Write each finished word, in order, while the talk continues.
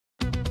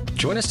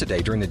Join us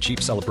today during the Jeep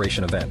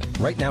Celebration event.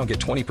 Right now, get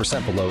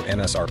 20% below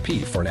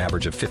MSRP for an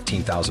average of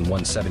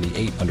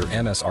 $15,178 under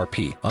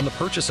MSRP on the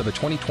purchase of a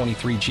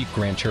 2023 Jeep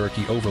Grand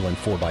Cherokee Overland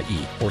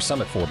 4xE or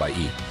Summit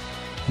 4xE.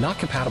 Not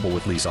compatible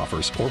with lease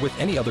offers or with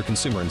any other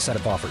consumer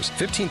incentive offers.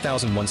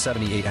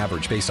 $15,178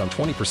 average based on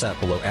 20%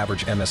 below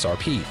average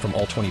MSRP from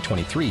all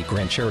 2023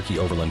 Grand Cherokee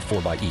Overland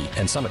 4xE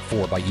and Summit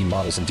 4xE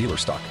models in dealer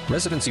stock.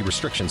 Residency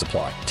restrictions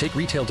apply. Take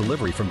retail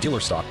delivery from dealer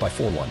stock by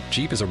 4/1.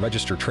 Jeep is a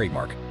registered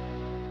trademark.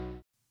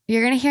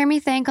 You're going to hear me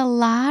thank a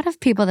lot of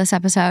people this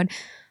episode.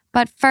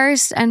 But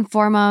first and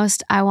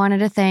foremost, I wanted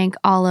to thank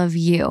all of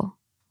you.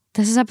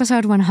 This is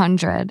episode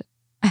 100,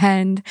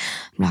 and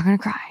I'm not going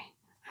to cry.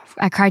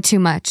 I cry too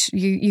much.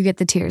 You get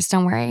the tears,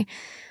 don't worry.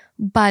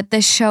 But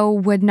the show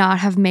would not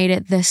have made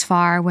it this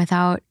far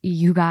without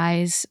you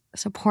guys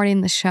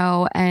supporting the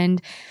show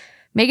and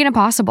making it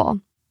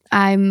possible.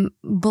 I'm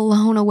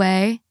blown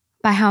away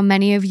by how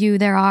many of you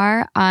there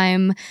are.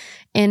 I'm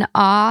in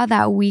awe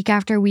that week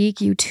after week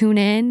you tune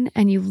in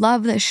and you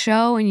love the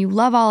show and you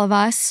love all of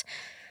us.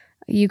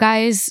 You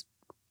guys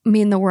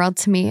mean the world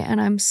to me, and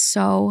I'm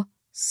so,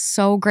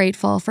 so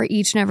grateful for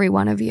each and every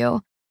one of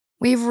you.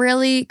 We've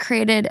really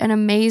created an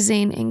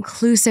amazing,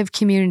 inclusive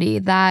community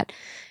that,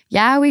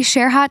 yeah, we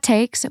share hot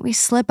takes and we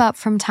slip up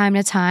from time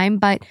to time,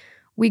 but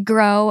we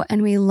grow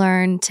and we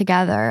learn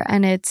together,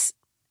 and it's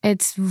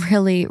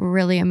really,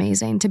 really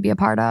amazing to be a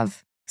part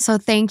of. So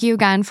thank you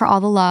again for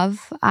all the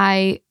love.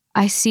 I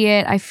see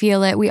it. I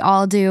feel it. We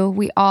all do.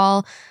 We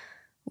all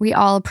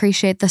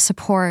appreciate the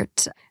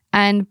support.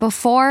 And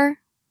before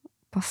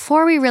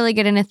we really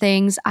get into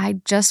things, I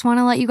just want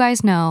to let you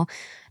guys know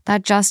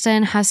that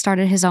Justin has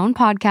started his own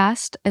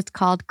podcast. It's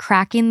called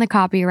Cracking the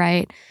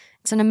Copyright.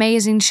 It's an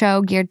amazing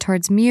show geared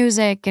towards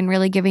music and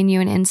really giving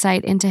you an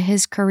insight into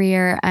his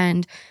career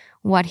and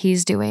what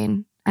he's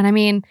doing. And I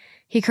mean,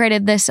 he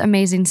created this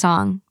amazing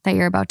song that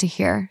you're about to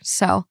hear.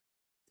 So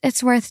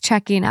it's worth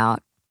checking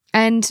out.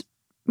 And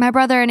my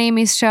brother and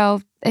Amy's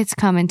show, it's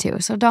coming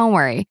too. So don't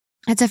worry.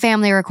 It's a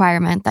family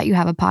requirement that you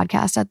have a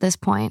podcast at this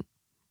point.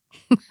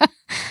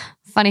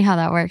 Funny how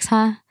that works,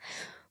 huh?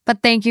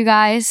 But thank you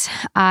guys.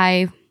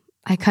 I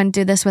couldn't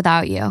do this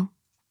without you.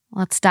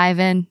 Let's dive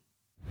in.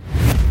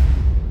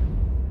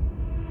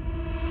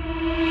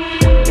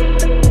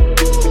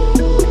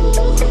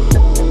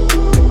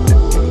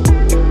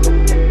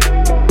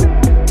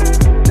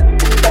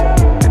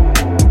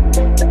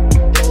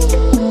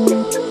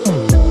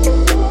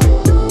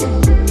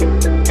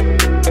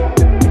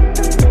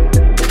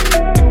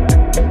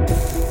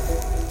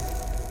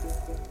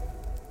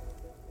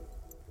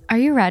 Are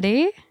you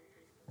ready?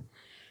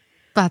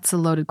 That's a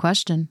loaded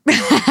question.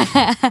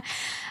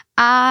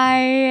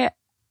 I'm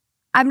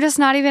just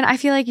not even, I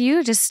feel like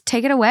you just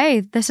take it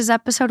away. This is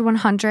episode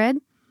 100.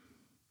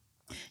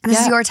 This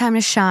is your time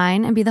to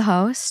shine and be the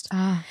host.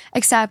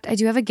 Except I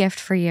do have a gift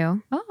for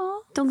you.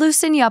 Oh. To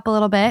loosen you up a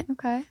little bit.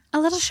 Okay. A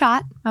little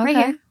shot. Okay. Right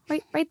here.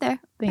 Right there.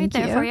 Thank right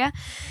there you. for you.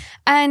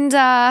 And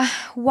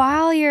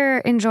while you're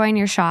enjoying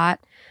your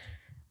shot,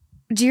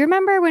 do you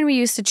remember when we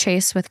used to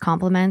chase with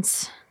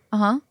compliments?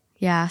 Uh-huh.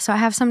 Yeah. So I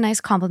have some nice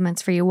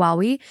compliments for you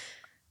while you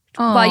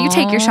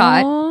take your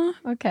shot.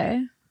 Okay.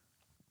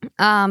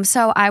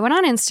 So I went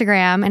on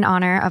Instagram in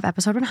honor of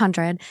episode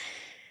 100,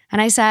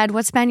 and I said,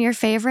 what's been your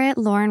favorite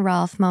Lauren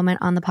Rolfe moment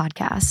on the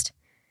podcast?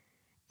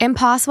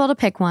 Impossible to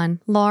pick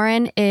one.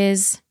 Lauren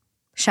is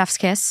chef's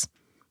kiss.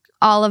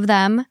 All of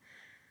them.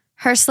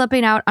 Her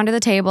slipping out under the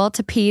table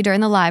to pee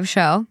during the live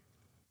show.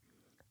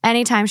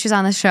 Anytime she's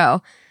on the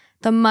show.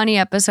 The money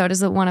episode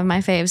is one of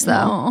my faves,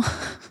 though.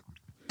 Oh.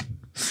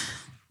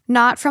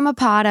 Not from a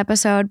pod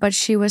episode, but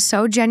she was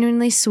so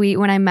genuinely sweet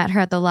when I met her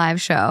at the live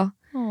show.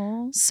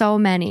 Aww. So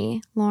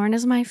many. Lauren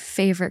is my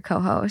favorite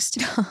co-host.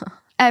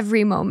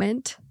 Every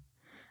moment.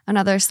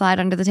 Another slide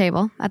under the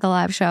table at the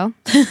live show.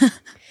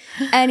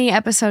 Any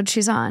episode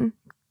she's on.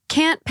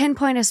 Can't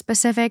pinpoint a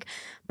specific,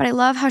 but I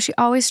love how she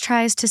always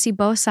tries to see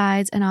both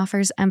sides and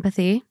offers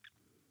empathy.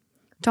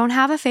 Don't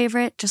have a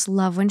favorite, just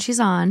love when she's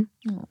on.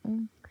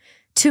 Aww.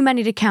 Too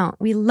many to count.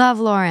 We love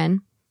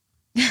Lauren.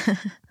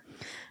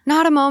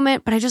 Not a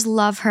moment, but I just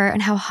love her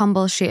and how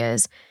humble she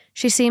is.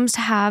 She seems to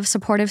have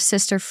supportive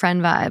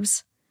sister-friend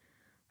vibes.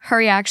 Her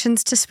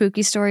reactions to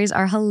spooky stories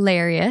are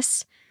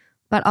hilarious,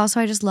 but also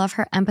I just love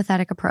her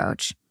empathetic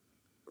approach.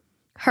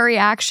 Her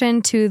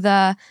reaction to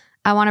the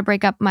I want to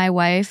break up my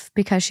wife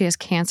because she has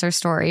cancer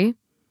story,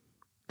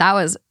 that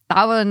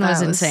one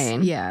was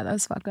insane. Yeah, that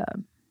was fucked up.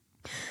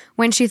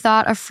 When she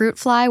thought a fruit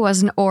fly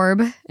was an orb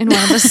in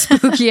one of the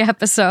spooky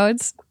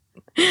episodes.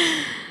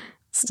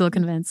 Still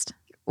convinced.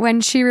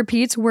 When she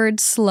repeats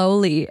words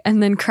slowly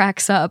and then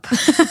cracks up.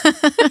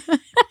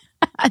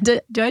 Do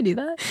I do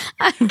that?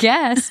 I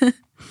guess.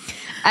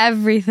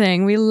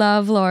 Everything. We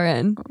love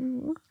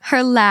Lauren.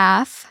 Her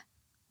laugh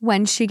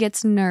when she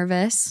gets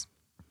nervous.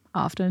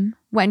 Often.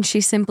 When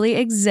she simply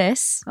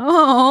exists.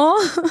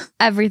 Oh.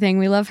 Everything.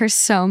 We love her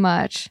so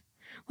much.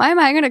 Why am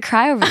I going to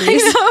cry over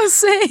these? I know,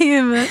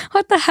 same.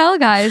 What the hell,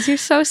 guys? You're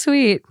so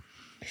sweet.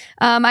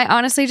 I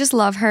honestly just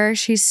love her.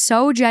 She's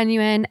so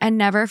genuine and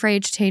never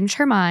afraid to change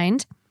her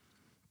mind.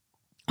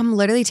 I'm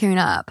literally tearing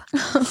up.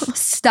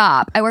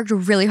 Stop. I worked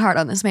really hard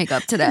on this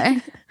makeup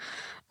today.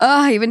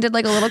 I even did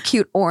like a little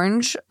cute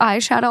orange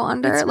eyeshadow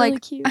under. It's really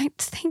like, cute.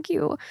 Thank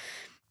you.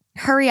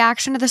 Her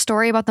reaction to the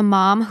story about the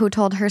mom who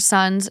told her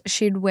sons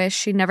she'd wish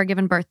she'd never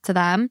given birth to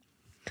them.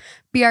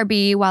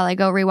 BRB while I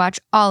go rewatch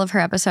all of her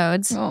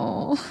episodes.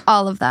 Oh.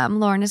 All of them.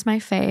 Lauren is my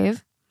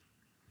fave.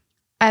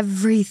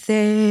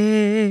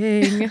 Everything.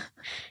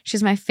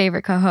 She's my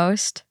favorite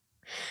co-host.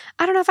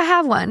 I don't know if I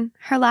have one.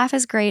 Her laugh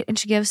is great and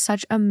she gives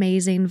such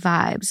amazing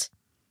vibes.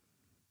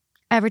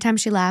 Every time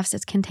she laughs,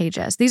 it's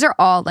contagious. These are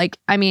all like,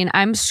 I mean,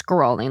 I'm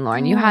scrolling,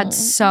 Lauren. You had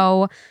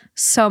so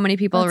many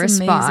people That's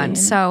respond.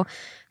 amazing. So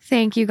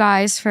thank you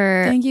guys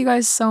for Thank you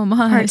guys so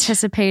much.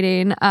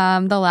 participating.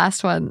 The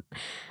last one,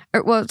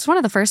 well, it's one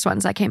of the first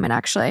ones that came in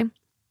actually.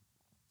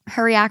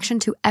 Her reaction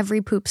to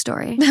every poop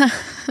story.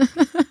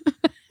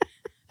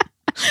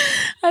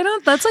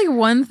 That's like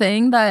one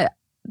thing that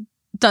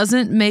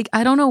doesn't make,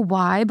 I don't know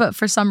why, but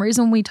for some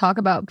reason when we talk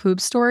about poop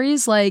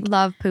stories, like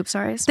Love poop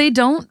stories. they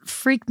don't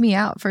freak me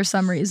out for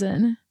some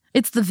reason.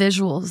 It's the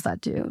visuals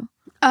that do.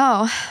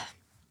 Oh,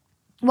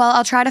 well,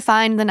 I'll try to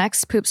find the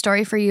next poop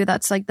story for you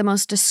that's like the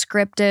most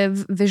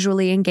descriptive,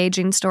 visually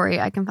engaging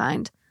story I can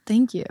find.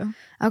 Thank you.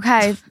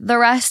 Okay, the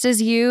rest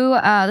is you.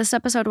 This is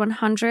episode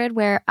 100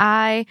 where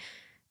I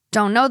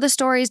don't know the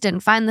stories,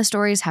 didn't find the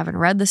stories, haven't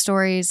read the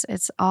stories.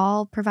 It's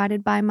all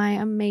provided by my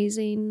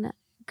amazing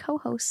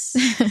co-hosts.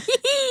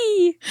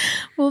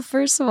 Well,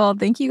 first of all,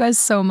 thank you guys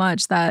so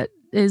much. That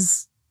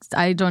is,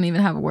 I don't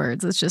even have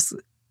words. It's just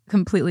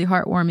completely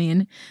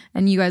heartwarming.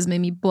 And you guys made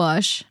me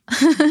blush.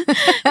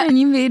 And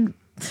you made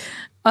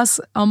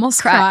us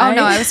almost cry. Oh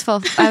no, I was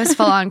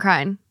full on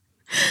crying.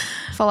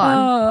 Full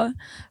on.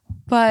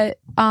 But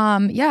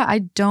yeah, I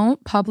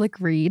don't public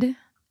read.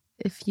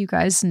 If you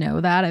guys know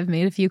that, I've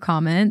made a few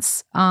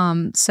comments.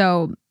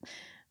 So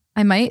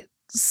I might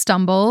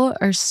stumble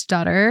or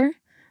stutter.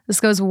 This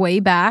goes way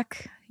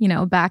back,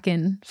 back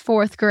in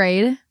 4th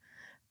grade.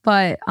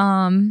 But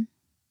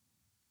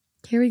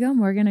here we go,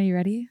 Morgan. Are you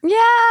ready?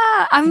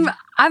 Yeah,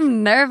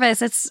 I'm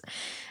nervous. It's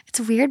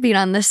weird being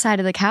on this side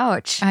of the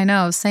couch. I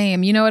know,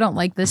 same. I don't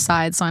like this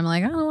side, so I'm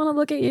like, I don't want to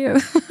look at you.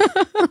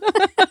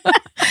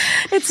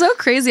 It's so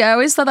crazy. I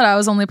always thought that I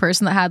was the only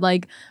person that had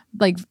like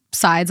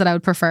sides that I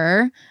would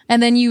prefer.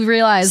 And then you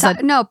realize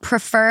that no,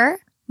 prefer?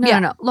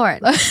 No,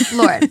 Lauren.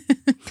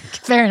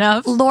 fair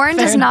enough. Lauren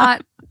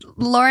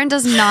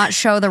does not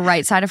show the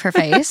right side of her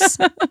face.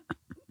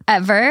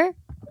 Ever.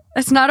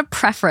 It's not a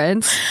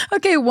preference.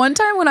 Okay, one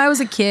time when I was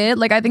a kid,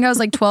 like I think I was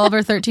like 12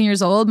 or 13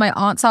 years old, my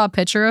aunt saw a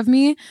picture of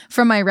me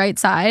from my right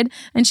side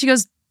and she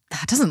goes,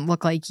 that doesn't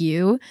look like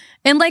you.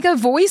 And like a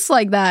voice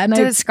like that. And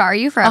Did it scar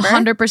you forever?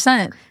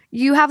 100%.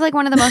 You have like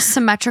one of the most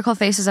symmetrical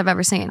faces I've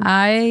ever seen.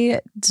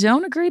 I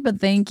don't agree, but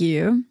thank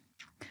you.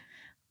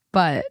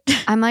 But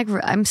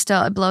I'm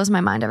still, it blows my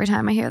mind every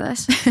time I hear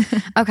this.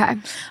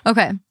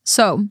 Okay.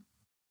 So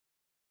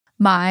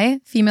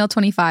my female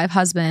 25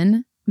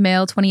 husband,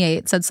 male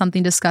 28, said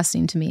something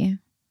disgusting to me.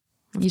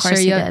 Of course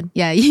he did.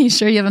 Yeah, you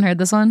sure you haven't heard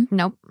this one?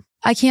 Nope.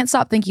 I can't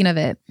stop thinking of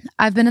it.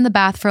 I've been in the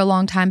bath for a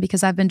long time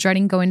because I've been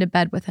dreading going to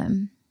bed with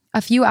him.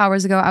 A few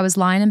hours ago, I was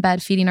lying in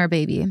bed feeding our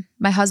baby.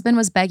 My husband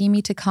was begging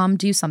me to come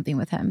do something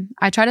with him.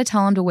 I tried to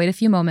tell him to wait a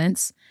few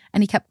moments,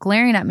 and he kept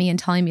glaring at me and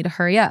telling me to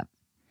hurry up.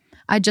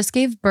 I just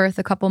gave birth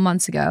a couple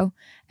months ago,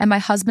 and my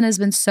husband has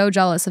been so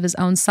jealous of his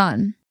own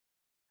son.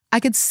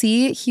 I could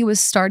see he was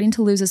starting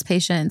to lose his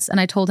patience, and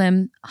I told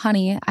him,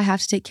 honey, I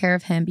have to take care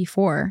of him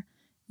before.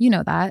 You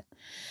know that.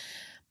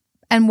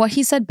 And what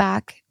he said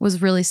back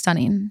was really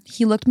stunning.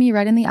 He looked me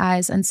right in the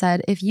eyes and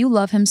said, if you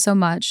love him so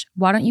much,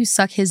 why don't you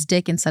suck his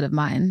dick instead of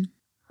mine?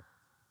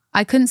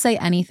 I couldn't say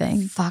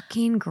anything.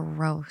 Fucking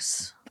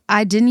gross.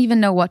 I didn't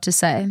even know what to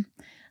say.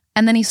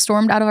 And then he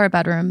stormed out of our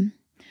bedroom.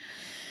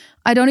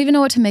 I don't even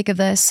know what to make of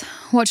this.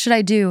 What should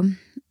I do?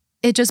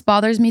 It just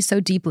bothers me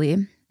so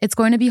deeply. It's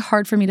going to be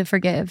hard for me to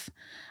forgive.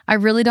 I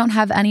really don't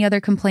have any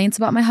other complaints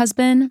about my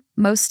husband.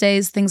 Most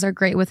days things are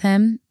great with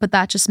him, but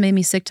that just made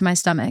me sick to my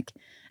stomach.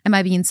 Am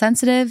I being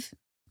sensitive?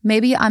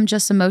 Maybe I'm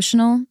just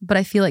emotional, but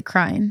I feel like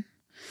crying.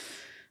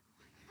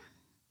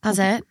 That's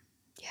it?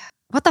 Yeah.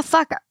 What the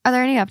fuck? Are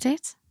there any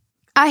updates?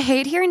 I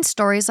hate hearing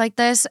stories like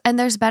this, and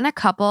there's been a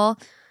couple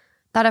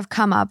that have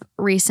come up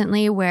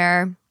recently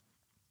where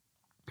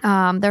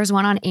there's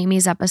one on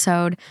Amy's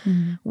episode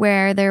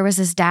where there was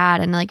this dad,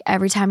 and like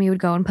every time he would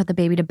go and put the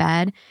baby to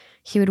bed,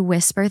 he would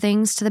whisper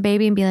things to the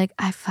baby and be like,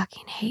 I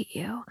fucking hate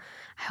you.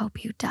 I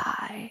hope you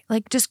die.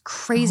 Like just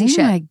crazy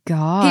shit. Oh my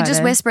God. He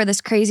just whispered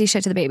this crazy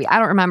shit to the baby. I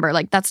don't remember.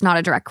 Like that's not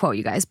a direct quote,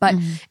 you guys, but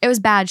it was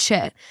bad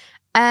shit.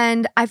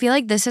 And I feel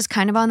like this is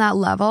kind of on that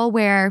level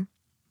where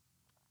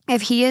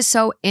if he is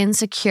so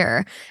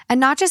insecure, and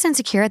not just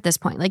insecure at this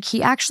point, like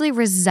he actually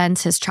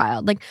resents his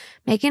child. Like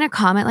making a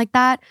comment like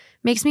that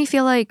makes me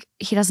feel like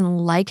he doesn't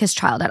like his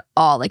child at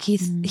all. Like he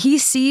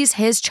sees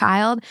his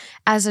child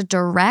as a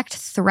direct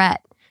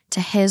threat to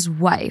his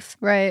wife.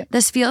 Right.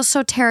 This feels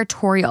so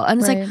territorial.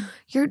 And it's like,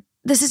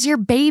 this is your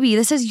baby.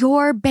 This is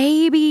your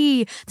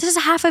baby. This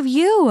is half of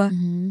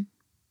you.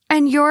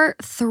 and you're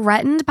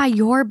threatened by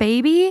your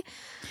baby.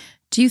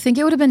 Do you think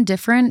it would have been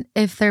different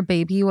if their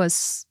baby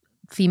was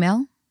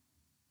female?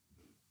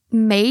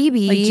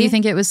 Maybe. Like, do you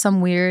think it was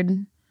some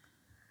weird...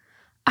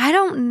 I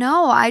don't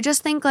know. I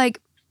just think like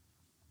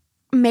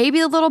maybe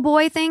the little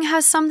boy thing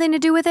has something to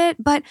do with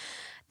it, but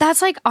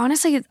that's like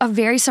honestly a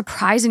very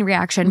surprising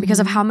reaction because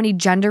of how many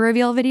gender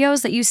reveal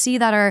videos that you see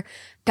that are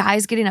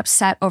guys getting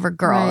upset over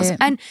girls. Right.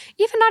 And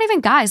even not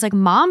even guys, like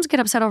moms get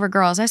upset over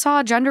girls. I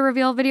saw a gender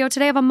reveal video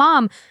today of a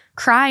mom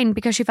crying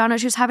because she found out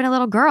she was having a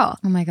little girl.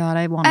 Oh my God,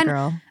 I want a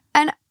girl.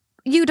 And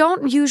you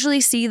don't usually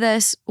see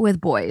this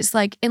with boys,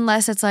 like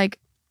unless it's like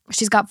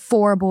she's got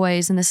 4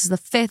 boys and this is the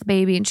 5th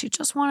baby and she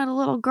just wanted a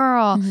little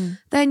girl,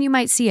 then you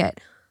might see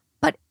it.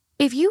 But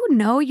if you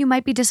know you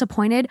might be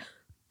disappointed,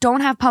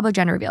 don't have public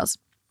gender reveals.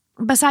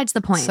 Besides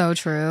the point. So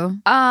true.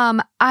 I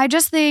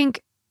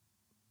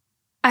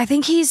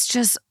think he's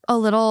just a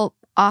little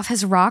off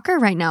his rocker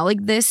right now.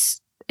 Like this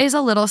is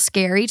a little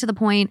scary to the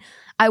point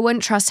I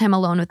wouldn't trust him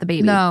alone with the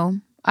baby. No,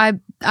 I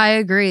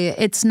agree.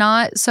 It's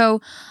not.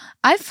 So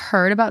I've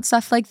heard about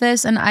stuff like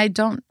this and I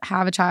don't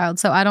have a child,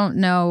 so I don't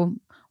know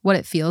what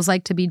it feels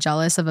like to be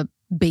jealous of a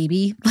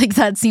baby. Like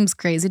that seems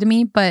crazy to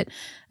me, but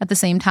at the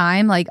same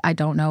time, like I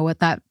don't know what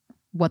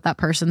that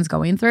person's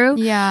going through.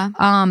 Yeah.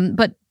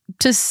 But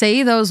to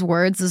say those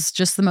words is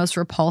just the most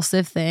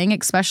repulsive thing,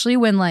 especially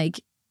when like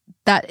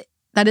that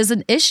is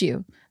an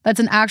issue. That's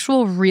an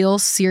actual real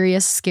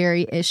serious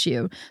scary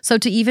issue. So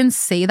to even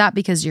say that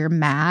because you're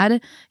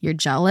mad, you're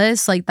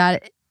jealous, like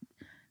that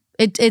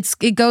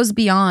it goes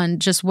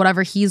beyond just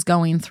whatever he's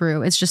going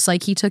through. It's just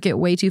like he took it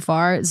way too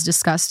far. It's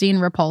disgusting,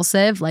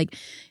 repulsive. Like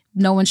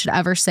no one should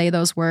ever say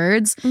those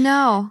words.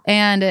 No.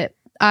 And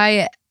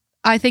I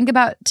think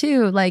about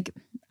too, like,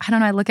 I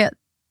don't know, I look at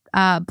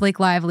Blake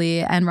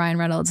Lively and Ryan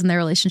Reynolds and their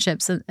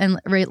relationships and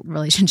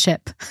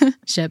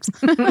ships,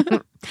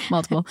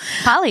 multiple.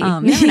 Poly.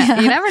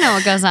 You never know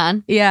what goes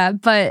on. Yeah,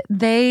 but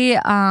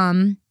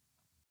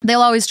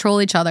they'll always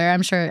troll each other.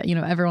 I'm sure,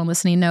 everyone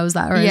listening knows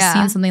that or has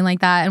seen something like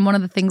that. And one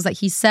of the things that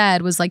he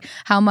said was like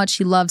how much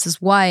he loves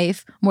his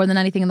wife more than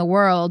anything in the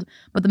world.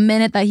 But the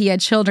minute that he had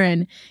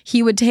children,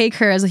 he would take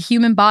her as a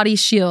human body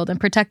shield and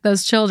protect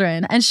those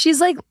children. And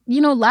she's like,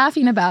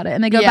 laughing about it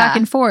and they go back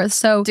and forth.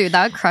 So dude,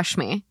 that would crush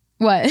me.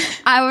 What?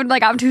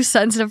 I'm too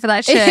sensitive for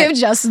that shit. If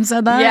Justin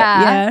said that?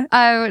 Yeah.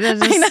 I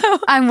know.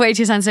 I'm way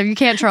too sensitive. You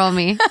can't troll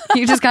me.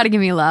 You just got to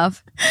give me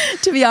love.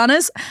 To be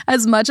honest,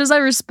 as much as I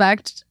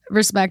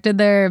respected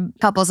their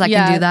couples that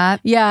can do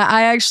that. Yeah,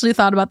 I actually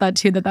thought about that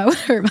too, that would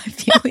hurt my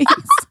feelings.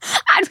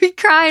 I'd be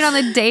crying on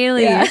the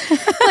daily. Yeah.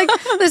 Like,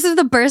 this is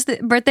the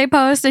birthday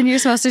post and you're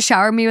supposed to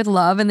shower me with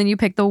love and then you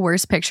pick the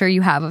worst picture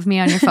you have of me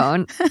on your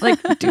phone.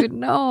 Like, dude,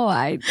 no,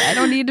 I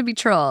don't need to be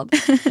trolled.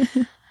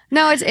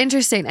 No, it's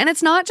interesting. And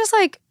it's not just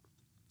like,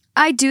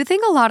 I do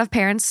think a lot of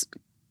parents,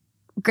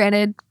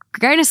 granted,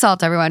 grain of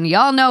salt, everyone.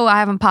 Y'all know I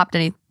haven't popped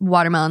any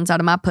watermelons out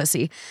of my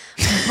pussy.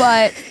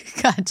 But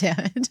God damn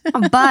it.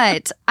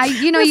 But That's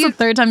the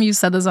third time you've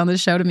said this on the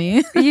show to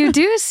me. You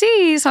do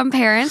see some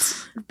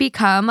parents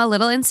become a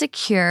little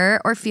insecure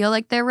or feel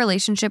like their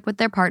relationship with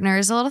their partner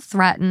is a little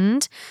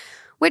threatened,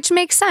 which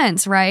makes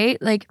sense,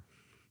 right? Like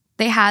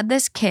they had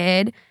this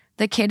kid.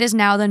 The kid is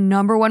now the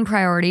number one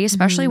priority,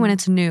 especially when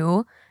it's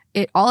new.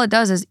 All it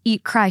does is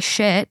eat, cry,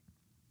 shit.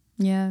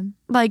 Yeah.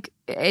 Like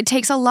it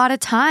takes a lot of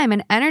time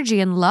and energy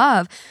and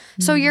love.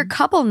 So your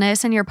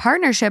coupleness and your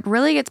partnership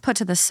really gets put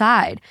to the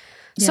side.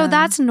 Yeah. So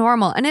that's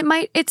normal. And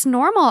it's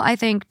normal, I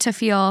think, to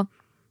feel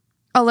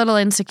a little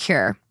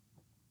insecure.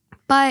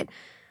 But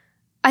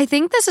I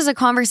think this is a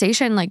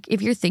conversation, like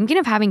if you're thinking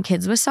of having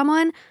kids with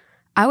someone,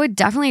 I would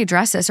definitely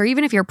address this. Or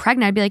even if you're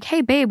pregnant, I'd be like,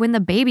 hey, babe, when the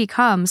baby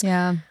comes,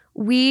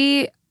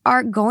 we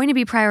are going to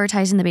be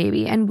prioritizing the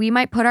baby and we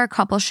might put our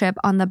coupleship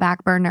on the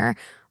back burner.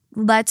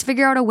 Let's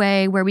figure out a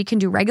way where we can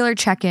do regular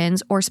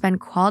check-ins or spend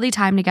quality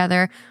time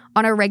together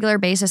on a regular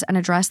basis and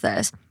address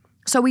this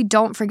so we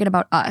don't forget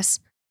about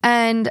us.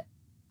 And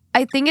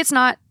I think it's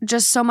not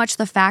just so much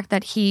the fact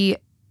that he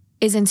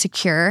is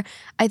insecure.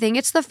 I think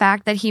it's the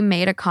fact that he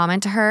made a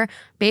comment to her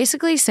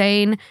basically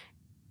saying,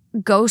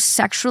 go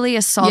sexually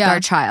assault our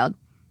child.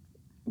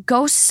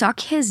 Go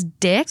suck his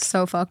dick.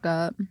 So fucked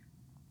up.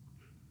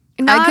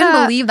 I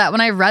couldn't believe that.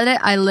 When I read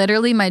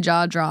it, my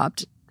jaw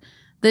dropped.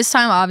 This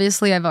time,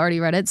 obviously, I've already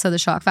read it, so the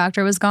shock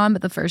factor was gone.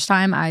 But the first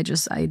time, I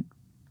was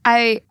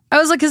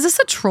like, is this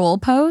a troll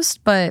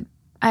post? But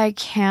I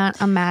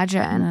can't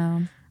imagine.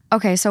 No.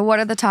 Okay, so what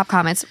are the top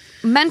comments?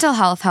 Mental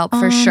health help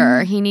for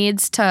sure. He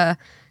needs to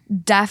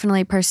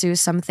definitely pursue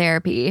some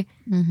therapy.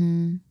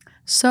 Mm-hmm.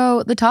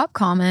 So the top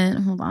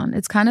comment, hold on.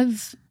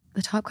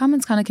 The top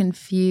comment's kind of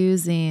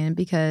confusing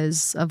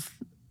because of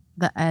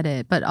the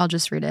edit, but I'll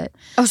just read it.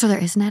 Oh, so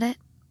there is an edit?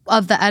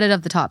 Of the edit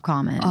of the top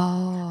comment.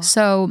 Oh.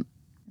 So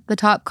the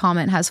top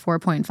comment has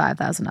 4.5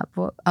 thousand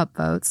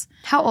upvotes.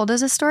 How old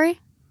is this story?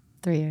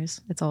 3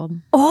 years. It's old.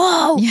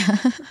 Oh! Yeah.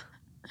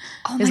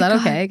 Oh is that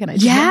God. okay? Can I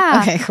do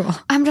that? Okay, cool.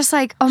 I'm just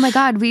like, oh my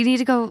God, we need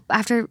to go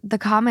after the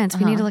comments.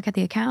 We need to look at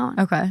the account.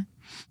 Okay.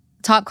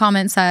 Top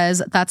comment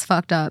says, that's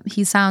fucked up.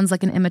 He sounds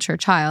like an immature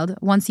child.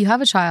 Once you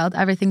have a child,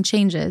 everything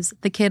changes.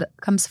 The kid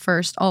comes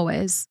first,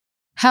 always.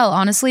 Hell,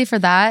 honestly, for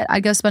that,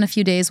 I'd go spend a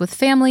few days with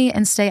family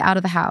and stay out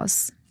of the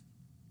house.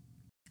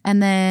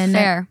 And then...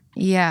 Fair.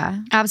 Yeah.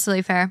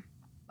 Absolutely fair.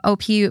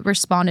 OP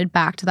responded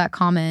back to that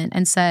comment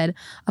and said,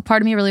 a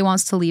part of me really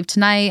wants to leave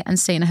tonight and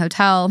stay in a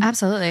hotel.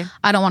 Absolutely.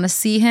 I don't want to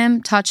see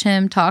him, touch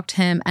him, talk to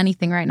him,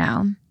 anything right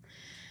now.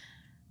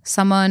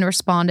 Someone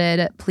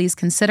responded, please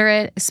consider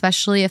it,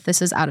 especially if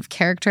this is out of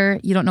character.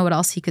 You don't know what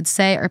else he could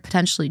say or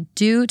potentially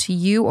do to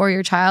you or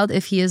your child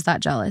if he is that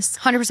jealous.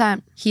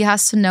 100%. He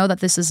has to know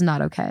that this is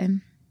not okay.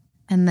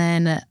 And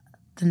then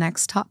the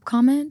next top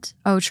comment,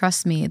 oh,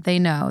 trust me, they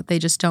know. They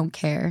just don't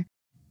care.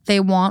 They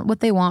want what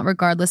they want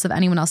regardless of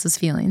anyone else's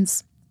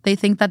feelings. They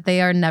think that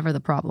they are never the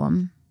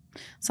problem.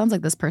 Sounds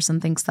like this person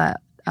thinks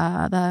that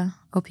the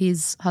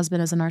OP's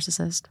husband is a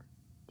narcissist.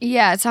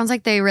 Yeah, it sounds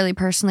like they really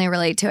personally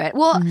relate to it.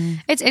 Well,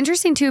 it's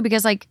interesting too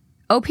because like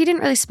OP didn't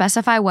really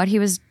specify what he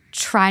was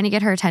trying to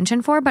get her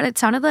attention for, but it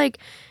sounded like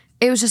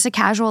it was just a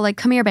casual like,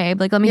 come here, babe.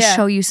 Like, let me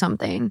show you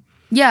something.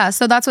 Yeah,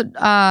 so that's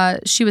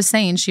what she was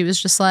saying. She was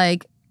just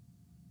like,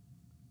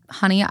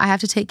 honey, I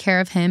have to take care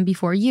of him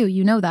before you.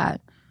 You know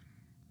that.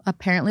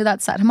 Apparently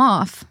that set him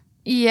off.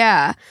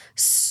 Yeah.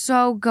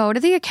 So go to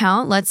the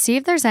account. Let's see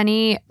if there's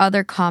any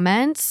other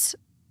comments.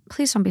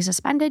 Please don't be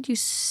suspended, you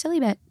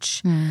silly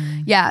bitch.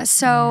 Yeah.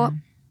 So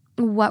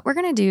what we're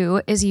going to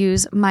do is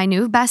use my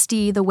new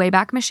bestie, the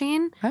Wayback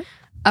Machine.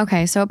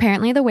 Okay. So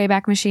apparently the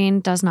Wayback Machine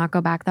does not go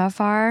back that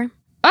far.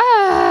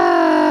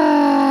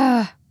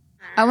 I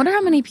wonder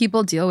how many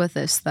people deal with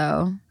this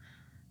though,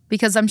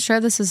 because I'm sure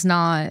this is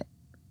not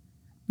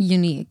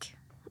unique.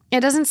 It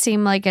doesn't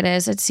seem like it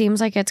is. It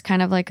seems like it's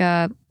kind of like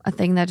a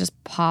thing that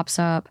just pops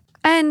up.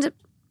 And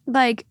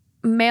like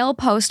male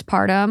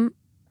postpartum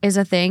is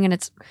a thing, and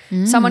it's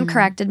someone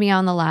corrected me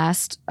on the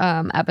last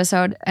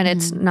episode, and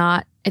it's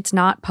not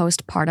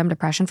postpartum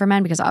depression for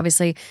men because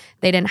obviously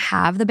they didn't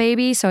have the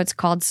baby, so it's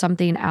called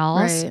something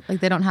else. Right. Like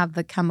they don't have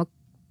the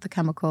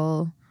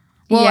chemical.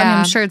 Well, I mean,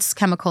 I'm sure it's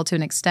chemical to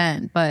an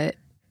extent, but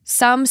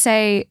some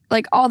say,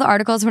 like all the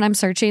articles when I'm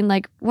searching,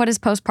 like what is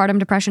postpartum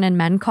depression in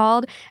men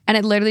called? And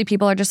it literally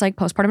people are just like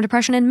postpartum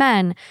depression in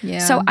men. Yeah.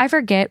 So I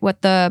forget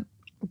what the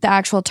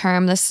actual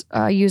term this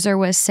user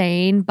was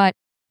saying, but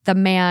the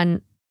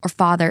man or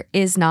father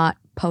is not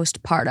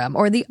postpartum,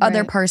 or the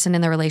other person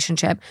in the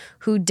relationship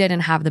who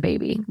didn't have the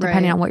baby,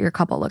 depending on what your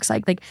couple looks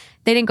like. Like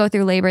they didn't go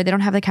through labor, they don't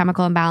have the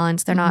chemical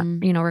imbalance, they're not,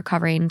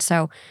 recovering.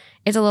 So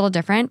it's a little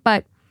different,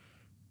 but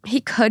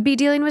he could be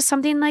dealing with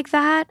something like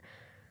that.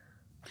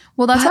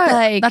 Well, that's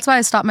why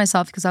I stopped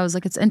myself, because I was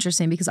like, it's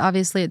interesting because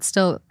obviously it's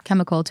still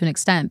chemical to an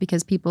extent,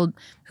 because people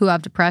who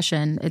have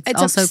depression,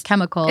 it's also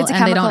chemical, and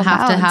they don't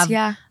have to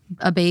have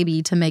a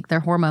baby to make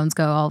their hormones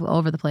go all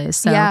over the place.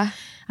 So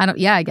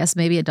I guess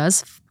maybe it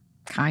does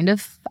kind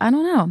of, I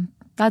don't know.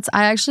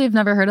 I actually have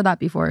never heard of that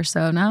before.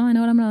 So now I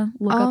know what I'm going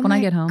to look up when I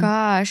get home.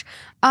 Gosh.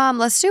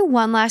 Let's do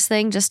one last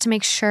thing just to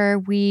make sure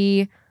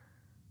we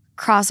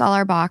cross all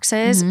our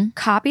boxes.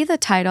 Copy the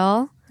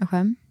title.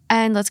 Okay.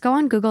 And let's go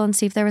on Google and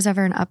see if there was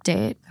ever an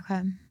update.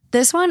 Okay.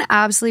 This one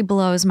absolutely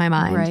blows my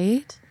mind.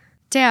 Right?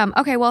 Damn.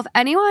 Okay, well, if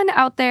anyone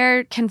out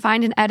there can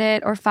find an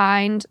edit or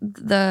find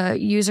the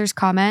user's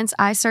comments,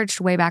 I searched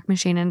Wayback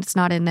Machine and it's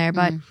not in there,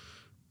 but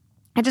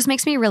it just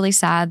makes me really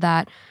sad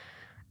that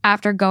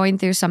after going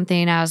through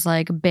something as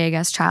like big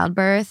as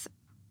childbirth,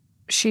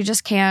 she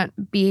just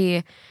can't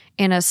be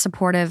in a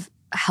supportive,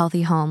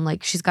 healthy home.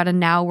 Like she's got to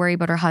now worry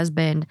about her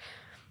husband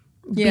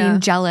being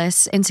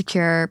jealous,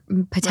 insecure,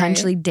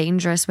 potentially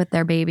dangerous with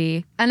their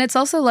baby. And it's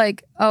also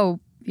like, oh,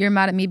 you're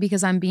mad at me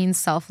because I'm being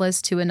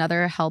selfless to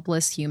another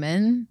helpless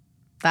human?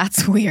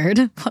 That's weird.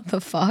 What the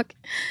fuck?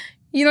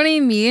 You know what I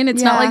mean?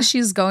 It's not like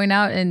she's going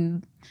out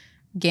and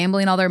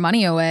gambling all their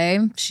money away.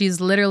 She's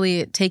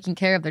literally taking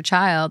care of their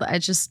child.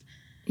 It's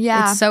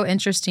so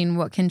interesting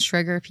what can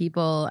trigger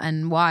people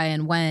and why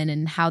and when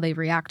and how they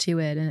react to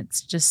it. And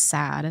it's just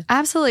sad.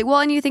 Absolutely. Well,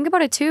 and you think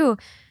about it too.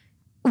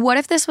 What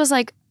if this was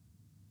like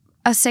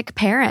a sick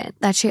parent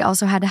that she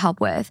also had to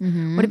help with?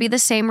 Would it be the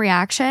same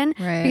reaction?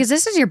 Right. Because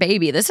this is your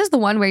baby. This is the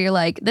one where you're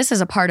like, this is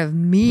a part of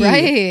me.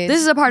 Right.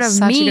 This is a part of me.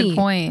 Such a good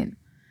point.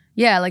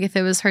 Yeah, like if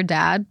it was her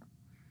dad.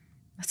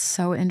 That's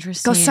so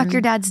interesting. Go suck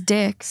your dad's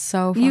dick.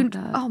 So fucked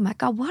up. Oh my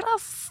God, what a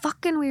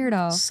fucking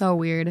weirdo. So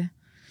weird.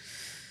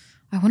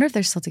 I wonder if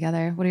they're still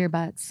together. What are your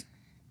bets?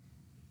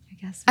 I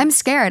guess. I'm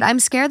scared. I'm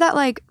scared that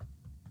like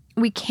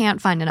we can't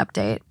find an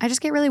update. I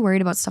just get really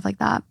worried about stuff like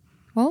that.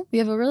 Well, we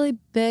have a really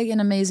big and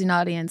amazing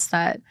audience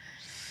that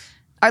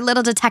are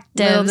little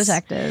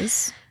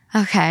detectives.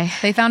 Okay.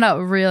 They found out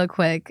real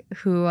quick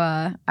who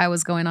I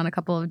was going on a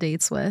couple of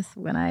dates with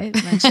when I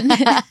mentioned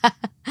it.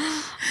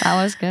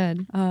 That was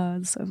good. Oh,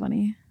 it's so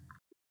funny.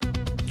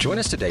 Join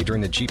us today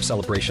during the Jeep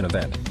Celebration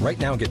event. Right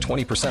now, get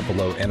 20%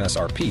 below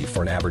MSRP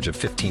for an average of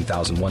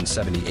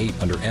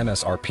 $15,178 under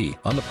MSRP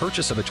on the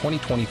purchase of a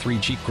 2023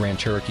 Jeep Grand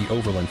Cherokee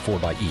Overland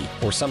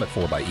 4xE or Summit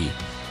 4xE.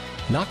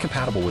 Not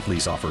compatible with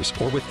lease offers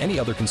or with any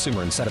other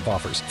consumer incentive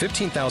offers.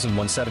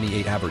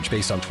 $15,178 average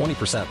based on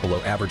 20%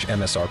 below average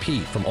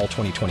MSRP from all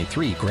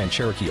 2023 Grand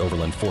Cherokee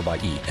Overland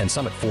 4xE and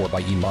Summit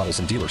 4xE models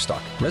in dealer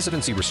stock.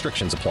 Residency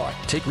restrictions apply.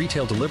 Take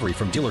retail delivery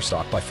from dealer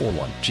stock by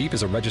 4/1. Jeep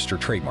is a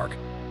registered trademark.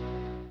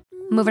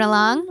 Moving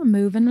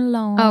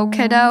along.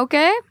 Okay,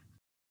 Okay.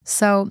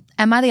 So,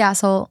 am I the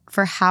asshole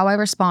for how I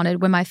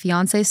responded when my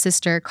fiance's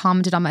sister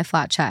commented on my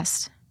flat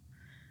chest?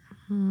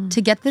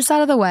 To get this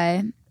out of the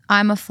way,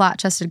 I'm a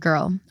flat-chested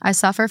girl. I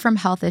suffer from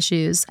health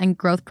issues and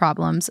growth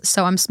problems,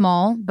 so I'm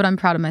small, but I'm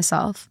proud of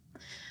myself.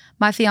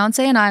 My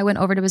fiance and I went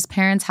over to his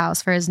parents'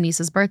 house for his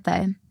niece's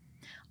birthday.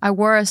 I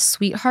wore a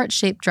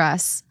sweetheart-shaped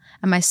dress,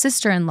 and my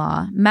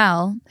sister-in-law,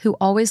 Mel, who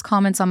always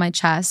comments on my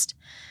chest,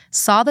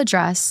 saw the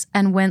dress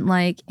and went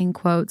like, in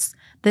quotes,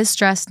 "This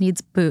dress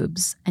needs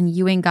boobs, and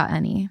you ain't got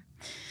any."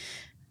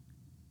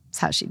 That's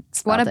how she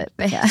spelled it.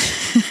 bitch.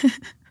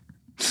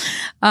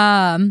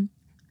 Yeah.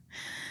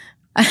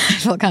 I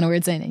felt kind of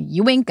weird saying it.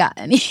 You ain't got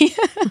any.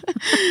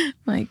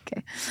 Like,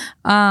 okay.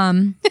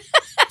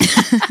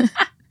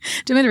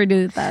 Do you want me to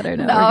redo that or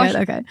no? No.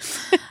 We're good? Okay.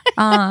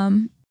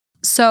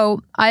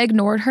 So I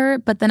ignored her,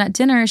 but then at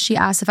dinner, she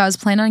asked if I was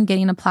planning on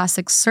getting a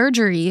plastic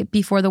surgery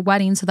before the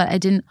wedding so that I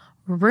didn't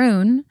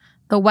ruin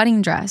the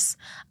wedding dress.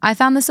 I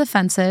found this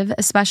offensive,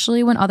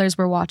 especially when others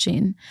were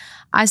watching.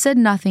 I said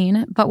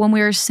nothing, but when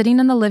we were sitting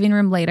in the living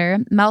room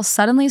later, Mel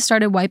suddenly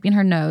started wiping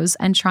her nose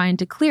and trying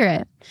to clear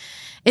it.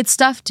 It's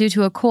stuffed due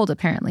to a cold,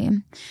 apparently.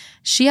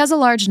 She has a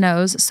large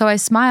nose, so I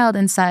smiled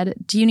and said,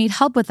 "Do you need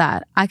help with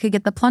that? I could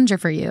get the plunger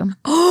for you."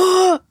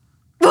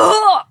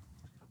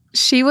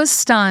 She was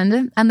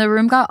stunned, and the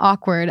room got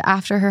awkward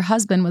after her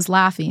husband was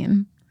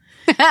laughing.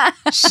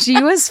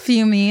 She was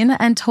fuming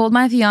and told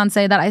my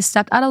fiance that I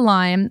stepped out of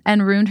line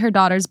and ruined her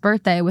daughter's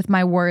birthday with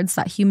my words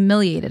that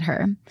humiliated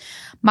her.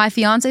 My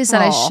fiance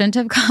said I shouldn't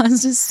have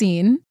caused a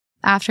scene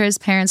after his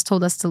parents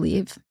told us to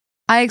leave.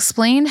 I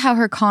explained how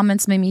her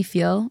comments made me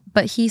feel,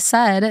 but he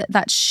said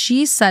that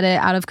she said it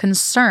out of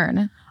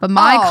concern, but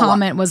my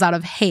comment was out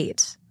of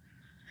hate.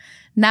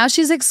 Now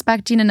she's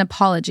expecting an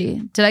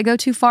apology. Did I go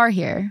too far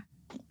here?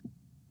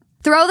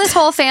 Throw this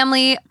whole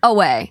family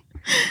away.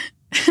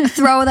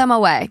 Throw them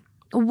away.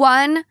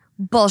 One,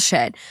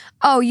 bullshit.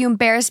 Oh, you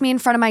embarrassed me in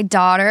front of my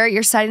daughter.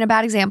 You're setting a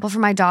bad example for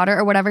my daughter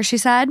or whatever she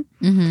said.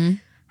 Mm-hmm.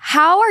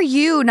 How are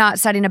you not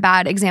setting a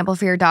bad example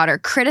for your daughter?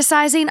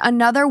 Criticizing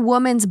another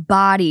woman's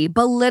body,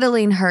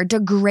 belittling her,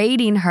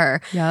 degrading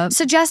her,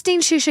 suggesting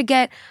she should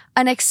get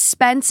an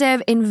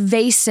expensive,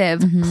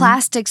 invasive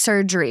plastic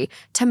surgery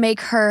to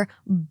make her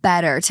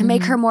better, to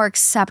make her more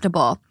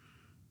acceptable.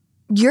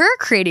 You're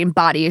creating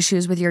body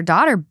issues with your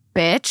daughter,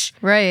 bitch.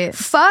 Right.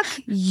 Fuck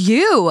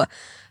you.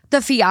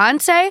 The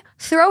fiance,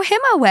 throw him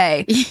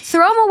away.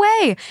 Throw him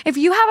away. If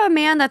you have a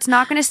man that's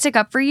not going to stick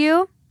up for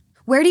you,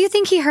 where do you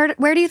think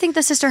where do you think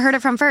the sister heard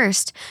it from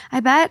first?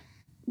 I bet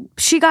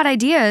she got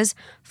ideas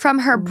from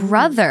her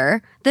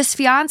brother, this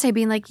fiance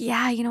being like,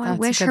 yeah, you know, I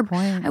wish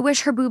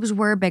her boobs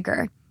were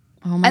bigger.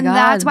 Oh my God. And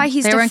that's why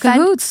he's they were in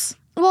cahoots.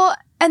 Well,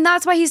 and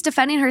that's why he's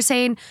defending her,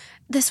 saying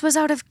this was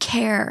out of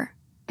care.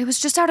 It was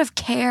just out of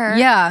care.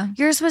 Yeah.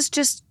 Yours was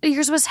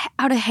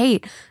out of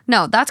hate.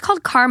 No, that's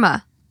called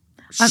karma.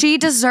 She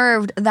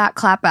deserved that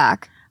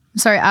clapback. I'm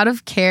sorry, out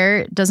of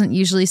care doesn't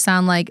usually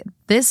sound like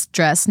this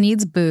dress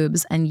needs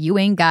boobs and you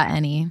ain't got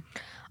any.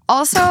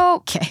 Also,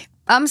 okay.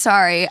 I'm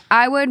sorry.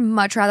 I would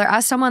much rather,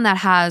 as someone that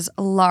has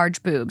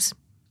large boobs,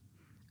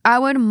 I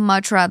would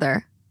much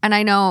rather, and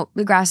I know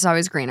the grass is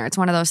always greener. It's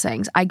one of those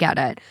things. I get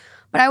it.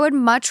 But I would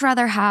much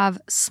rather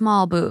have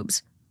small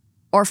boobs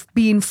or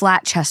being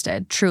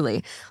flat-chested,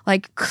 truly.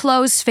 Like,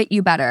 clothes fit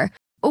you better.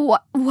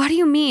 What do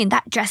you mean?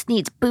 That dress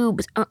needs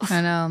boobs.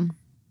 I know.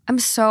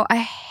 I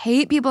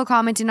hate people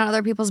commenting on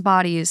other people's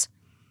bodies.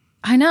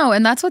 I know.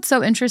 And that's what's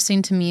so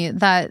interesting to me,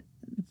 that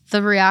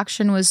the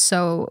reaction was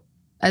so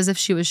as if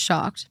she was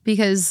shocked,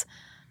 because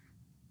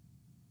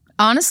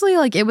honestly,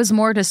 like, it was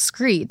more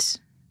discreet.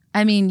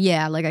 I mean,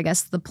 yeah, like, I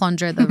guess the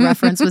plunger, the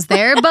reference was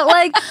there, but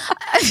like,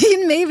 I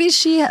mean, maybe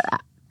it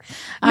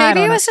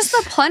was just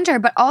the plunger,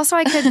 but also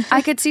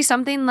I could see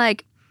something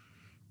like,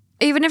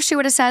 even if she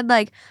would have said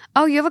like,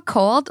 "Oh, you have a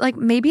cold," like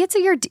maybe it's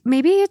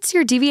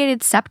your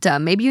deviated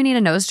septum. Maybe you need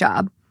a nose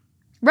job.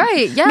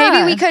 Right. Yeah.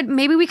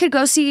 Maybe we could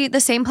go see the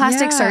same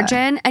plastic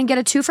surgeon and get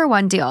a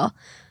 2-for-1 deal.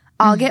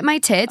 I'll get my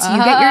tits, you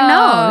get your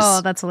nose.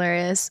 Oh, that's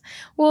hilarious.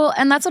 Well,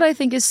 and that's what I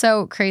think is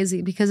so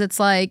crazy, because it's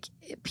like,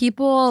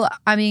 people,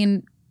 I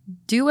mean,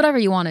 do whatever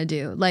you want to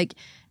do. Like,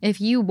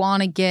 if you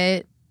want to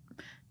get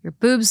your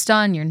boobs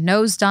done, your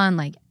nose done,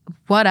 like,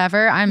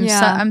 whatever.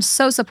 I'm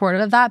so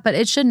supportive of that, but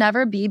it should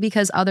never be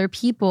because other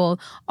people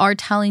are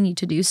telling you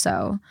to do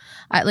so.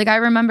 I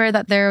remember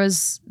that there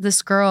was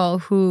this girl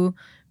who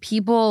she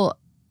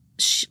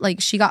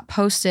got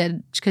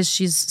posted because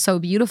she's so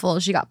beautiful.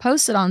 She got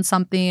posted on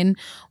something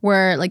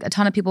where like a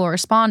ton of people were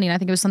responding. I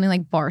think it was something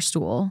like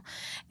Barstool,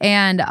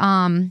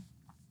 and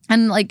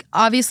like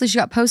obviously she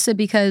got posted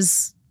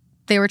because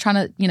they were trying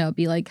to, you know,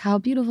 be like how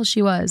beautiful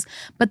she was.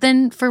 But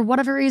then for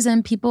whatever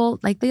reason, people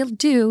like they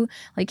do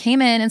like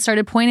came in and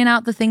started pointing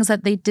out the things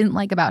that they didn't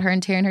like about her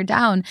and tearing her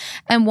down.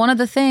 And one of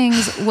the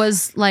things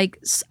was like,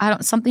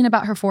 something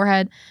about her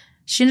forehead.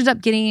 She ended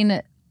up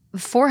getting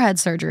forehead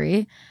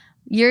surgery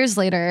years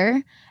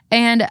later.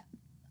 And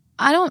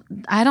I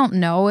don't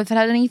know if it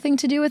had anything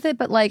to do with it,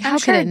 but like, how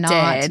could it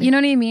not? Did. You know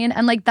what I mean?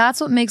 And like, that's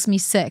what makes me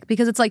sick,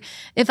 because it's like,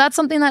 if that's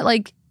something that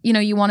like, you know,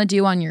 you want to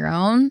do on your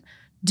own,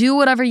 do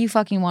whatever you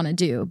fucking want to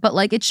do. But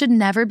like, it should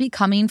never be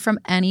coming from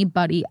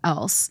anybody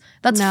else.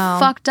 That's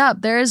fucked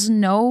up. There's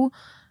no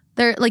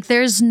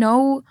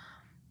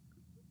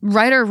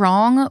right or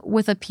wrong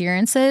with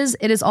appearances.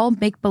 It is all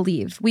make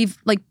believe.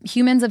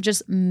 Humans have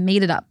just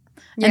made it up.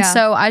 Yeah. And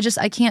so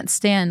I can't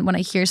stand when I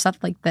hear stuff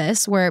like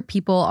this where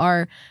people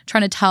are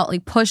trying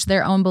to push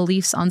their own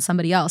beliefs on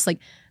somebody else. Like,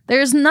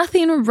 there's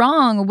nothing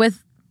wrong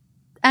with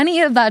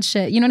any of that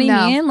shit. You know what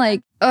I mean?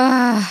 Like,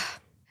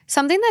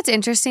 something that's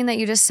interesting that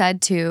you just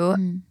said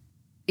too,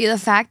 the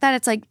fact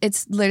that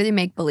it's literally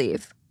make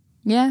believe.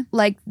 Yeah.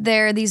 Like,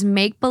 there are these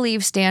make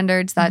believe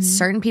standards that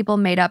certain people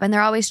made up, and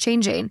they're always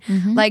changing.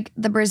 Like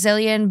the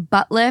Brazilian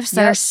butt lifts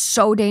that are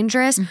so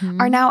dangerous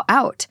are now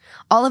out.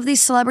 All of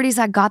these celebrities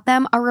that got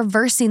them are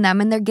reversing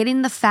them, and they're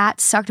getting the fat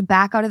sucked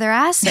back out of their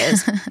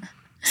asses.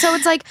 So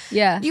it's like,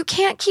 you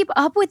can't keep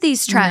up with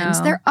these trends.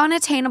 No. They're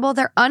unattainable,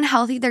 they're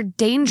unhealthy, they're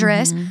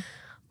dangerous.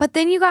 But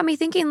then you got me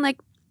thinking, like,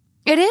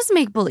 it is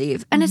make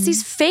believe, and it's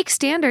these fake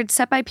standards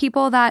set by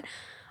people that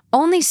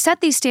only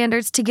set these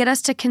standards to get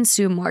us to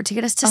consume more, to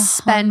get us to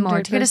spend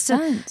more, to get us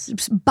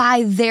to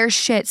buy their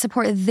shit,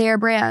 support their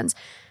brands.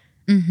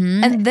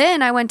 And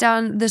then I went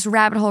down this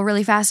rabbit hole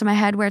really fast in my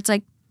head where it's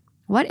like,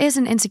 what is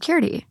an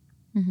insecurity?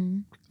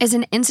 Is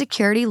an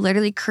insecurity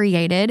literally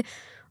created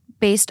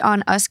based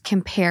on us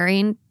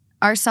comparing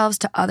ourselves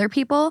to other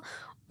people,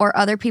 or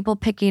other people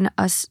picking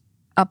us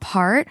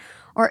apart?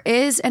 Or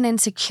is an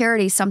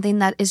insecurity something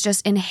that is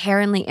just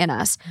inherently in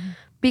us?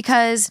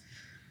 Because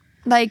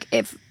like,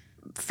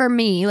 for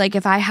me, like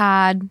if I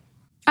had,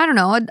 I don't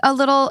know, a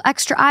little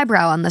extra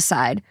eyebrow on the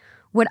side,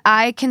 would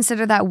I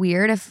consider that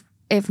weird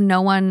if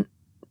no one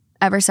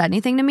ever said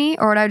anything to me?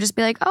 Or would I just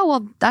be like, oh,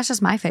 well, that's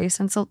just my face,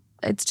 and so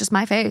it's just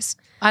my face?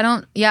 I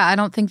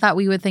don't think that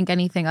we would think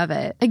anything of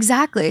it.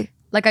 Exactly.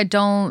 Like, I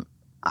know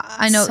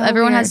so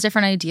everyone has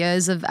different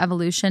ideas of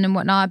evolution and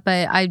whatnot,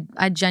 but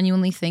I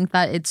genuinely think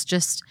that it's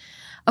just,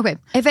 okay.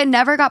 If it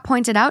never got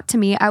pointed out to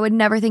me, I would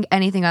never think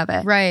anything of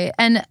it. Right.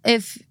 And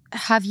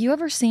have you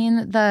ever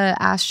seen the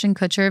Ashton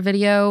Kutcher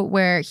video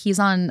where he's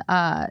on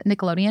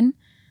Nickelodeon?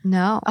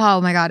 No.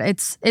 Oh my God.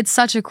 It's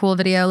such a cool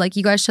video. Like,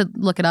 you guys should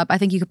look it up. I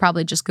think you could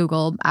probably just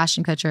Google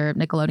Ashton Kutcher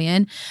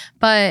Nickelodeon.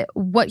 But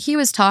what he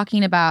was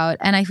talking about,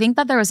 and I think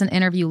that there was an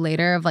interview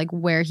later of like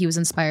where he was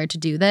inspired to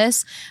do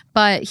this,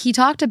 but he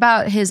talked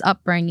about his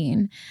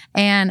upbringing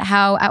and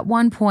how at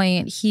one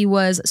point he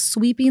was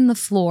sweeping the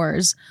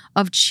floors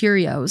of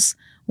Cheerios,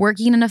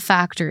 working in a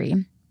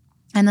factory.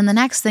 And then the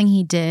next thing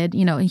he did,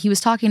 you know, he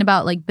was talking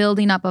about like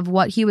building up of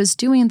what he was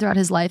doing throughout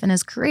his life and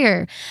his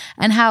career,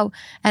 and how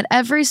at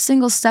every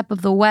single step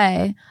of the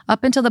way,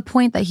 up until the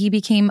point that he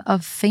became a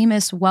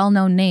famous,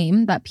 well-known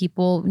name that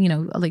people, you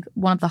know, like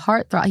one of the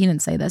heartthrobs, he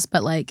didn't say this,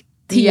 but like,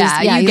 he's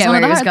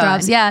one of the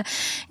heartthrobs. Yeah.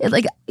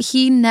 Like,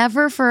 he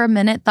never for a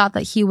minute thought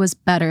that he was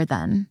better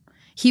than.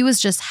 He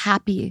was just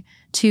happy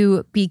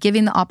to be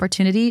given the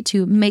opportunity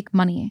to make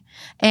money.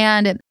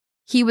 And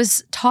he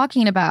was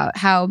talking about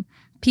how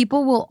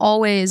people will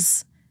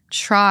always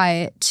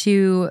try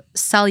to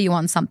sell you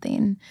on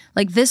something.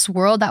 Like, this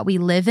world that we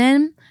live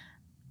in,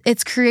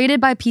 it's created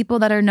by people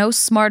that are no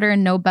smarter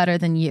and no better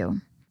than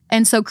you.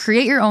 And so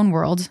create your own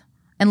world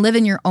and live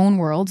in your own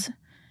world.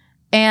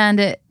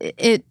 And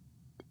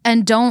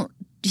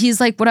he's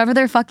like, whatever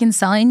they're fucking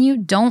selling you,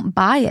 don't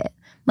buy it.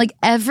 Like,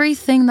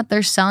 everything that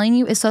they're selling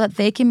you is so that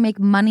they can make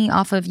money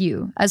off of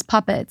you as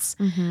puppets.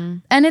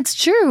 And it's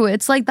true.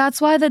 It's like,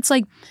 that's why that's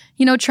like,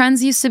 you know,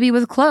 trends used to be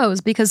with clothes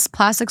because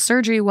plastic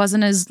surgery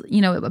wasn't as,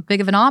 you know,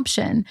 big of an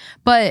option.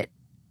 But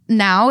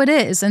now it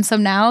is. And so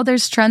now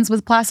there's trends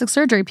with plastic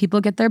surgery.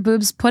 People get their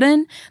boobs put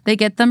in, they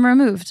get them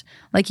removed.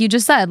 Like you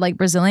just said, like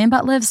Brazilian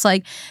butt lifts.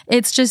 Like,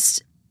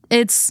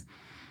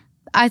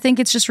 I think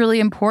it's just really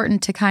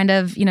important to kind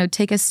of, you know,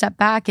 take a step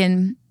back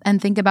and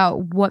think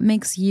about what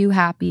makes you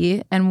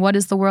happy and what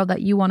is the world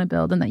that you want to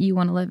build and that you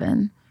want to live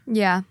in.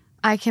 Yeah,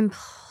 I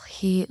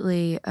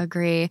completely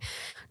agree.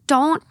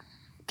 Don't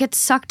get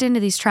sucked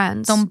into these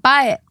trends. Don't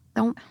buy it.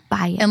 Don't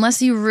buy it.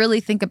 Unless you really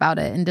think about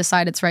it and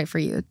decide it's right for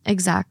you.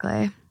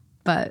 Exactly.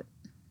 And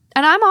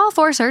I'm all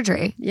for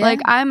surgery. Yeah, like,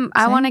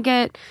 I want to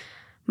get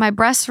my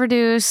breasts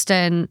reduced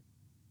and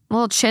a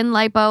little chin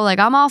lipo. Like,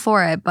 I'm all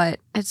for it, but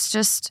it's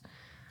just...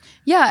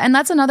 Yeah, and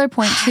that's another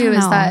point too,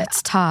 is that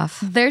it's tough.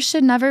 There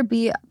should never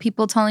be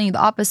people telling you the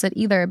opposite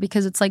either,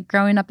 because it's like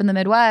growing up in the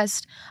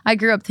Midwest, I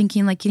grew up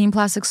thinking like getting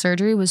plastic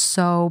surgery was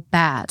so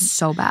bad.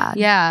 So bad.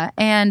 Yeah,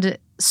 and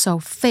so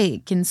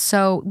fake and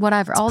so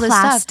whatever, all this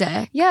plastic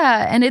stuff.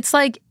 Yeah, and it's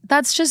like,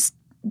 that's just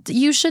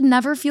you should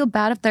never feel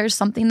bad if there's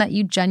something that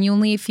you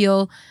genuinely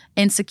feel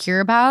insecure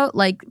about.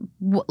 Like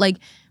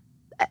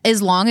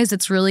as long as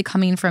it's really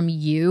coming from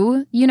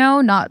you, you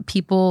know, not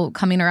people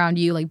coming around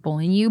you like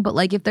bullying you. But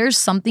like if there's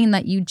something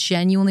that you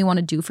genuinely want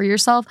to do for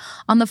yourself,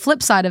 on the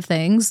flip side of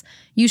things,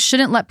 you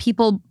shouldn't let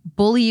people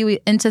bully you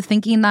into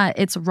thinking that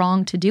it's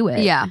wrong to do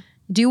it. Yeah.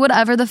 Do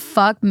whatever the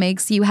fuck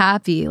makes you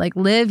happy. Like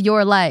live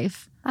your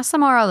life. That's the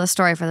moral of the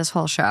story for this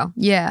whole show.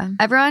 Yeah.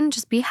 Everyone,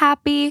 just be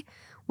happy.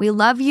 We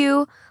love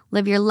you.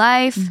 Live your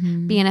life.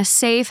 Mm-hmm. Be in a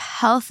safe,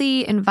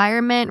 healthy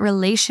environment,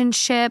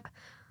 relationship,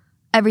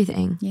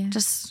 everything. Yeah.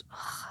 Just,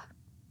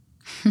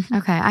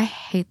 okay, I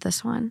hate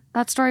this one.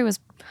 That story was,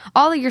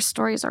 all of your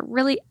stories are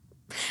really,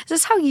 is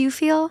this how you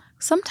feel?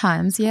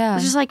 Sometimes, yeah.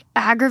 It's just like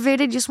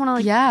aggravated. You just want to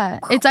like, yeah.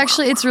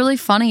 It's really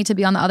funny to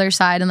be on the other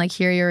side and like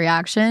hear your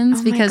reactions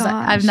Oh my because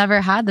gosh. I've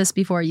never had this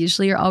before.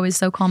 Usually you're always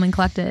so calm and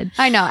collected.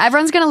 I know.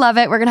 Everyone's going to love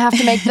it. We're going to have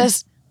to make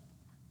this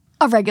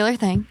a regular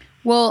thing.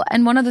 Well,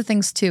 and one of the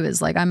things too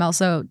is like I'm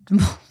also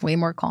way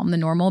more calm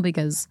than normal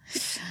because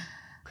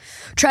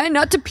Try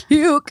not to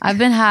puke. I've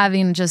been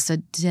having just a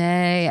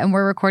day and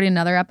we're recording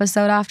another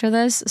episode after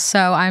this.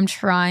 So I'm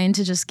trying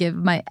to just give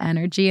my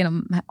energy and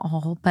I'm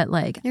all, but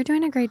like You're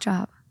doing a great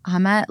job.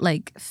 I'm at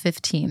like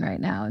 15 right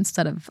now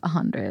instead of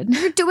 100.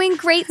 You're doing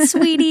great,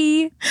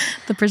 sweetie.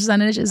 The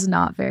percentage is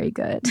not very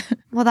good.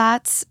 Well,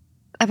 that's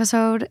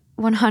episode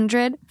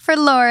 100 for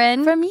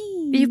Lauren. For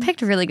me. You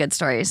picked really good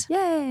stories.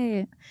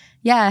 Yay.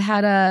 Yeah, I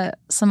had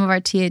some of our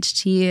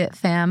THT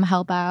fam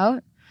help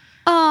out.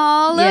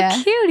 Oh, little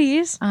Yeah.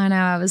 cuties. I know.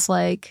 I was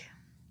like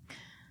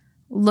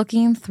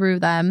looking through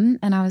them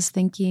and I was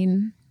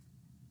thinking,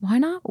 why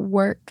not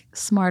work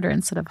smarter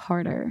instead of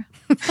harder?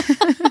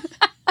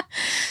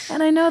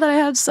 And I know that I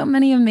have so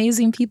many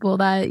amazing people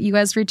that you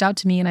guys reach out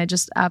to me and I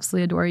just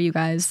absolutely adore you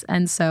guys.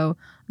 And so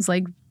I was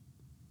like,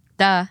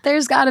 Duh.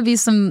 there's got to be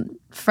some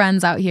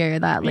friends out here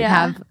that like Yeah.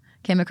 have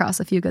came across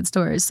a few good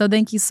stories. So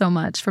thank you so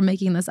much for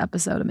making this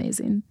episode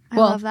amazing. I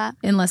love that.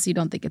 Unless you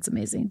don't think it's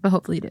amazing, but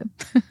hopefully you do.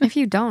 If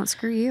you don't,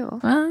 screw you.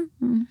 Well,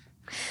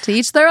 to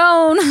each their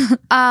own.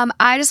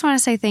 I just want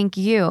to say thank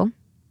you.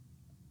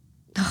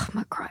 Oh, I'm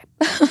gonna cry.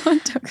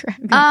 Don't cry.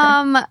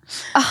 I'm gonna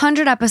cry.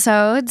 100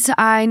 episodes.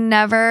 I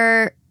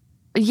never.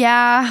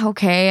 Yeah,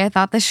 okay. I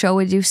thought the show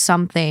would do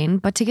something,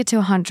 but to get to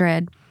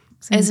 100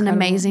 It's is an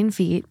incredible. amazing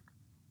feat,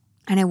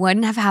 and it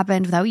wouldn't have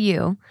happened without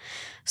you.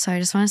 So I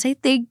just want to say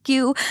thank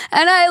you,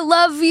 and I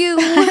love you.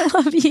 I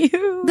love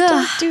you.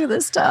 Don't do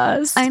this to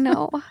us. I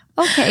know.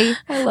 Okay.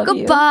 I love you.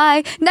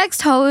 Goodbye.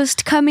 Next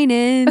host coming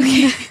in.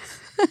 Okay.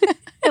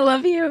 I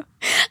love you. I love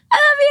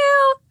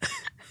you.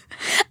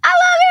 I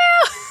love you.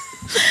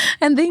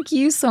 And thank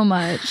you so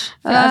much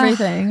for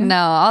everything. No,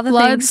 all the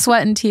Blood, things.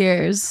 sweat, and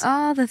tears.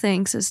 All the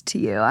thanks is to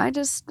you. I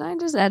just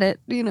edit,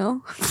 you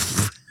know.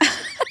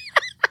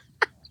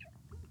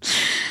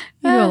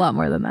 You do a lot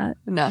more than that.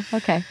 No.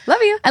 Okay.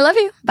 Love you. I love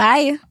you.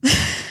 Bye.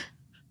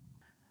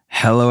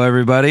 Hello,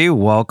 everybody.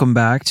 Welcome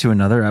back to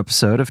another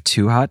episode of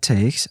Two Hot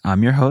Takes.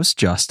 I'm your host,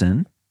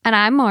 Justin. And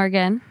I'm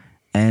Morgan.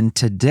 And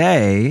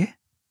today,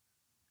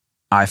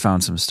 I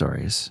found some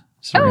stories.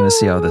 So we're going to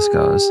see how this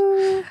goes.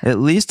 At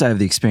least I have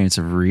the experience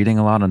of reading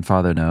a lot on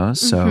Father Knows.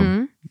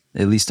 So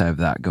at least I have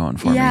that going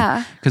for me.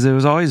 Yeah. Because it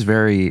was always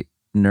very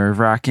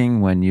nerve-wracking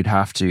when you'd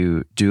have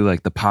to do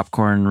like the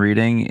popcorn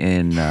reading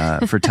in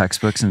for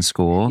textbooks in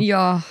school.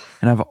 Yeah.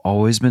 And I've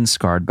always been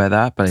scarred by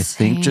that. But I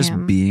think just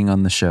Same. being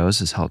on the shows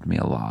has helped me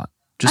a lot.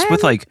 Just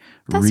with like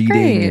that's reading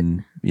great.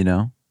 and, you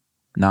know,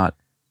 not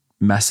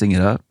messing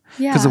it up.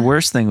 Yeah. Because the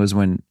worst thing was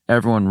when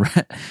everyone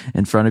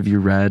in front of you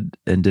read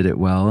and did it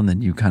well, and then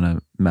you kind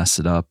of mess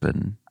it up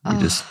and you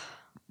just,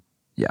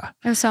 yeah.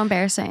 It was so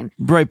embarrassing.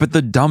 Right. But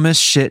the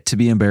dumbest shit to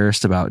be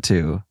embarrassed about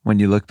too, when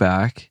you look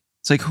back,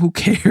 it's like, who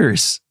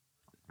cares?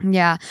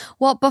 Yeah.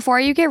 Well, before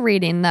you get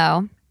reading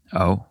though,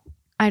 Oh,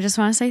 I just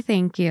want to say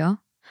thank you.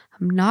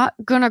 I'm not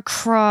gonna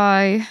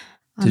cry.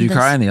 on did you this-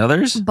 cry on the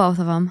others? Both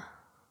of them.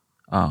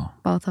 Oh,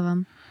 Both of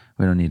them.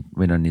 we don't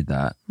need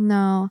that.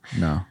 No.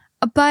 No.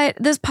 But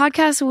this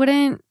podcast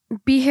wouldn't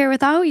be here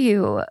without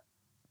you.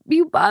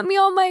 You bought me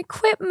all my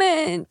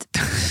equipment.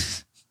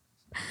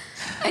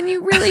 And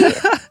you really...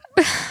 I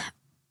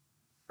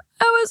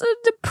was a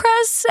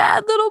depressed,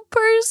 sad little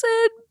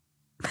person.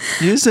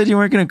 You said you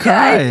weren't going to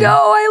cry. I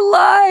know,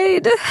 I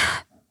lied.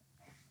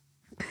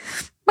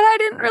 But I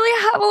didn't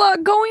really have a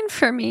lot going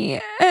for me.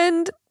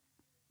 And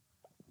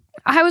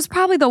I was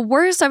probably the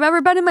worst I've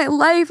ever been in my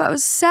life. I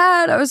was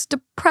sad. I was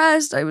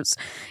depressed. I was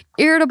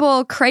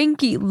irritable,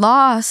 cranky,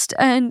 lost.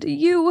 And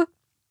you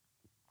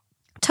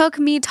took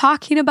me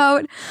talking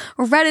about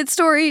Reddit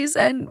stories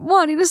and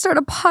wanting to start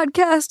a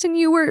podcast. And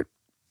you were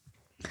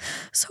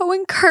so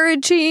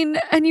encouraging.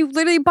 And you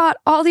literally bought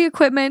all the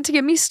equipment to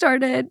get me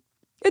started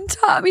and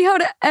taught me how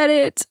to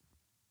edit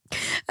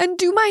and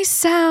do my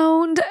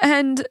sound.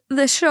 And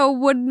the show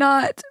would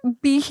not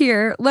be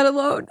here, let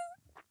alone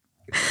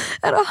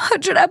at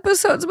 100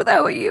 episodes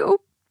without you.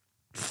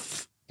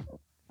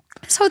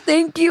 So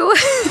thank you.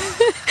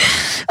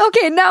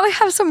 Okay, now I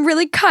have some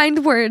really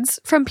kind words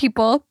from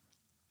people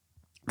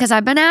Because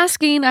I've been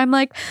asking, I'm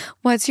like,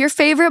 what's your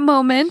favorite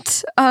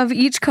moment of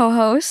each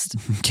co-host?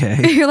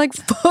 Okay. You're like,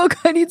 fuck,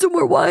 I need some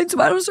more wine so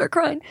I don't start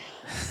crying.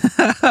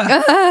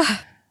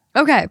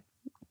 Okay.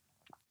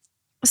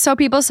 So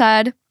people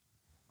said,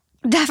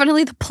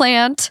 definitely the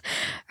plant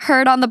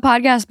heard on the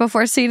podcast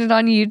before seeing it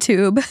on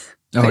YouTube.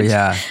 Oh,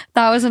 yeah.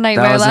 That was a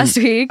nightmare last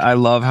week. I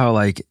love how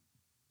like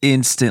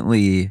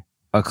instantly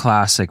a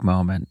classic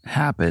moment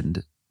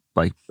happened,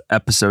 like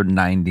episode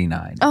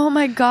 99. Oh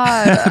my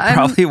God.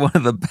 Probably one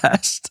of the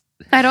best.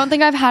 I don't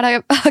think I've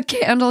had a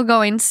candle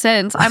going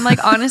since. I'm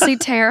like honestly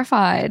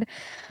terrified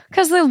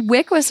because the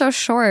wick was so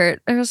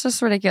short. It was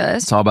just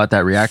ridiculous. It's all about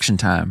that reaction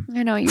time.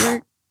 I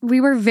know we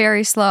were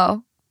very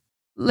slow.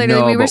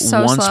 Literally, we were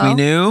so once slow. We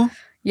knew,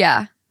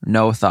 yeah.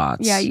 No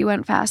thoughts. Yeah, you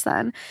went fast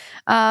then.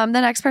 The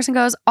next person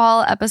goes,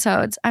 all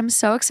episodes. I'm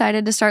so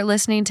excited to start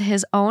listening to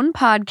his own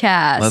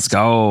podcast. Let's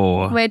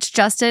go. Which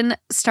Justin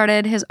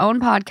started his own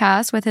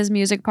podcast with his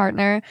music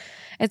partner.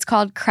 It's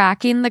called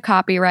Cracking the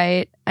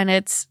Copyright, and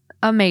it's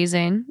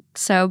amazing.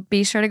 So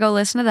be sure to go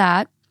listen to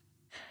that.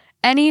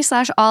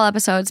 Any/all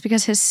episodes,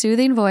 because his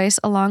soothing voice,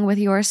 along with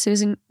your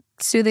soothing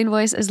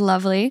voice, is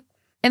lovely.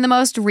 In the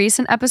most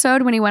recent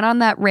episode, when he went on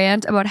that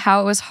rant about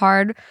how it was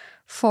hard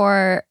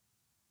for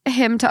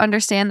him to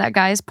understand that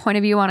guy's point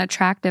of view on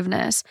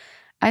attractiveness,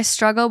 I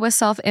struggle with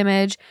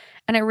self-image,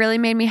 and it really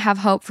made me have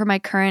hope for my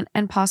current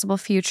and possible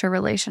future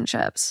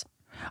relationships.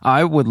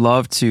 I would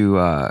love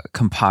to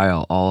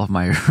compile all of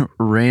my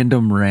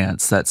random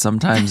rants that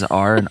sometimes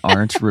are and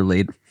aren't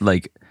related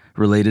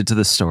to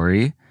the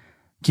story.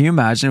 Can you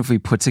imagine if we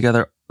put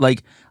together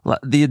like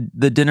the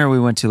dinner we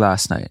went to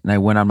last night and I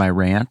went on my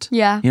rant?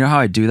 Yeah. You know how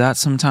I do that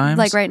sometimes?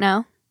 Like right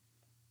now?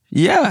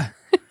 Yeah.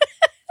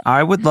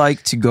 I would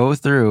like to go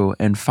through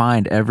and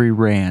find every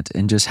rant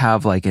and just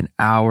have like an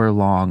hour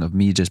long of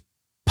me just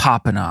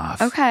popping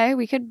off. Okay,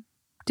 we could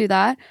do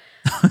that.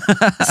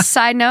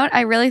 Side note,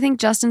 I really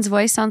think Justin's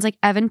voice sounds like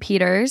Evan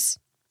Peters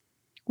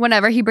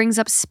whenever he brings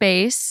up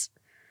space.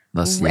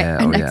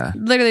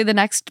 Literally the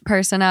next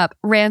person up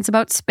rants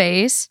about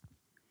space.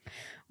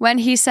 When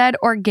he said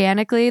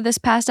organically this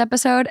past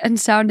episode and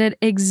sounded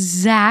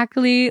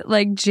exactly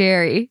like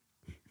Jerry.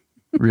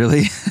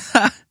 Really?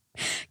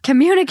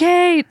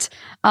 Communicate!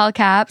 All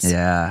caps.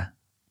 Yeah.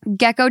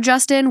 Gecko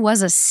Justin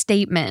was a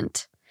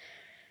statement.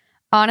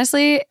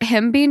 Honestly,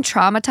 him being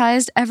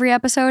traumatized every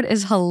episode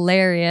is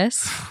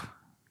hilarious.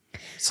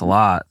 It's a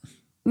lot.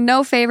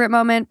 No favorite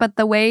moment, but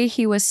the way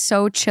he was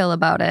so chill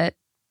about it.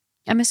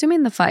 I'm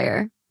assuming the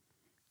fire.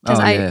 Because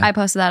I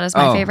posted that as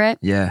my favorite.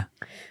 Yeah.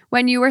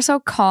 When you were so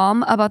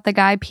calm about the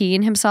guy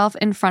peeing himself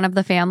in front of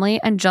the family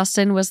and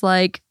Justin was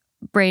like,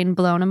 brain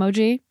blown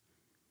emoji.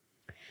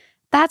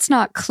 That's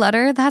not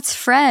clutter, that's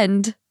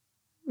friend.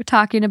 We're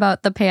talking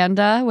about the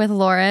panda with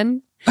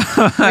Lauren.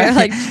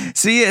 Like,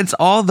 see, it's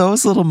all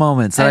those little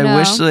moments that I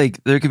wish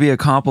like there could be a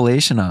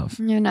compilation of.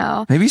 You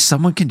know. Maybe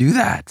someone can do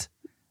that.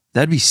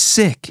 That'd be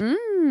sick.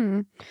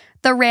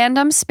 The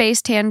random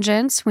space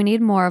tangents. We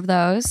need more of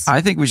those.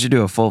 I think we should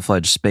do a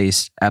full-fledged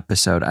space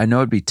episode. I know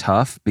it'd be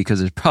tough because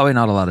there's probably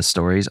not a lot of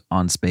stories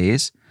on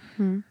space.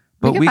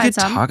 But we could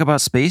talk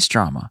about space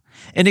drama.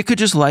 And it could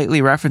just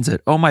lightly reference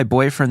it. Oh, my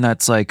boyfriend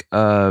that's like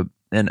an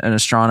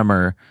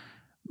astronomer,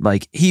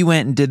 like he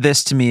went and did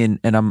this to me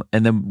and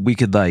then we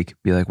could like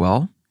be like,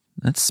 well,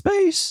 that's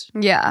space.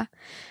 Yeah.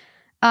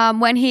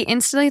 When he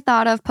instantly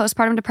thought of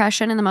postpartum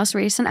depression in the most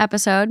recent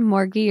episode,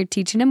 Morgie, you're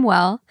teaching him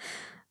well.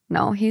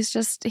 No, he's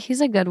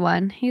a good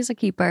one. He's a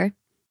keeper.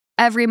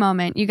 Every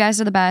moment. You guys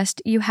are the best.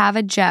 You have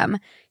a gem.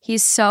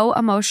 He's so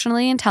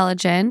emotionally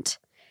intelligent.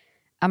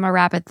 I'm going to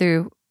wrap it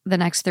through the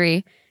next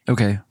three.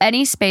 Okay.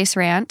 Any space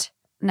rant.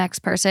 Next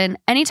person.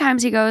 Anytime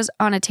he goes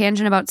on a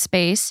tangent about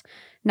space.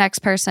 Next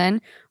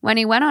person. When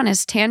he went on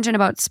his tangent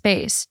about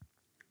space.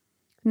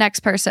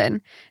 Next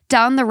person.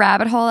 Down the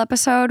rabbit hole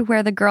episode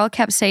where the girl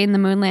kept saying the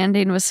moon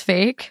landing was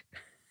fake.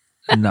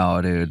 No,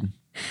 dude.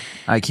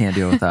 I can't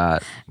deal with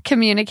that.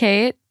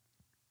 Communicate.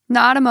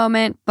 Not a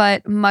moment,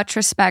 but much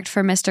respect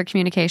for Mr.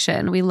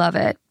 Communication. We love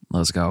it.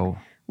 Let's go.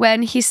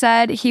 When he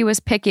said he was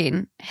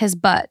picking his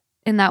butt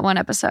in that one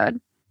episode.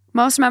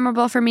 Most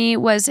memorable for me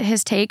was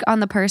his take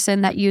on the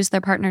person that used their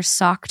partner's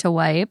sock to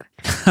wipe.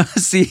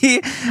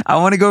 See, I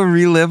want to go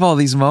relive all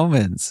these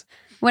moments.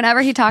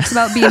 Whenever he talks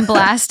about being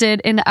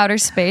blasted into outer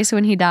space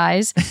when he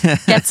dies,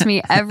 gets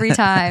me every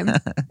time.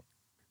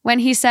 When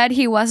he said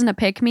he wasn't a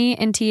pick-me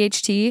in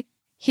THT,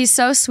 he's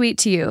so sweet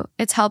to you.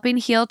 It's helping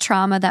heal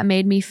trauma that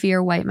made me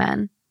fear white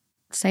men.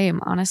 Same,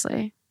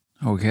 honestly.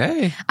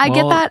 Okay. I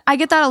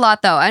get that a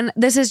lot though. And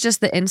this is just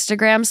the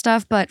Instagram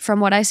stuff, but from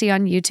what I see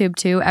on YouTube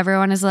too,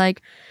 everyone is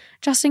like,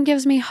 Justin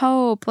gives me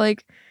hope.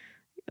 Like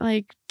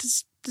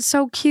just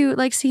so cute,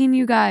 like seeing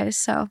you guys.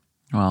 So,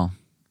 well,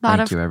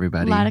 thank you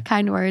everybody. A lot of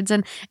kind words.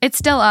 And it's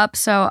still up,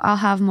 so I'll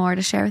have more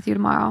to share with you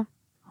tomorrow.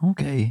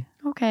 Okay.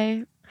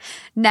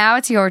 Now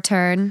it's your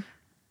turn.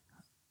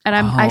 And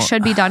I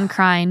should be done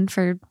crying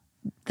for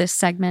this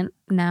segment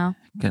now.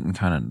 Getting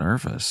kind of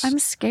nervous. I'm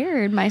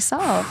scared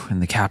myself. In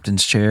the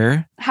captain's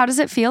chair. How does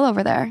it feel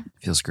over there?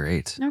 Feels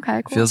great.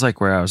 Okay, cool. Feels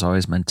like where I was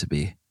always meant to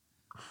be.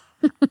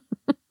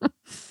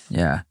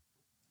 Yeah.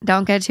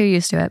 Don't get too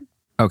used to it.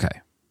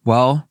 Okay.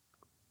 Well,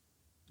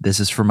 this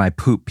is for my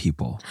poop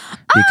people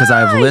because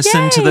I've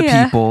listened to the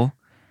people,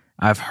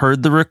 I've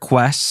heard the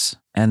requests,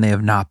 and they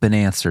have not been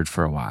answered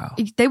for a while.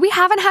 We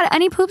haven't had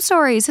any poop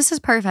stories. This is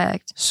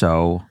perfect.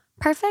 So,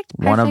 perfect.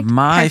 One of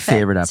my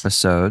favorite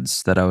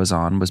episodes that I was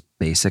on was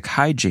Basic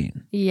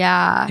Hygiene.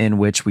 Yeah. In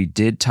which we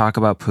did talk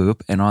about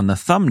poop, and on the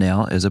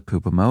thumbnail is a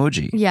poop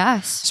emoji.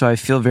 Yes. So I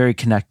feel very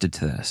connected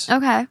to this.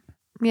 Okay.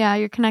 Yeah,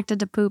 you're connected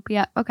to poop.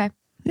 Yeah. Okay.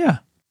 Yeah.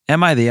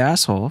 Am I the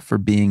asshole for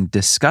being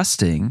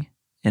disgusting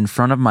in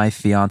front of my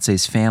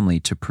fiance's family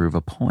to prove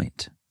a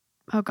point?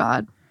 Oh,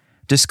 God.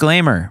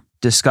 Disclaimer,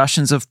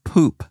 discussions of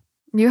poop.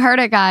 You heard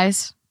it,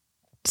 guys.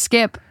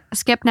 Skip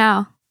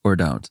now. Or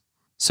don't.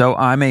 So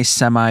I'm a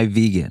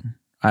semi-vegan.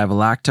 I have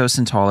lactose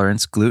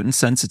intolerance, gluten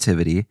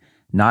sensitivity,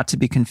 not to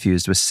be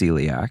confused with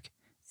celiac,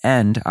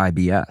 and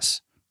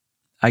IBS.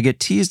 I get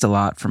teased a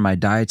lot for my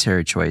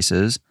dietary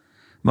choices,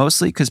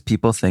 mostly because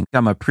people think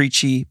I'm a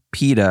preachy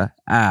PETA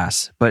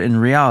ass, but in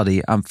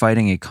reality, I'm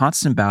fighting a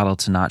constant battle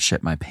to not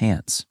shit my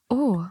pants.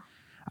 Oh.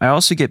 I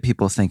also get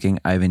people thinking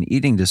I have an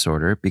eating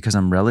disorder because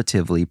I'm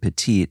relatively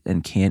petite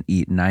and can't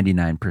eat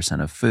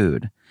 99% of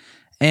food,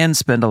 and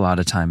spend a lot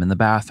of time in the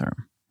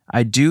bathroom.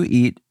 I do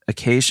eat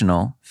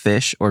occasional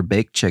fish or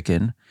baked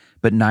chicken,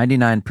 but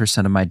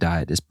 99% of my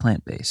diet is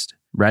plant-based.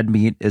 Red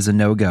meat is a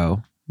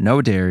no-go,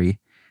 no dairy,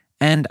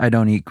 and I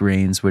don't eat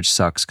grains, which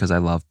sucks because I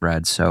love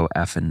bread so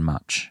effing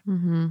much.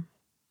 Mm-hmm.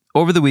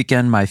 Over the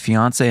weekend, my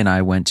fiance and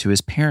I went to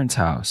his parents'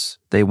 house.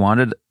 They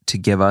wanted to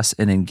give us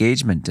an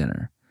engagement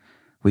dinner.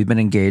 We've been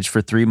engaged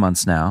for 3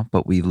 months now,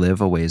 but we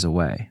live a ways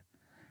away.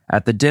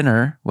 At the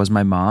dinner was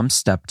my mom,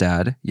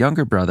 stepdad,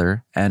 younger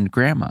brother, and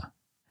grandma.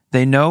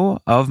 They know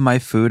of my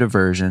food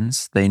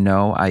aversions. They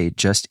know I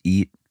just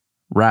eat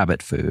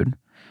rabbit food.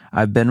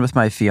 I've been with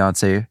my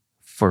fiance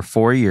for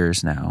 4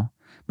 years now,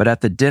 but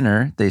at the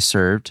dinner, they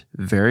served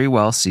very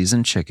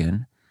well-seasoned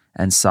chicken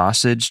and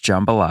sausage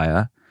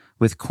jambalaya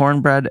with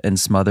cornbread and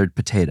smothered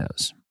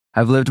potatoes.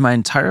 I've lived my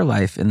entire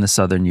life in the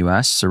southern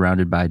U.S.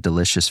 surrounded by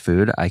delicious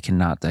food I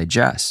cannot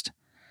digest.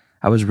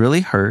 I was really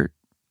hurt.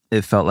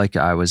 It felt like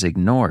I was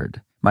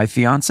ignored. My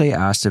fiance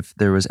asked if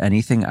there was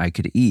anything I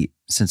could eat,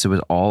 since it was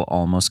all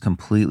almost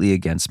completely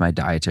against my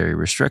dietary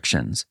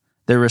restrictions.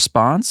 Their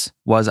response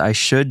was I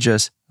should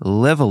just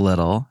live a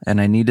little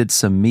and I needed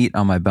some meat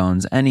on my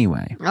bones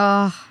anyway.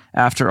 Ugh.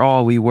 After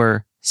all, we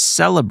were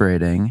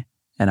celebrating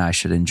and I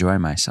should enjoy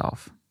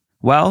myself.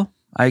 Well,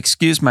 I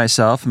excused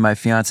myself and my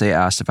fiance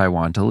asked if I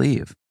wanted to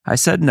leave. I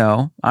said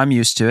no, I'm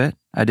used to it.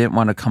 I didn't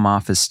want to come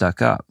off as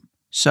stuck up.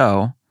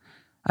 So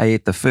I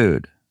ate the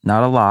food.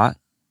 Not a lot,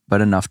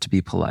 but enough to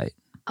be polite.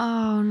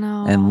 Oh,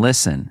 no. And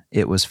listen,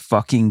 it was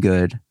fucking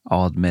good.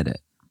 I'll admit it.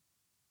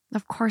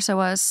 Of course it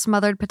was.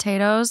 Smothered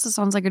potatoes. That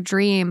sounds like a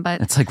dream,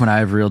 but... It's like when I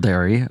have real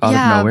dairy out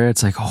of nowhere.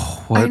 It's like,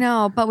 oh, what? I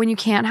know, but when you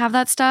can't have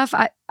that stuff,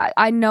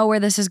 I know where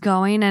this is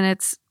going and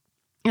it's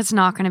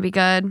not going to be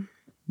good.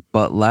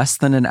 But less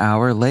than an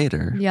hour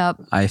later,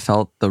 I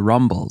felt the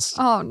rumbles.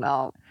 Oh,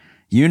 no.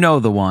 You know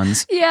the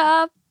ones.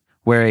 Yeah.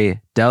 Where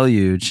a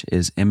deluge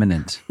is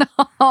imminent.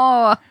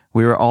 Oh.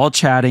 We were all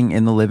chatting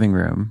in the living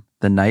room.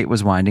 The night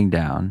was winding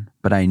down,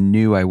 but I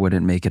knew I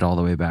wouldn't make it all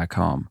the way back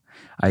home.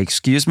 I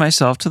excused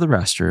myself to the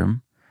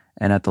restroom,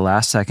 and at the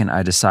last second,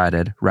 I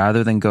decided,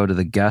 rather than go to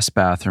the guest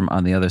bathroom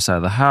on the other side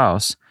of the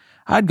house,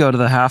 I'd go to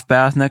the half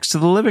bath next to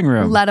the living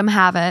room. Let him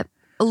have it.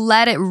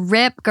 Let it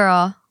rip,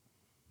 girl.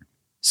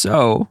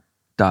 So, ...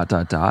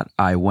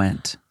 I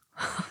went.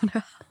 Oh,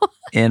 no.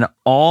 In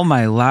all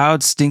my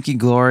loud, stinky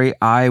glory,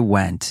 I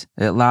went.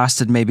 It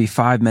lasted maybe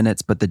 5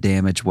 minutes, but the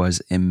damage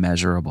was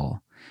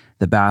immeasurable.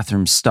 The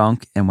bathroom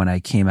stunk, and when I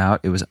came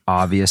out, it was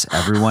obvious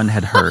everyone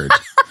had heard.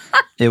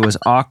 It was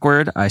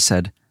awkward. I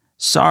said,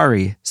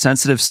 sorry,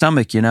 sensitive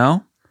stomach, you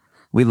know?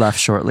 We left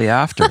shortly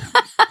after.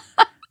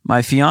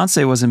 My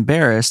fiance was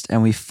embarrassed,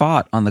 and we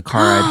fought on the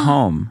car ride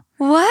home.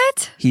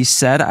 What? He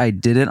said I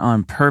did it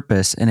on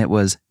purpose, and it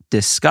was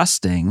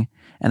disgusting,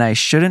 and I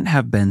shouldn't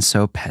have been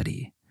so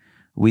petty.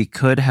 We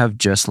could have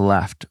just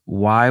left.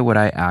 Why would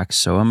I act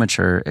so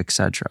immature,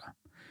 etc.?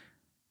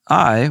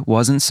 I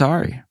wasn't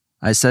sorry.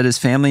 I said his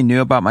family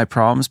knew about my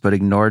problems but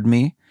ignored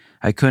me.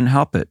 I couldn't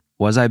help it.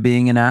 Was I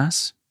being an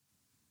ass?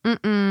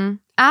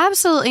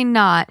 Absolutely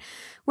not.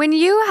 When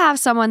you have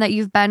someone that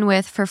you've been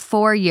with for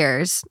 4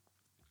 years,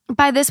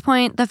 by this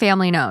point, the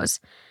family knows.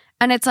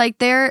 And it's like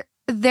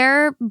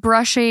they're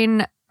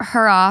brushing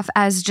her off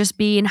as just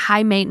being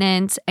high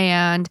maintenance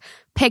and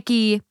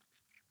picky.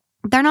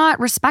 They're not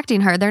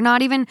respecting her. They're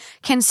not even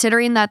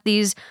considering that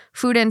these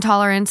food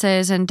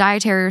intolerances and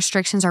dietary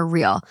restrictions are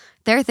real.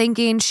 They're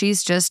thinking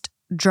she's just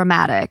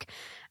dramatic.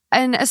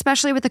 And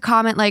especially with the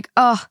comment like,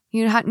 oh,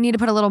 you need to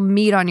put a little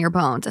meat on your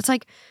bones. It's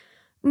like,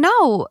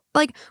 no.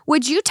 Like,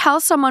 would you tell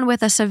someone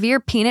with a severe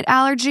peanut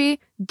allergy,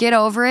 get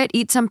over it,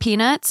 eat some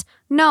peanuts?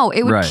 No,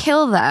 it would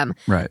kill them.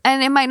 Right.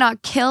 And it might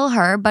not kill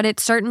her, but it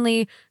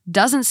certainly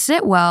doesn't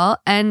sit well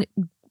and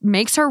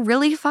makes her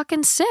really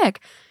fucking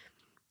sick.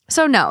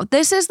 So no,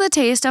 this is the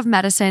taste of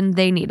medicine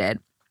they needed.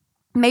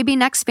 maybe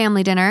next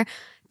family dinner,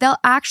 they'll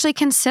actually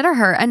consider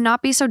her and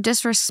not be so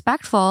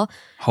disrespectful.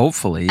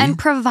 Hopefully. And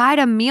provide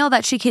a meal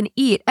that she can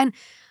eat. And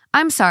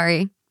I'm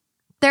sorry,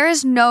 there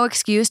is no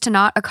excuse to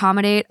not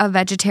accommodate a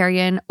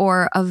vegetarian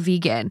or a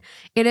vegan.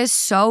 It is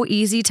so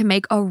easy to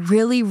make a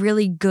really,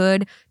 really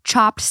good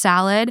chopped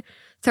salad.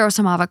 Throw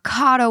some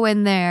avocado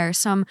in there,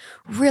 some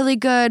really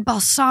good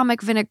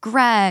balsamic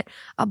vinaigrette,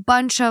 a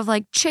bunch of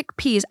like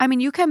chickpeas. I mean,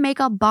 you can make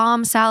a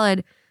bomb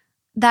salad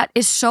that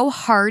is so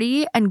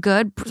hearty and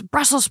good.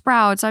 Brussels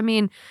sprouts. I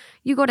mean,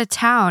 you go to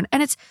town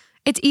and it's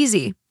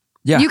easy.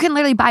 Yeah. You can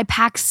literally buy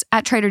packs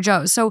at Trader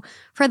Joe's. So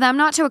for them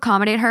not to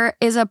accommodate her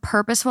is a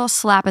purposeful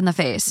slap in the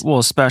face. Well,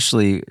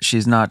 especially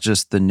she's not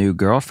just the new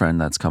girlfriend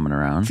that's coming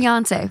around.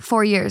 Fiance,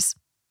 4 years.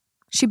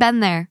 She been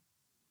there.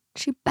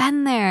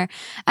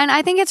 And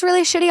I think it's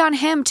really shitty on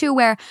him too,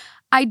 where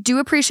I do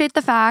appreciate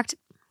the fact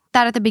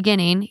that at the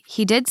beginning,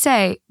 he did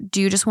say,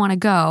 do you just want to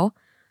go?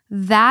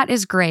 That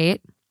is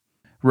great.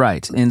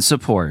 Right. In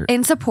support.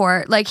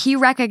 Like he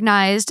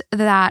recognized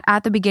that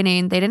at the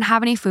beginning, they didn't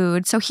have any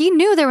food. So he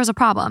knew there was a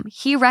problem.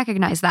 He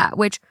recognized that,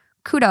 which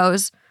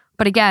kudos.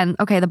 But again,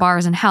 okay, the bar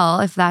is in hell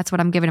if that's what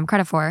I'm giving him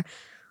credit for.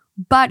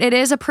 But it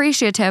is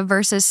appreciative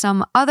versus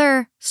some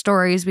other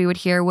stories we would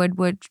hear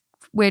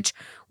which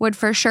would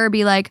for sure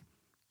be like,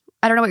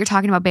 I don't know what you're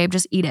talking about, babe.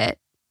 Just eat it.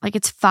 Like,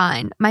 it's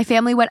fine. My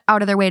family went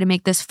out of their way to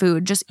make this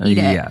food. Just eat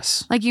it.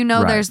 Yes. Like, you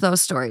know, Right. There's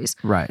those stories.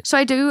 Right. So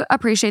I do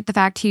appreciate the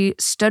fact he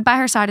stood by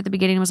her side at the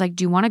beginning and was like,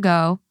 do you want to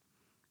go?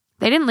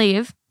 They didn't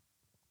leave.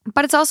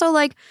 But it's also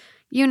like,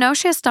 you know,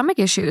 she has stomach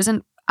issues.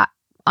 And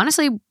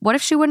honestly, what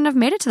if she wouldn't have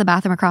made it to the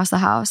bathroom across the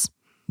house?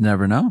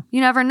 Never know.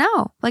 You never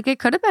know. Like, it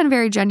could have been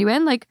very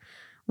genuine. Like,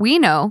 we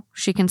know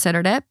she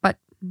considered it, but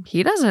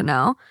he doesn't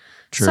know.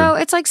 True. So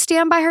it's like,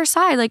 stand by her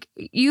side. Like,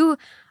 you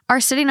are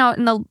sitting out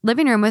in the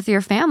living room with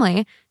your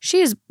family.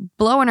 She's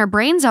blowing her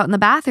brains out in the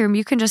bathroom.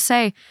 You can just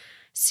say,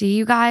 see,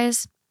 you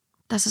guys,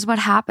 this is what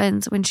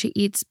happens when she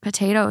eats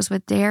potatoes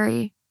with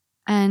dairy.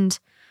 And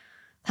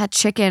that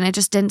chicken, it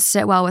just didn't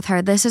sit well with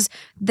her. This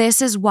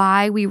is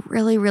why we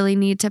really, really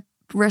need to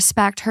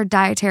respect her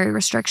dietary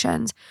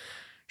restrictions.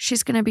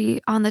 She's going to be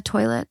on the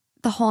toilet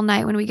the whole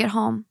night when we get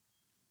home.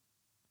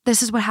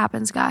 This is what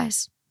happens,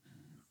 guys.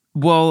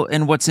 Well,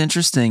 and what's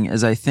interesting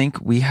is I think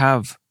we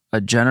have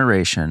a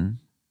generation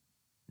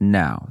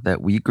now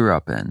that we grew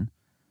up in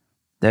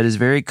that is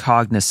very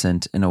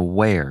cognizant and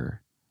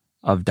aware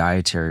of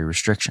dietary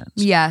restrictions.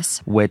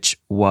 Yes. Which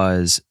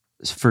was,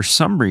 for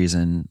some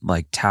reason,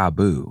 like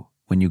taboo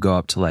when you go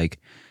up to like,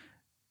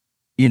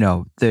 you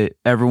know,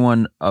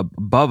 everyone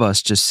above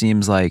us just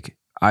seems like,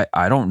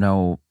 I don't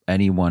know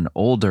anyone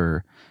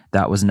older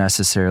that was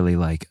necessarily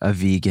like a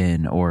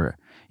vegan or,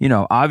 you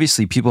know,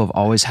 obviously people have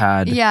always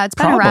had it's problems,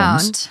 been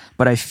around.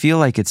 but I feel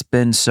like it's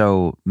been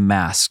so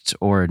masked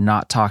or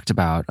not talked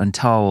about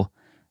until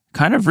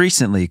kind of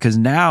recently, because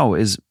now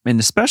and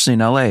especially in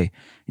LA,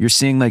 you're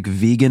seeing like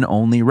vegan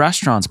only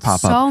restaurants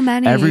pop up. So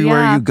many.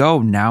 Everywhere you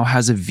go now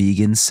has a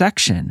vegan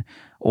section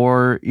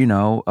or, you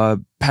know, a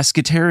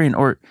pescatarian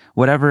or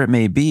whatever it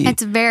may be.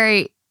 It's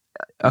very,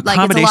 like,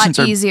 it's a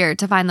lot easier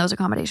to find those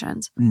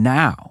accommodations.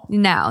 Now,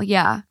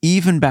 yeah.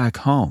 Even back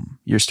home,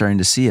 you're starting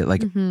to see it.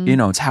 Like, you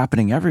know, it's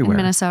happening everywhere. In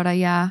Minnesota,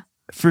 yeah.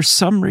 For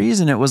some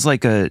reason, it was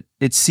like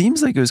it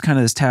seems like it was kind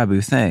of this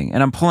taboo thing.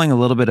 And I'm pulling a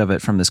little bit of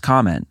it from this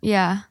comment.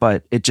 Yeah.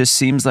 But it just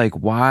seems like,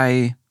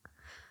 why?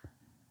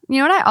 You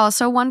know what I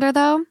also wonder,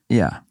 though?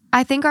 Yeah.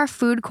 I think our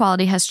food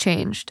quality has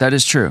changed. That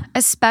is true.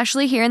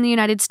 Especially here in the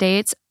United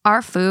States,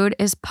 our food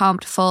is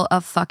pumped full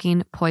of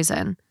fucking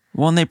poison.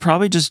 Well, and they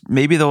probably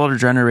maybe the older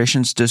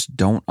generations just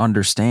don't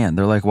understand.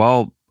 They're like,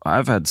 well,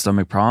 I've had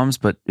stomach problems,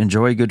 but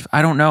enjoy good.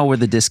 I don't know where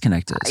the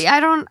disconnect is.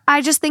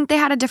 I just think they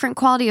had a different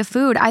quality of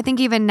food. I think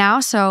even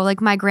now, so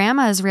like my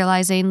grandma is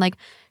realizing like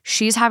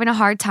she's having a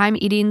hard time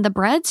eating the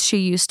breads she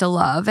used to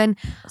love. And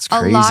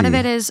a lot of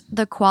it is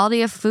the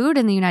quality of food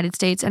in the United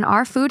States. And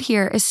our food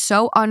here is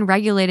so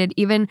unregulated,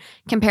 even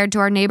compared to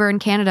our neighbor in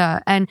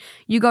Canada. And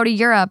you go to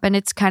Europe and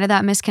it's kind of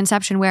that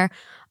misconception where,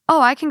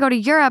 oh, I can go to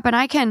Europe and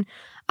I can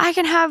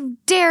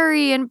have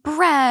dairy and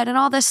bread and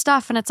all this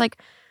stuff. And it's like,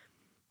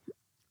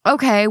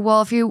 okay,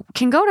 well, if you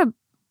can go to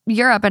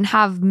Europe and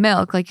have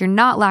milk, like you're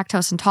not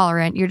lactose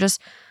intolerant,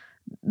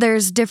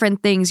 there's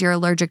different things you're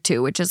allergic to,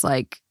 which is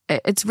like,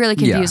 it's really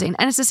confusing. Yeah.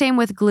 And it's the same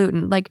with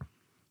gluten. Like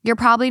you're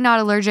probably not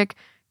allergic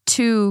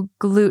to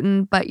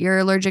gluten, but you're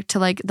allergic to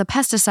like the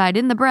pesticide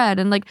in the bread.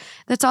 And like,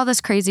 that's all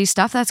this crazy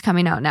stuff that's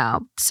coming out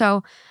now.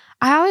 So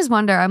I always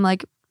wonder, I'm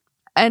like,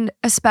 and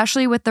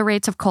especially with the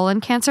rates of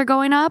colon cancer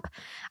going up,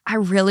 I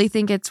really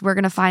think we're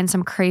going to find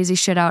some crazy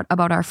shit out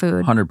about our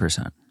food.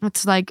 100%.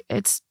 It's like,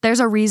 there's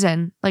a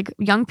reason. Like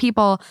young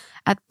people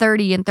at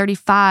 30 and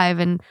 35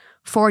 and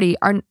 40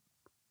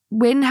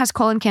 when has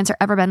colon cancer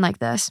ever been like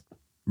this?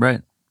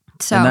 Right.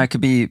 So, and that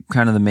could be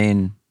kind of the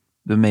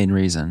main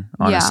reason,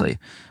 honestly.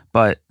 Yeah.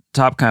 But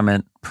top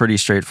comment, pretty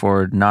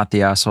straightforward. Not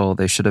the asshole.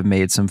 They should have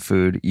made some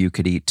food you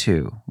could eat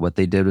too. What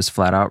they did was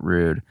flat out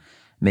rude.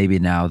 maybe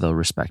now they'll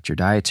respect your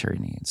dietary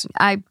needs.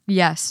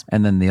 Yes.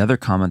 And then the other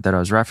comment that I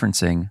was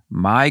referencing,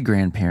 my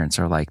grandparents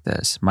are like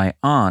this. My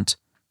aunt,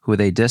 who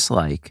they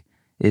dislike,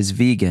 is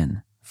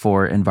vegan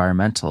for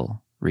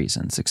environmental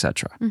reasons,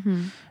 etc.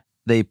 Mm-hmm.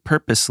 They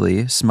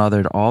purposely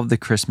smothered all of the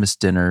Christmas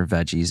dinner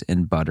veggies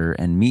in butter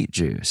and meat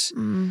juice.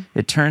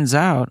 It turns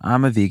out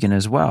I'm a vegan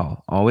as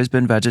well. Always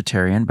been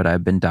vegetarian, but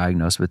I've been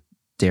diagnosed with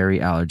dairy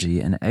allergy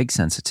and egg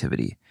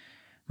sensitivity.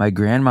 My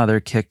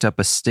grandmother kicked up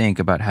a stink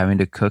about having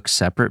to cook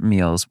separate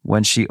meals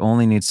when she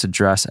only needs to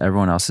dress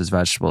everyone else's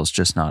vegetables,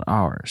 just not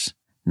ours.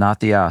 Not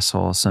the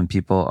asshole. Some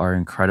people are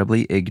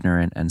incredibly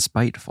ignorant and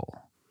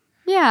spiteful.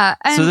 Yeah.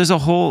 So there's a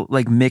whole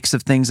mix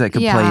of things that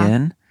could play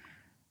in,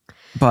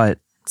 but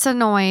it's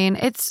annoying.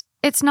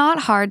 It's not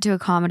hard to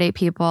accommodate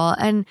people.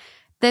 And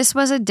this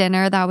was a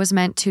dinner that was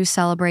meant to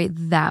celebrate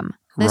them.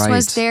 This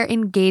was their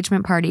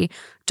engagement party.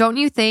 Don't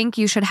you think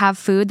you should have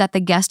food that the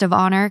guest of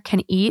honor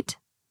can eat?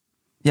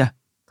 Yeah.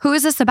 Who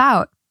is this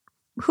about?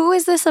 Who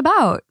is this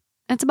about?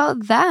 It's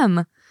about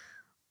them.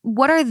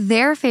 What are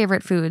their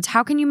favorite foods?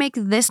 How can you make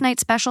this night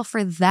special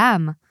for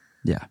them?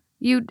 Yeah.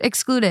 You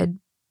excluded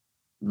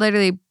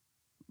literally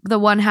the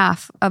one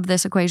half of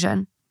this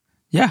equation.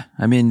 Yeah.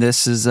 I mean,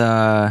 this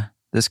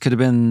could have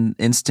been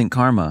instant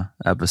karma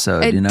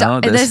episode,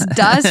 This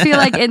does feel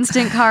like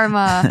instant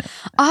karma.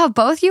 Oh,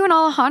 both you and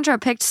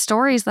Alejandra picked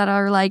stories that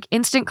are like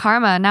instant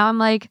karma. Now I'm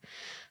like,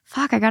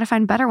 fuck, I got to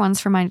find better ones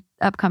for my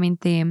upcoming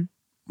theme.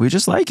 We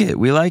just like it.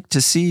 We like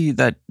to see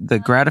that the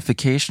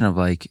gratification of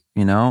I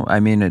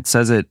mean, it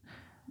says it.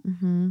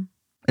 Mm-hmm.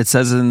 It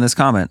says it in this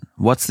comment.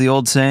 What's the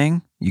old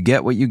saying? You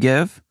get what you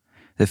give.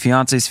 The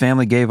fiance's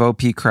family gave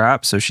OP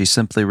crap, so she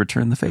simply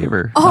returned the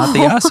favor. Not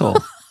the asshole.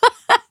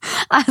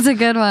 That's a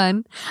good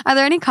one. Are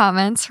there any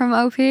comments from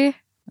OP?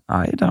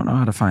 I don't know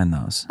how to find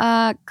those.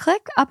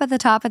 Click up at the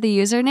top of the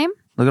username.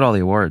 Look at all the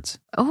awards.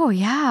 Oh,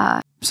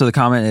 yeah. So the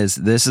comment is,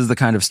 this is the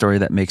kind of story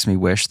that makes me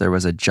wish there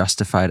was a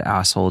justified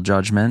asshole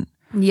judgment.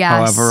 Yes.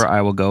 However,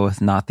 I will go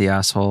with not the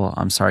asshole.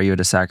 I'm sorry you had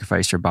to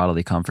sacrifice your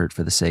bodily comfort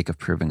for the sake of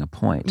proving a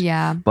point.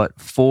 Yeah. But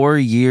 4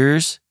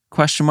 years, ?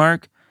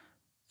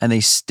 And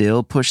they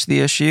still push the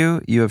issue.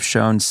 You have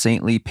shown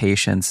saintly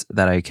patience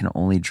that I can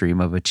only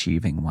dream of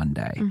achieving one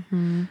day.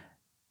 Mm-hmm.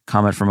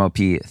 Comment from OP.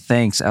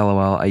 Thanks,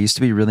 LOL. I used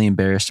to be really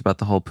embarrassed about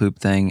the whole poop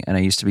thing, and I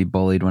used to be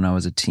bullied when I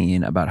was a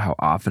teen about how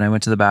often I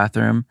went to the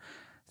bathroom.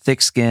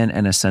 Thick skin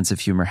and a sense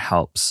of humor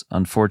helps.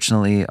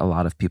 Unfortunately, a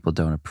lot of people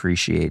don't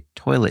appreciate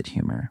toilet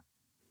humor.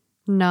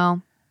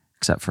 No.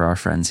 Except for our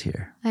friends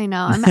here. I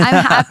know. I'm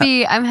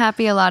happy. I'm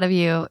happy a lot of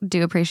you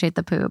do appreciate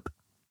the poop.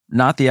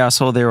 Not the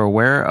asshole. They were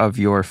aware of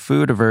your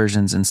food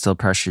aversions and still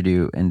pressured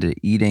you into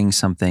eating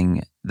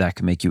something that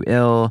can make you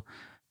ill.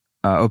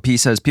 OP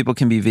says people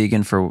can be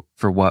vegan for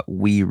what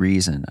we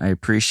reason. I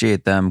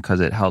appreciate them because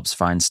it helps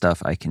find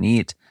stuff I can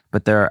eat,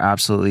 but there are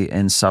absolutely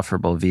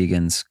insufferable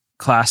vegans,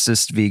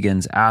 classist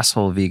vegans,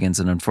 asshole vegans,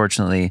 and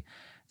unfortunately,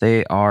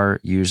 they are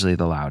usually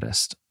the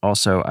loudest.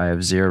 Also, I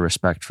have zero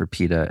respect for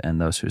PETA and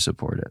those who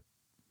support it.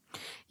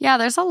 Yeah,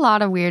 there's a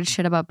lot of weird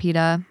shit about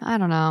PETA. I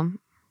don't know.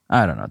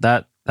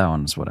 That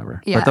one's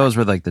whatever. Yeah. But those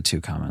were the two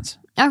comments.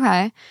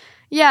 Okay.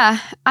 Yeah,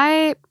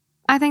 I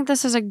think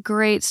this is a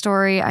great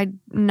story.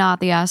 I'm not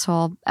the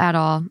asshole at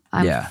all.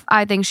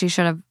 I think she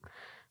should have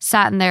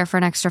sat in there for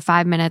an extra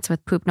 5 minutes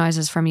with poop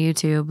noises from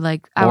YouTube.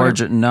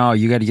 No,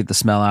 you got to get the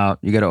smell out.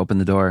 You got to open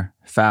the door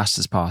fast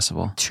as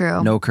possible.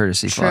 True. No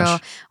courtesy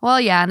flush. Well,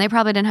 yeah, and they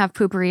probably didn't have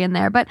poopery in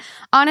there. But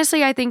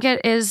honestly, I think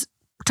it is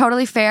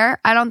totally fair.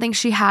 I don't think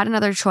she had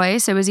another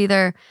choice. It was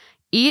either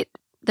eat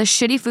the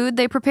shitty food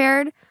they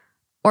prepared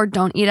or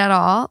don't eat at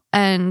all.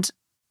 And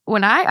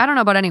when I don't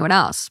know about anyone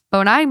else, but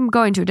when I'm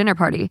going to a dinner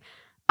party,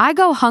 I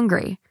go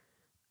hungry.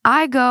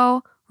 I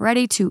go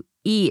ready to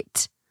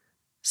eat.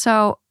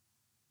 So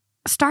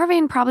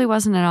starving probably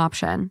wasn't an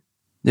option.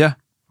 Yeah.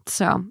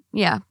 So,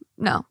 yeah.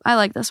 No, I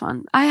like this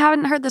one. I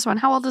haven't heard this one.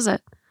 How old is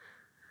it?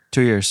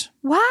 2 years.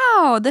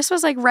 Wow. This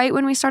was right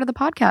when we started the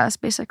podcast,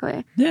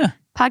 basically. Yeah.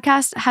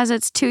 Podcast has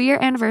its 2-year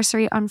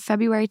anniversary on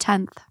February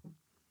 10th.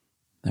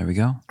 There we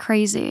go.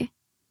 Crazy.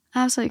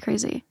 Absolutely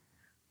crazy.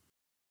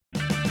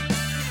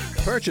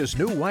 Purchase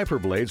new wiper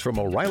blades from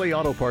O'Reilly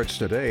Auto Parts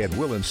today and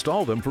we'll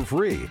install them for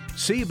free.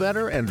 See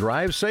better and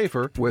drive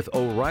safer with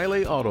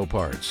O'Reilly Auto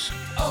Parts.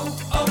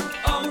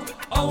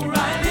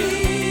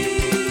 O'Reilly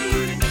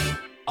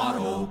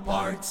Auto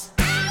Parts.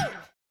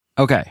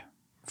 Okay.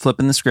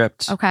 Flipping the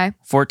script. Okay.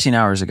 14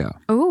 hours ago.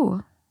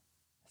 Ooh.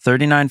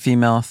 39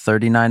 female,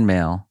 39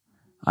 male.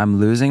 I'm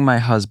losing my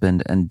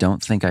husband and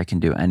don't think I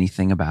can do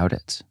anything about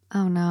it.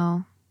 Oh,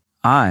 no.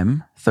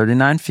 I'm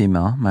 39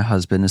 female. My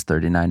husband is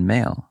 39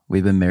 male.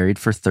 We've been married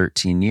for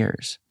 13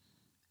 years.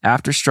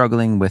 After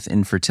struggling with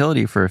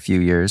infertility for a few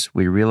years,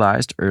 we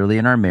realized early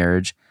in our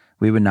marriage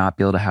we would not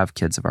be able to have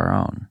kids of our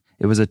own.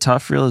 It was a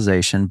tough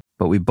realization,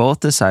 but we both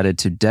decided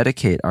to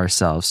dedicate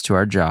ourselves to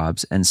our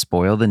jobs and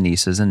spoil the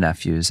nieces and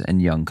nephews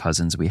and young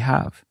cousins we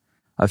have.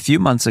 A few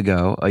months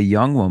ago, a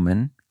young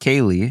woman,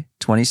 Kaylee,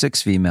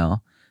 26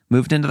 female,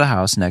 moved into the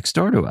house next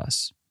door to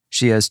us.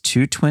 She has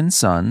 2 twin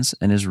sons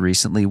and is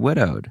recently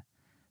widowed.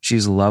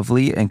 She's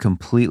lovely and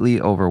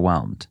completely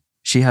overwhelmed.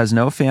 She has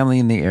no family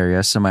in the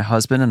area, so my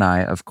husband and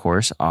I, of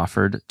course,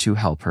 offered to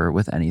help her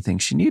with anything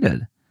she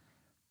needed.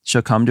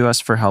 She'll come to us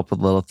for help with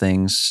little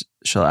things.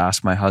 She'll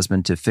ask my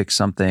husband to fix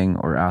something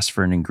or ask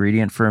for an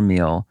ingredient for a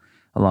meal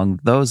along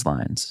those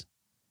lines.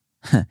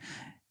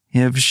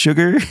 You have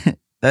sugar?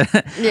 Yeah.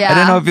 I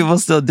didn't know if people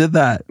still did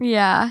that.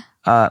 Yeah.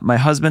 My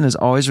husband is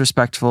always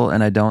respectful,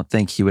 and I don't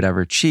think he would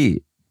ever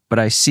cheat. But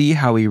I see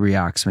how he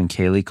reacts when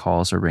Kaylee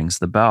calls or rings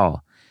the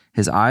bell.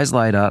 His eyes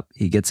light up.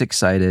 He gets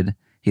excited.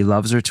 He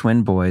loves her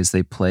twin boys.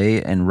 They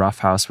play and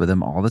roughhouse with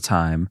him all the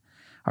time.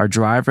 Our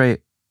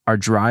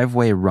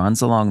driveway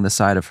runs along the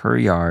side of her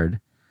yard.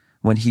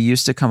 When he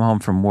used to come home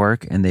from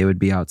work and they would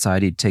be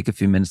outside, he'd take a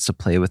few minutes to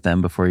play with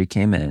them before he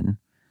came in.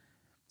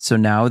 So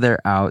now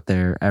they're out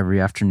there every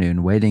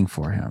afternoon waiting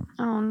for him.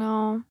 Oh,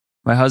 no.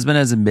 My husband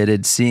has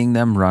admitted seeing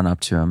them run up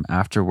to him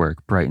after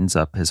work brightens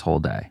up his whole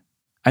day.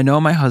 I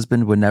know my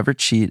husband would never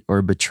cheat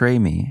or betray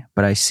me,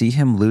 but I see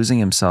him losing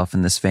himself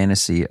in this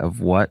fantasy of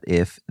what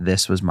if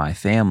this was my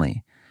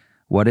family?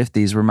 What if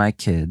these were my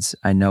kids?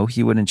 I know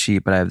he wouldn't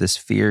cheat, but I have this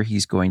fear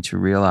he's going to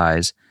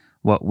realize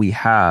what we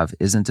have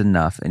isn't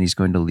enough and he's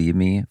going to leave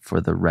me for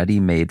the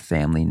ready-made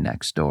family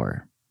next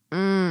door.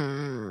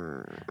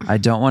 I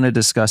don't want to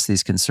discuss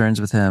these concerns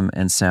with him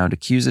and sound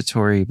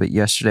accusatory, but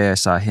yesterday I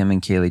saw him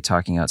and Kaylee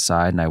talking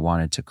outside and I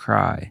wanted to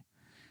cry.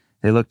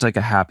 They looked like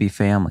a happy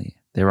family.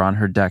 They were on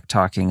her deck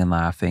talking and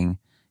laughing.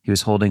 He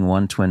was holding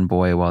one twin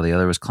boy while the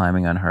other was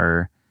climbing on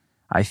her.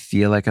 I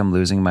feel like I'm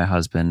losing my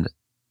husband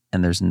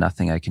and there's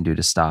nothing I can do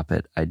to stop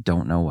it. I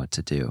don't know what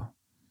to do.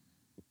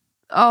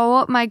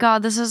 Oh my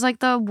God, this is like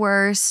the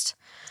worst.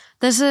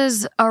 This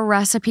is a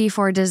recipe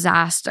for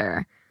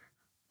disaster.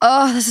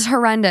 Oh, this is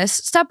horrendous.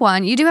 Step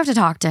one, you do have to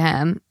talk to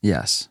him.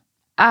 Yes.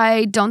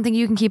 I don't think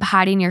you can keep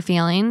hiding your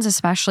feelings,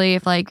 especially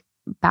if like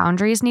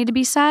boundaries need to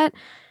be set.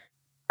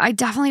 I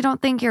definitely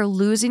don't think you're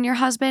losing your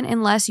husband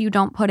unless you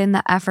don't put in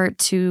the effort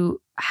to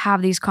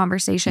have these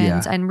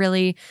conversations and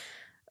really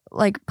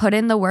like put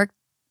in the work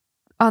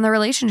on the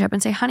relationship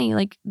and say, honey,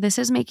 like this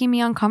is making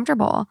me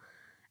uncomfortable.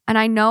 And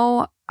I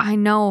know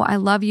I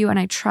love you and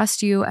I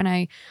trust you and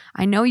I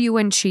know you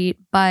wouldn't cheat,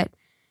 but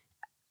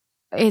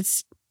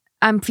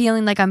I'm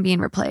feeling like I'm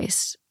being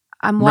replaced.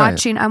 I'm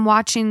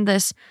watching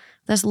this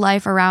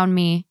life around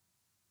me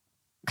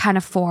kind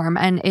of form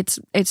and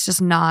it's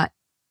just not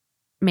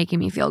making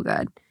me feel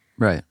good.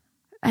 Right.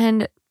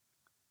 And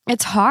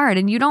it's hard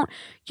and you don't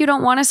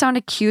want to sound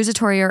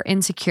accusatory or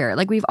insecure.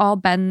 Like we've all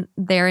been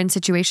there in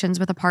situations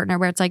with a partner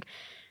where it's like,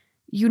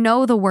 you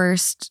know the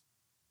worst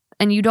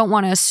and you don't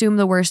want to assume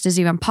the worst is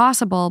even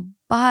possible,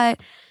 but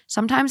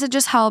sometimes it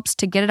just helps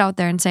to get it out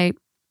there and say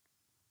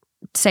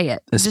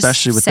it.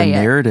 Especially with the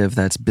narrative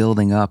that's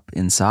building up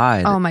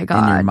inside. Oh my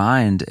God. In your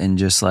mind and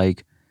just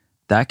like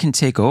that can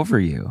take over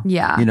you.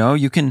 Yeah. You know,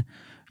 you can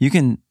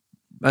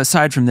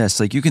aside from this,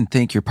 like you can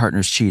think your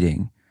partner's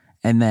cheating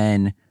and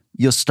then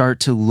you'll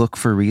start to look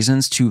for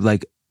reasons to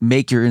like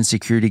make your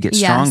insecurity get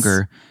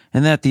stronger.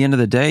 And then at the end of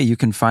the day, you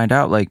can find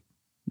out like,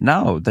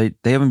 no, they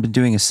haven't been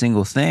doing a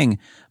single thing,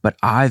 but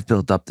I've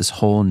built up this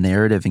whole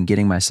narrative and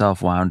getting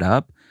myself wound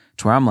up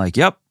to where I'm like,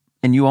 yep.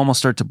 And you almost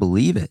start to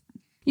believe it.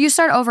 You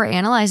start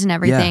overanalyzing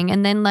everything. Yeah.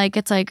 And then like,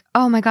 it's like,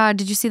 oh my God,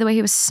 did you see the way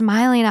he was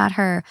smiling at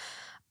her?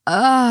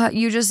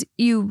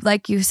 You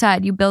like you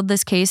said, you build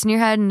this case in your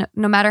head and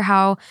no matter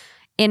how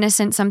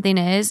innocent something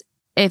is,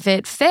 if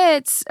it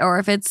fits or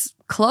if it's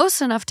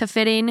close enough to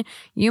fitting,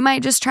 you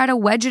might just try to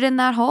wedge it in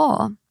that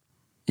hole.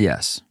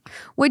 Yes.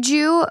 Would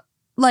you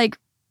like,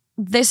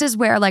 this is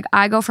where like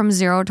I go from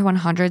 0 to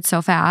 100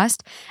 so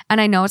fast.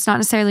 And I know it's not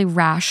necessarily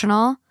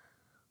rational,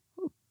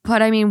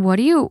 but I mean, what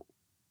do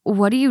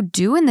you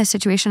do in this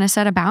situation to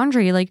set a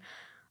boundary? Like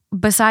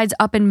besides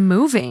up and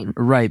moving?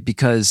 Right.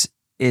 Because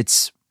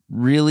it's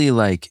really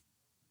like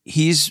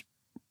he's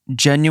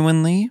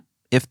genuinely,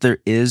 if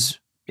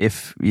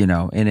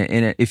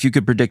you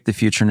could predict the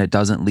future and it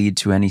doesn't lead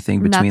to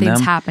anything between them.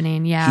 Nothing's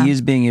happening. Yeah. He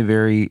is being a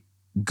very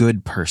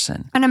good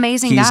person. An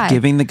amazing guy. He's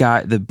giving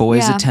the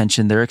boys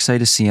attention. They're excited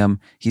to see him.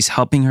 He's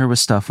helping her with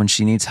stuff when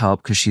she needs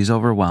help because she's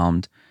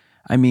overwhelmed.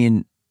 I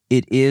mean,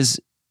 it is,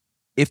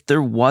 if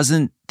there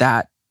wasn't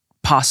that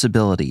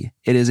possibility,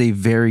 it is a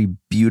very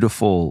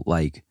beautiful,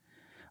 like,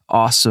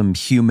 awesome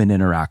human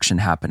interaction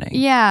happening.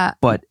 Yeah.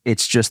 But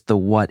it's just the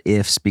what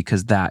ifs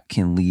because that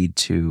can lead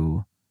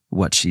to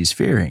what she's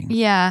fearing.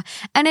 Yeah.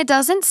 And it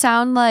doesn't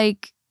sound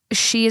like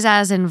she's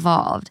as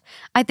involved.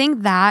 I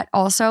think that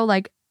also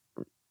like,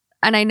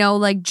 and I know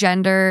like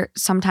gender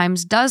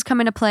sometimes does come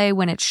into play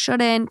when it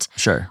shouldn't.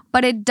 Sure.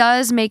 But it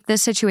does make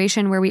this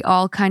situation where we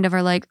all kind of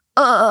are like,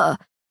 ugh.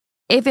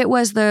 If it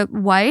was the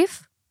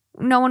wife,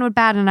 no one would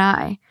bat an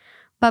eye.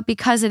 But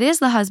because it is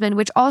the husband,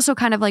 which also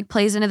kind of like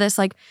plays into this,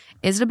 like,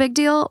 is it a big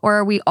deal? Or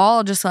are we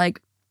all just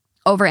like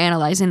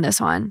overanalyzing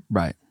this one?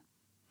 Right.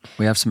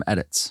 We have some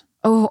edits.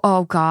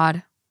 Oh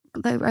God.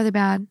 Are they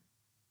bad?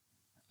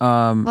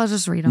 I'll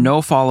just read them.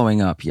 No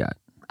following up yet.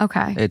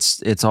 Okay.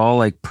 It's all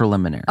like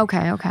preliminary.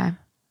 Okay.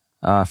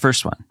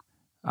 First one.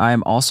 I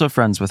am also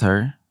friends with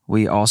her.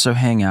 We also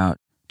hang out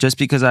Just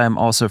because I am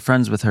also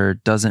friends with her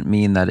doesn't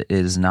mean that it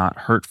is not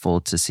hurtful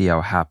to see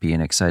how happy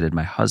and excited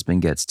my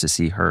husband gets to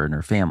see her and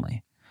her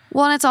family.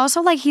 Well, and it's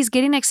also like he's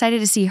getting excited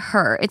to see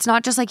her. It's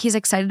not just like he's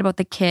excited about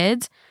the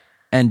kids.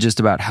 And just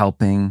about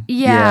helping.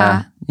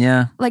 Yeah.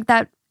 Yeah. Like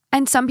that.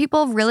 And some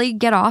people really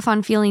get off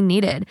on feeling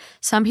needed.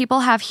 Some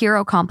people have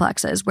hero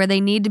complexes where they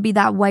need to be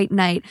that white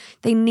knight.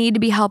 They need to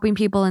be helping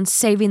people and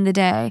saving the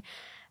day.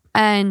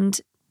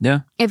 And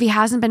if he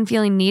hasn't been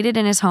feeling needed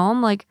in his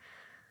home, like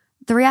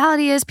the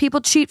reality is people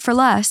cheat for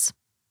less.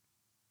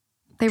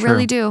 They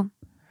really do.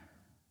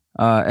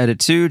 Edit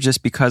 2,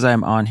 just because I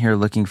am on here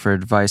looking for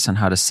advice on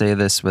how to say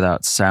this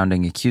without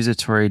sounding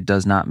accusatory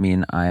does not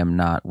mean I am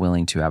not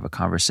willing to have a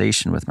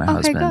conversation with my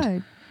husband.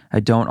 Good. I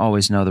don't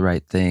always know the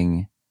right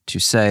thing to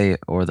say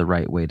or the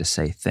right way to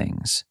say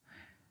things.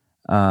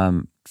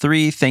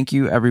 3, thank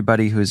you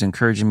everybody who is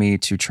encouraging me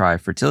to try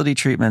fertility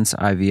treatments,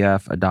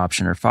 IVF,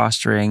 adoption, or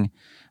fostering.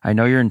 I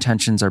know your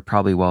intentions are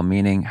probably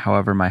well-meaning.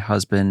 However, my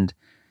husband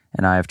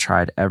and I have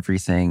tried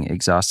everything,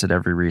 exhausted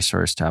every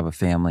resource to have a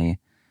family.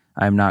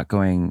 I'm not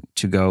going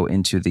to go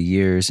into the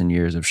years and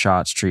years of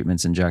shots,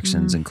 treatments,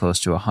 injections, and close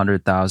to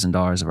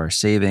 $100,000 of our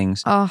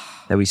savings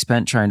that we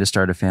spent trying to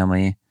start a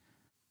family.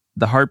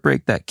 The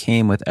heartbreak that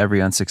came with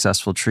every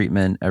unsuccessful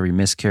treatment, every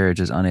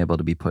miscarriage is unable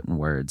to be put in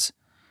words.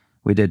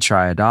 We did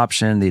try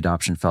adoption. The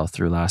adoption fell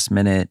through last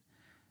minute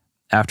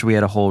after we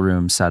had a whole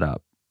room set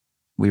up.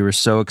 We were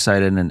so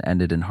excited and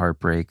ended in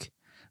heartbreak.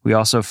 We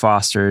also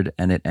fostered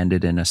and it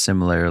ended in a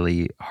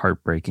similarly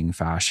heartbreaking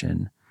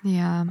fashion.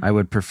 Yeah. I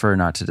would prefer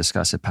not to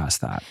discuss it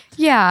past that.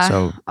 Yeah.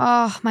 So,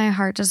 my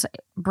heart just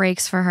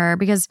breaks for her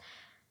because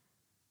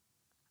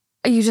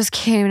you just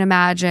can't even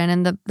imagine.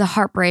 And the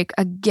heartbreak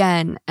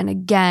again and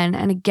again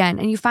and again.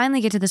 And you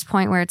finally get to this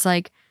point where it's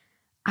like,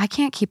 I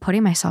can't keep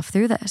putting myself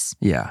through this.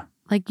 yeah.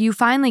 Like you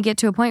finally get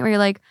to a point where you're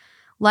like,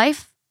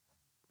 life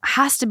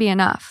has to be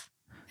enough.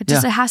 It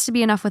has to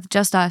be enough with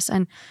just us.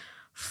 And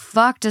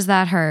fuck, does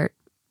that hurt?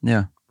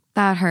 Yeah.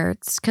 That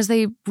hurts because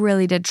they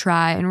really did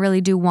try and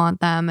really do want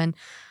them. And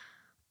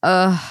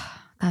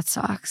that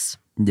sucks.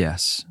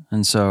 Yes.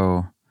 And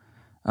so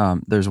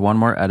there's one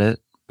more edit,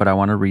 but I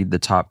want to read the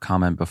top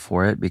comment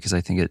before it because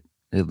I think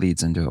it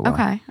leads into it well.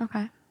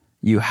 Okay.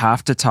 You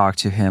have to talk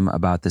to him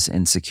about this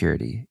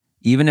insecurity.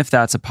 Even if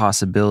that's a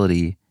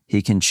possibility,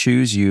 he can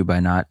choose you by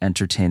not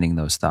entertaining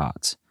those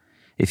thoughts.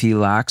 If he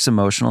lacks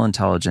emotional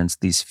intelligence,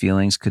 these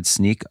feelings could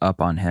sneak up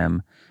on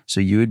him,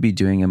 so you would be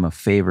doing him a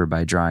favor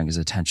by drawing his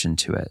attention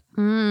to it.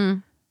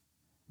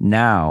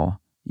 Now,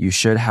 you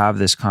should have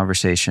this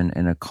conversation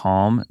in a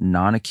calm,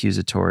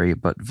 non-accusatory,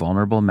 but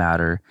vulnerable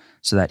manner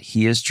so that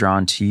he is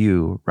drawn to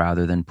you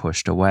rather than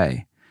pushed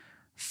away.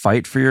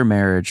 Fight for your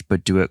marriage,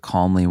 but do it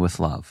calmly with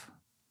love.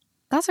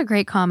 That's a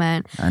great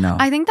comment. I know.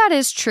 I think that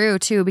is true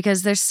too,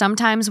 because there's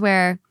sometimes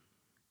where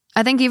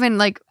I think even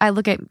like I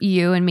look at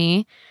you and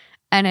me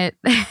and it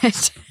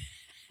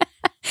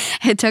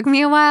took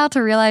me a while to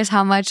realize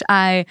how much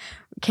I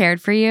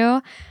cared for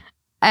you.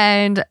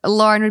 And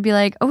Lauren would be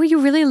like, oh,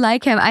 you really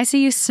like him. I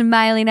see you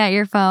smiling at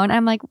your phone.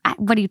 I'm like,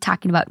 what are you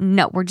talking about?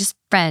 No, we're just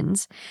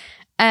friends.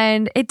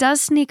 And it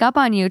does sneak up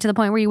on you to the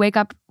point where you wake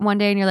up one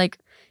day and you're like,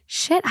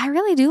 shit, I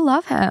really do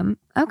love him.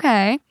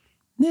 Okay.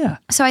 Yeah.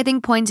 So I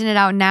think pointing it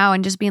out now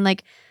and just being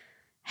like,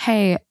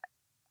 hey,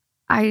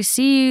 I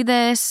see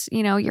this,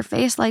 your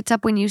face lights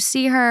up when you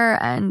see her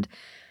and,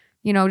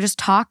 just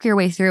talk your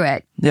way through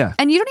it. Yeah.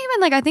 And you don't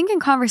even I think in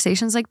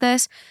conversations like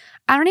this,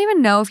 I don't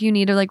even know if you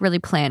need to really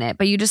plan it,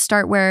 but you just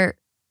start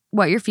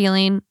what you're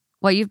feeling,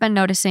 what you've been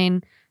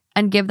noticing,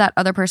 and give that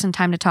other person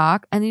time to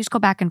talk. And then you just go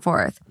back and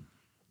forth.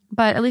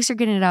 But at least you're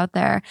getting it out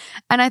there.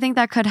 And I think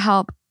that could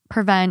help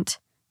prevent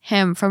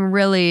him from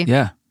really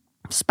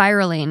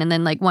spiraling. And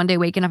then one day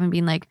waking up and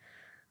being like,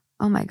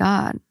 oh my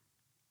God.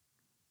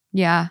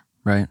 Yeah.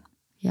 Right.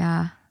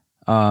 Yeah.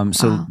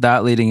 So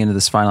that leading into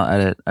this final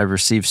edit, I've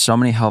received so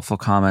many helpful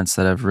comments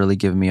that have really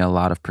given me a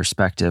lot of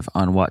perspective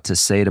on what to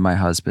say to my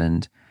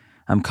husband.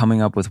 I'm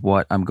coming up with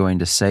what I'm going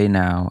to say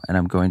now, and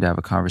I'm going to have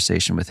a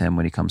conversation with him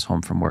when he comes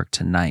home from work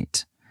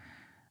tonight.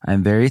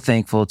 I'm very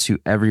thankful to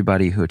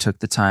everybody who took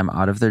the time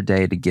out of their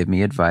day to give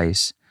me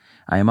advice.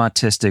 I am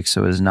autistic,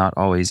 so it is not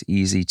always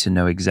easy to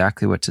know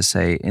exactly what to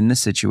say in the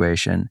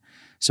situation,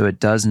 so it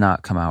does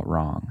not come out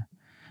wrong.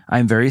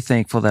 I'm very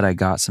thankful that I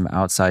got some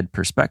outside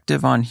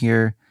perspective on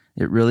here.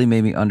 It really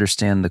made me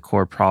understand the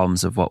core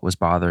problems of what was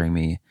bothering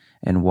me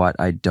and what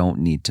I don't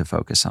need to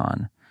focus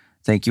on.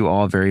 Thank you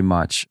all very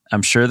much.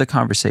 I'm sure the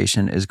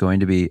conversation is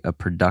going to be a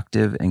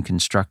productive and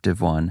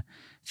constructive one.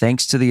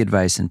 Thanks to the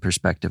advice and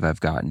perspective I've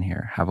gotten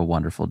here. Have a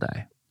wonderful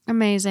day.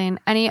 Amazing.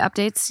 Any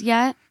updates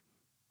yet?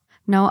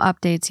 No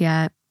updates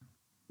yet.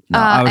 No,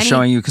 I was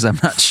showing you because I'm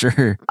not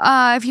sure.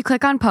 If you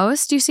click on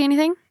post, do you see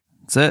anything?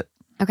 That's it.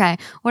 Okay.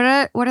 What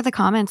are the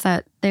comments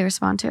that they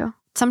respond to?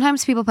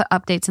 Sometimes people put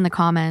updates in the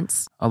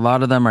comments. A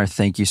lot of them are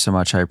thank you so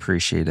much. I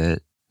appreciate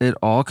it. It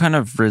all kind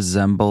of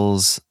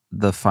resembles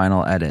the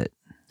final edit.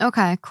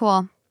 Okay,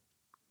 cool.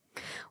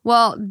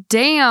 Well,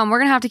 damn, we're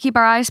going to have to keep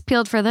our eyes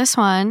peeled for this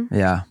one.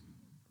 Yeah.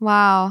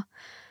 Wow.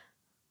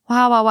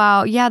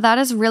 Wow. Yeah,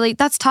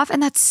 that's tough.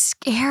 And that's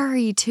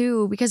scary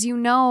too, because you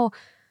know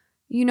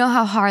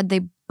how hard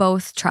they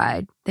both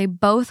tried. They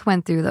both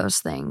went through those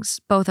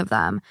things, both of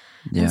them.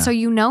 Yeah. And so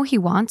he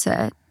wants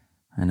it.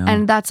 I know.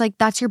 And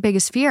that's your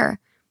biggest fear.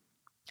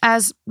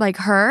 As like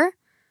her,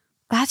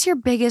 that's your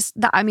biggest,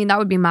 that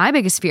would be my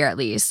biggest fear at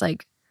least.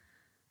 Like,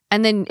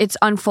 and then it's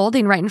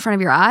unfolding right in front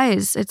of your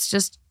eyes. It's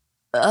just,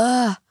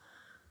 I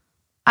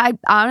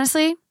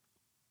honestly,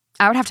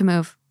 I would have to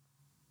move.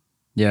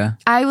 Yeah.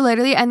 I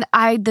literally,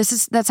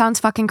 that sounds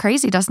fucking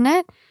crazy, doesn't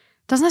it?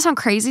 Doesn't that sound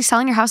crazy,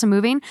 selling your house and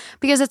moving?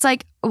 Because it's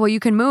like, well, you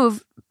can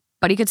move,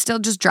 but you could still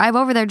just drive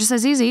over there just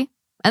as easy.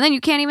 And then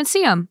you can't even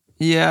see them.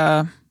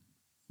 Yeah.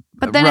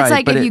 But then it's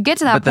like, if you get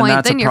to that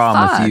point, then you're fucked.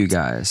 That's a problem with you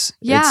guys.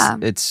 Yeah.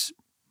 It's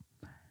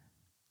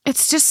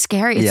just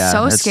scary. It's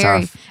so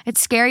scary. Tough.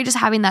 It's scary just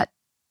having that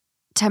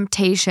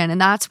temptation. And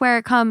that's where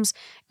it comes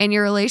in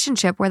your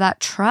relationship, where that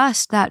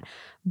trust, that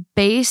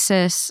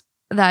basis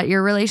that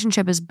your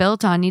relationship is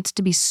built on needs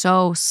to be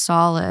so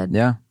solid.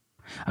 Yeah.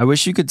 I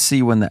wish you could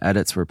see when the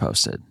edits were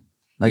posted.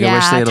 Like, I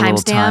wish they had a little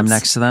time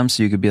next to them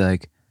so you could be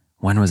like,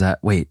 when was that?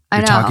 Wait,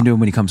 you're talking to him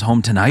when he comes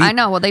home tonight? I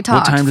know. Well, they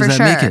talked. What time does for that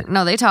sure. make it?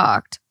 No, they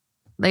talked.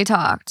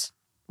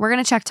 We're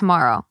going to check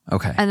tomorrow.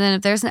 Okay. And then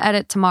if there's an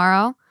edit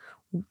tomorrow,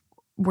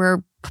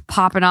 we're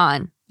popping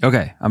on.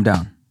 Okay. I'm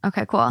down.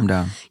 Okay, cool. I'm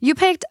down. You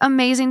picked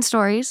amazing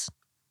stories.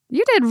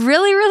 You did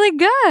really, really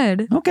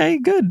good. Okay,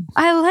 good.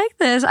 I like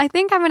this. I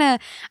think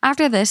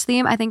after this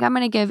theme, I think I'm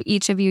going to give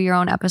each of you your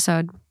own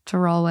episode to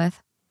roll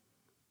with.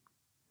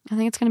 I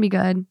think it's going to be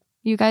good.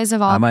 You guys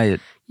have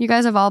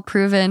all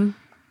proven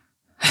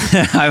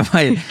I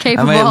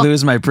might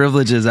lose my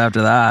privileges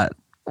after that.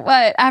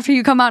 What? After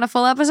you come out a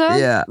full episode?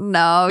 Yeah.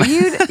 No,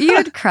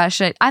 you'd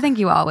crush it. I think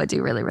you all would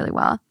do really, really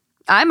well.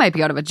 I might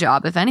be out of a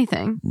job, if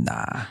anything.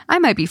 Nah. I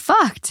might be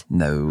fucked.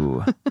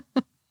 No.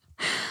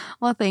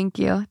 Well, thank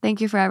you. Thank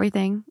you for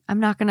everything. I'm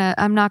not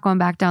going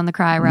back down the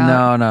cry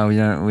route. No,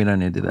 we don't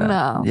need to do that.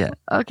 No. Yeah.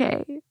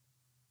 Okay.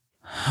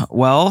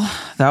 Well,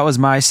 that was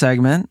my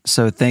segment.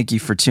 So thank you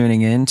for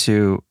tuning in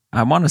to,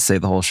 I want to say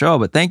the whole show,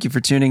 but thank you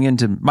for tuning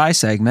into my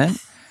segment.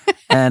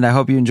 And I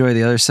hope you enjoy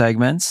the other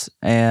segments.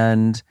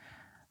 And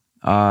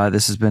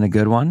this has been a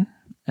good one.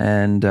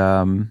 And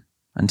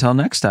until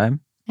next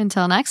time.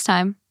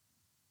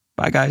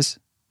 Bye, guys.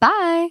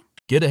 Bye.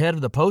 Get ahead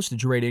of the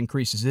postage rate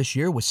increases this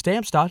year with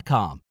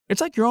Stamps.com.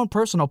 It's like your own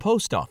personal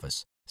post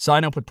office.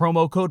 Sign up with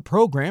promo code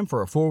PROGRAM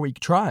for a 4-week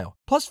trial,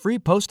 plus free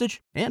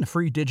postage and a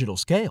free digital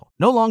scale.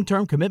 No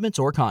long-term commitments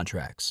or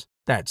contracts.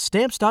 That's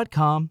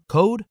Stamps.com,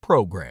 code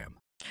PROGRAM.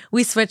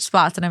 We switched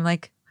spots and I'm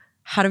like,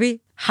 how do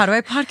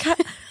I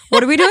podcast?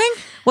 What are we doing?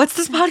 What's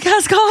this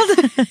podcast called?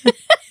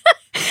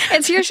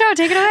 It's your show.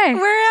 Take it away.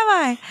 Where am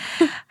I?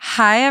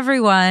 Hi,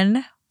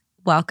 everyone.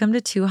 Welcome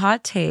to Two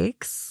Hot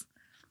Takes.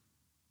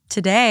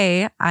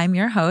 Today, I'm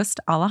your host,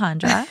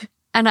 Alejandra.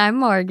 And I'm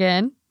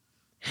Morgan.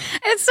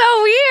 It's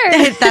so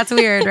weird. That's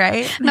weird,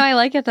 right? No, I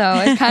like it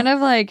though. It's kind of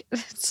like,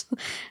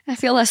 I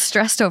feel less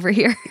stressed over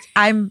here.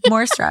 I'm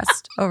more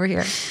stressed over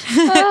here.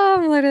 Oh,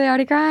 I'm literally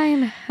already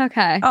crying.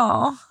 Okay.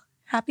 Oh,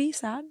 happy,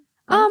 sad?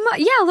 Yeah,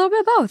 a little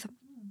bit of both.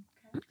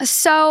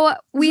 So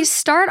we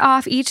start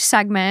off each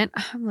segment.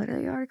 I'm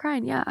literally already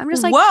crying. Yeah, I'm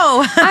just like,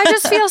 whoa. I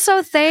just feel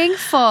so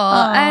thankful.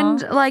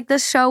 And like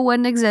this show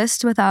wouldn't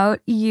exist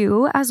without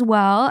you as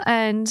well.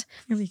 And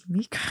you're making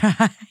me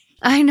cry.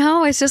 I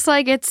know. It's just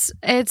like it's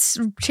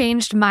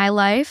changed my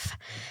life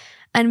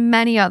and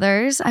many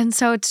others. And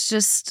so it's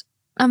just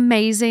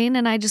amazing.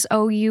 And I just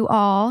owe you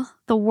all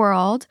the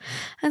world.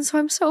 And so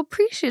I'm so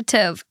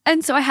appreciative.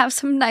 And so I have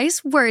some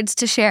nice words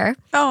to share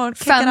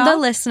from the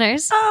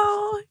listeners.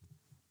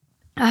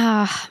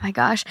 Oh my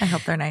gosh. I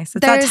hope they're nice.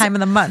 It's that time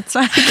of the month.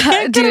 So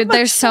dude,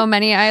 there's so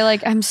many.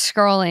 I'm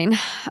scrolling.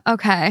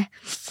 Okay.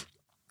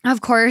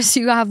 Of course,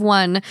 you have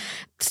one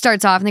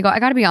starts off and they go, I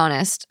got to be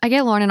honest. I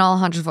get Lauren and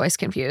Alejandra's voice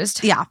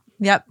confused. Yeah.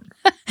 Yep.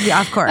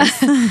 Yeah, of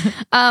course.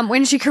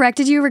 When she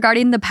corrected you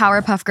regarding the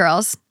Powerpuff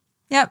Girls.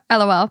 Yep.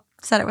 LOL.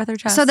 Said it with her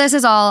chest. So this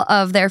is all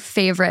of their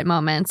favorite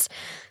moments.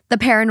 The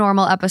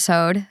paranormal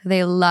episode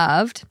they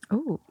loved.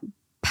 Ooh.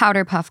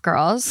 Powderpuff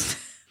Girls.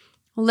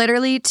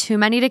 Literally too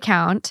many to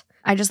count.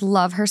 I just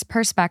love her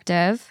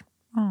perspective.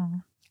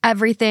 Oh.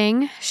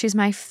 Everything. She's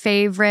my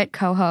favorite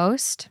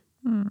co-host.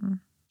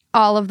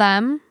 All of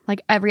them.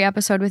 Like every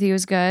episode with you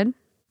is good.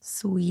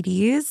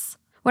 Sweeties.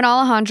 When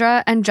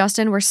Alejandra and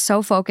Justin were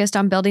so focused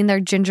on building their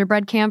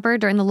gingerbread camper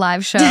during the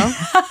live show.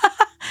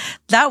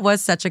 That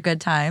was such a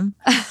good time.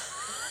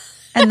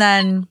 And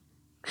then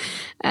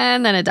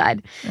it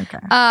died. Okay.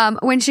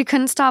 When she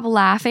couldn't stop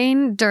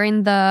laughing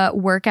during the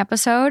work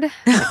episode,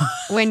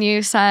 when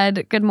you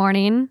said good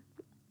morning.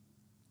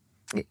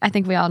 I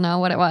think we all know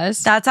what it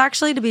was. That's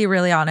actually, to be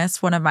really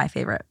honest, one of my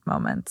favorite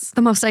moments.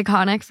 The most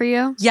iconic for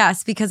you?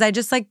 Yes, because I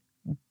just like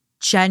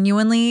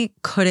genuinely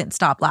couldn't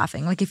stop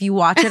laughing. Like if you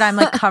watch it, I'm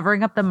like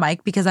covering up the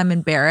mic because I'm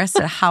embarrassed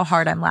at how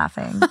hard I'm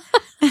laughing.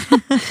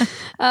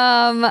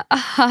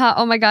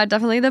 Oh my God,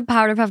 definitely the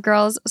Powderpuff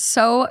Girls.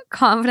 So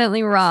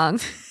confidently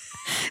wrong.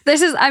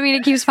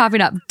 It keeps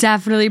popping up.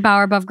 Definitely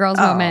Powerpuff Girls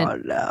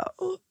moment.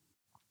 Oh,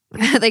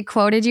 no. They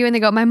quoted you and they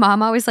go, my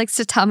mom always likes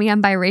to tell me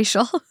I'm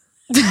biracial.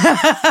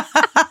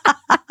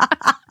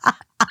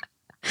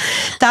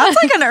 That's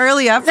like an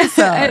early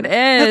episode. It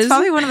is. It's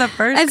probably one of the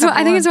first.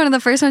 I think it's one of the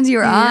first ones you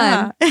were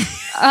on.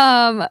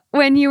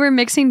 When you were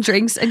mixing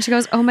drinks and she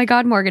goes, oh my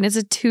God, Morgan, it's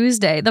a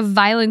Tuesday. The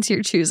violence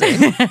you're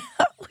choosing.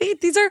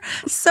 Wait, these are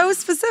so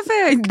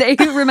specific. They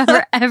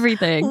remember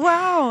everything.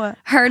 Wow.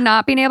 Her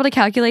not being able to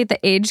calculate the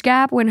age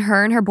gap when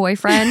her and her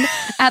boyfriend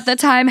at the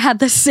time had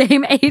the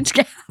same age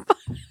gap.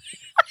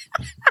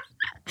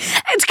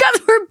 It's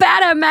because we're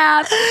bad at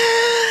math.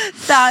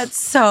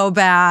 That's so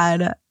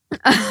bad.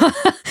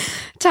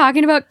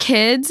 Talking about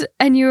kids,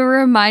 and you were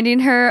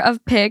reminding her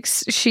of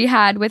pics she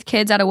had with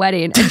kids at a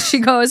wedding. And she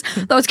goes,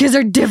 those kids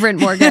are different,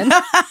 Morgan.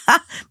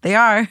 They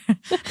are.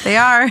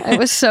 It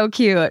was so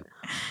cute.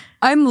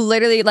 I'm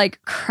literally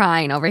like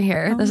crying over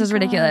here. This is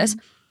ridiculous.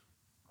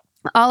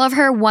 All of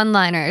her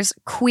one-liners.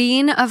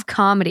 Queen of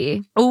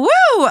comedy. Woo!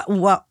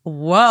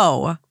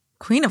 Whoa.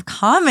 Queen of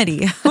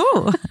comedy.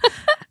 Ooh.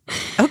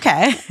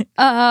 Okay.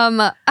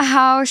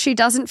 How she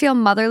doesn't feel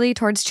motherly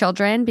towards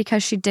children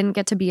because she didn't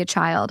get to be a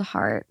child.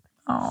 Heart.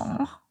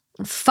 Oh.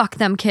 Fuck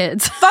them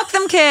kids. Fuck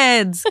them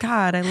kids.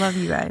 God, I love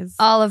you guys.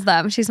 All of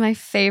them. She's my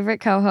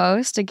favorite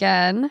co-host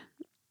again.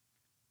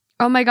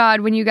 Oh my God,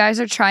 when you guys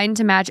are trying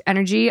to match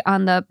energy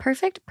on the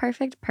perfect.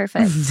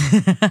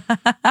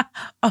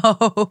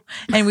 Oh,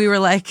 and we were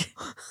like,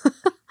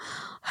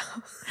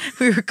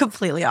 we were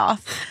completely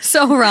off.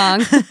 So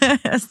wrong.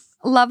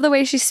 Love the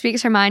way she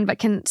speaks her mind, but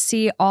can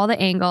see all the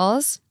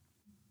angles.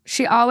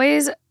 She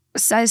always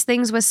says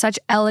things with such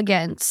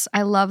elegance.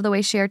 I love the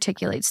way she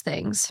articulates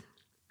things.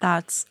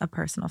 That's a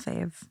personal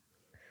fave.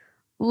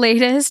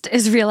 Latest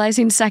is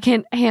realizing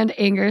second-hand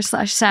anger /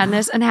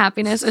 sadness and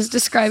happiness is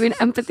describing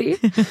empathy.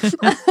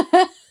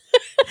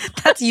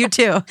 That's you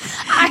too.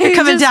 You're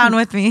coming down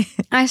with me.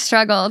 I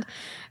struggled.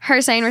 Her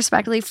saying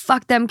respectfully,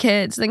 fuck them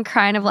kids, then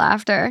crying of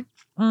laughter.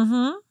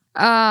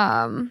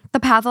 Mm-hmm. The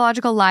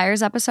Pathological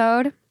Liars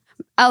episode.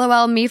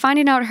 LOL, me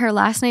finding out her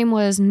last name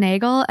was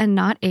Nagel and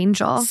not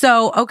Angel.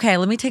 So, okay,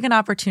 let me take an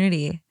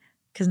opportunity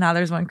because now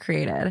there's one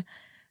created.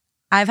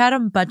 I've had a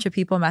bunch of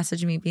people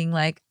message me being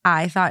like,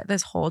 I thought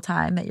this whole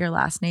time that your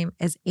last name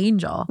is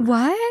Angel.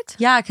 What?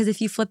 Yeah, because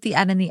if you flip the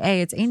N and the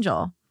A, it's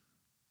Angel.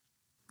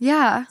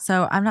 Yeah.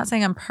 So I'm not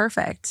saying I'm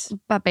perfect.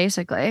 But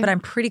basically. But I'm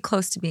pretty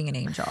close to being an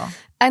angel.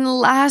 And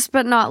last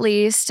but not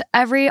least,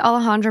 every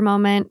Alejandra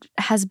moment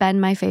has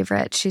been my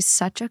favorite. She's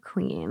such a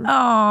queen.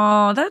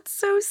 Oh, that's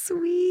so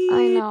sweet.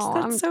 I know.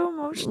 That's so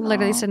emotional.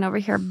 Literally sitting over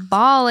here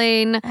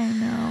bawling. I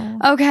know.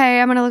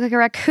 Okay, I'm going to look like a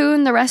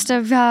raccoon the rest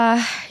of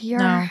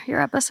your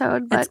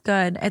episode. But it's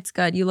good. It's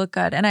good. You look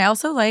good. And I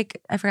also I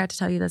forgot to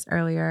tell you this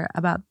earlier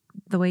about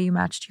the way you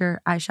matched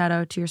your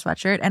eyeshadow to your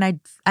sweatshirt. And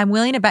I'm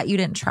willing to bet you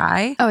didn't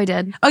try. Oh, I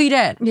did. Oh, you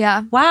did?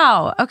 Yeah.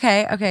 Wow.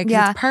 Okay.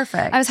 Yeah. It's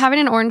perfect. I was having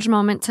an orange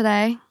moment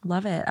today.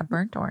 Love it. A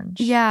burnt orange.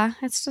 Yeah.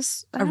 It's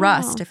just a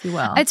rust, if you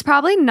will. It's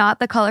probably not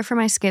the color for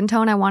my skin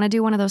tone. I want to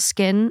do one of those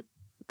skin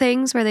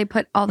things where they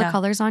put all the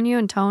colors on you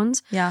and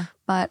tones. Yeah.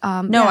 But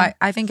no, yeah.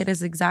 I think it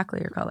is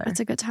exactly your color. It's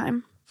a good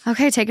time.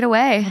 Okay, take it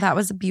away. Well, that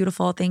was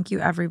beautiful. Thank you,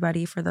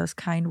 everybody, for those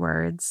kind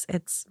words.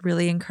 It's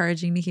really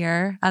encouraging to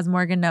hear. As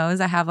Morgan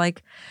knows, I have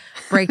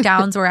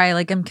breakdowns where I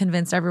am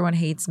convinced everyone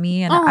hates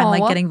me and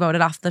I'm getting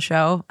voted off the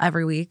show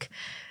every week.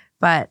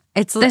 But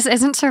this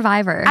isn't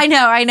Survivor. I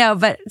know.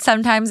 But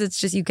sometimes it's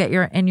just you get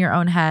in your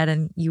own head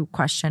and you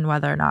question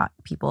whether or not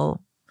people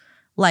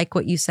like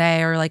what you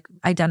say or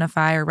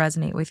identify or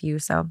resonate with you.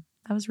 So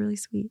that was really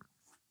sweet.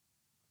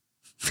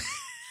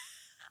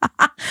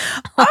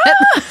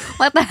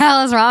 What the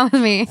hell is wrong with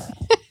me?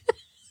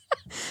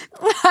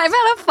 I've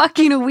had a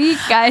fucking week,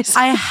 guys.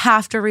 I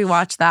have to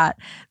rewatch that.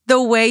 The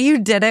way you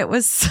did it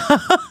was so...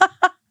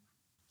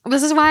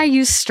 This is why I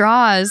use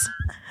straws.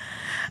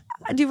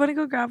 Do you want to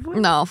go grab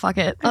one? No, fuck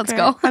it. Let's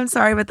go. I'm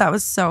sorry, but that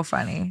was so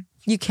funny.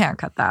 You can't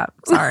cut that.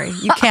 Sorry.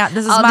 You can't.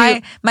 This is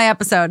my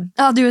episode.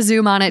 I'll do a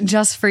zoom on it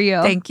just for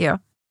you. Thank you.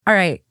 All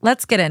right,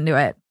 let's get into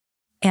it.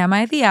 Am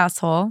I the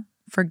asshole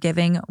for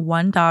giving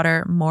one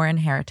daughter more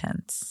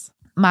inheritance?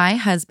 My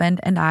husband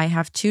and I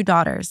have 2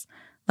 daughters.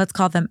 Let's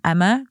call them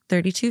Emma,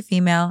 32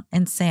 female,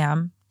 and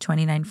Sam,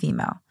 29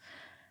 female.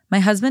 My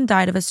husband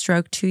died of a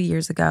stroke 2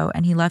 years ago,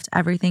 and he left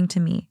everything to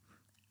me.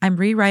 I'm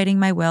rewriting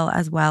my will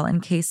as well in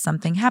case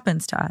something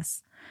happens to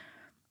us.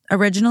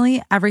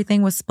 Originally,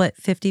 everything was split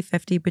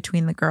 50-50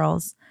 between the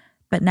girls,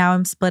 but now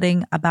I'm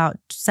splitting about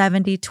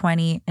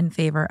 70-20 in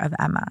favor of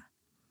Emma.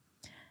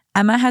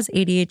 Emma has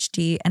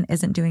ADHD and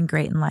isn't doing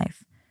great in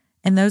life.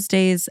 In those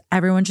days,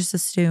 everyone just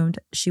assumed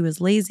she was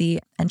lazy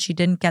and she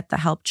didn't get the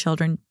help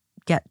children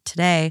get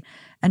today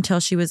until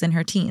she was in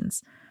her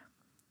teens.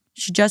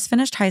 She just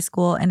finished high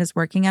school and is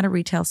working at a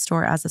retail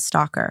store as a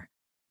stalker.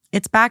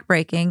 It's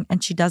backbreaking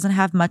and she doesn't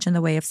have much in the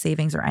way of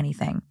savings or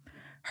anything.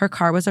 Her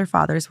car was her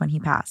father's when he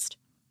passed.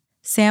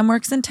 Sam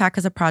works in tech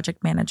as a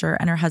project manager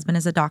and her husband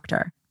is a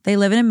doctor. They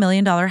live in $1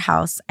 million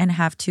house and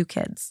have 2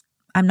 kids.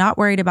 I'm not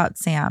worried about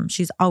Sam.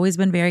 She's always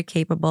been very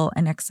capable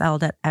and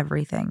excelled at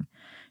everything.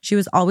 She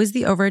was always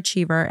the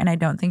overachiever, and I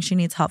don't think she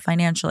needs help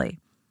financially.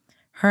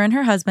 Her and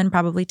her husband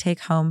probably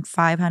take home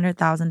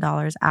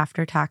 $500,000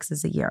 after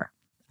taxes a year.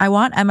 I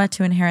want Emma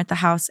to inherit the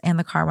house and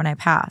the car when I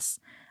pass.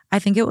 I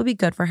think it will be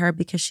good for her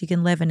because she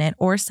can live in it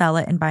or sell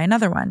it and buy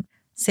another one.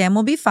 Sam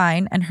will be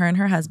fine, and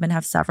her husband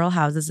have several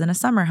houses and a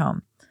summer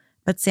home.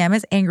 But Sam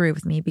is angry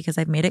with me because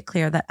I've made it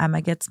clear that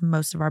Emma gets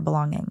most of our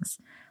belongings.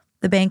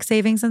 The bank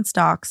savings and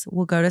stocks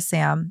will go to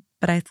Sam,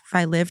 but if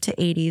I live to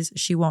 80s,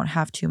 she won't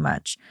have too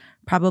much,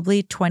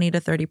 probably 20 to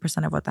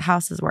 30% of what the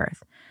house is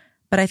worth.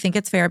 But I think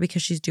it's fair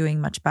because she's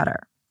doing much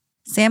better.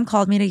 Sam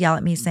called me to yell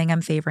at me saying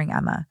I'm favoring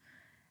Emma.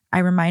 I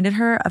reminded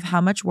her of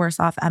how much worse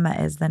off Emma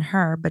is than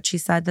her, but she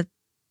said that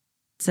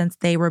since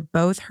they were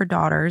both her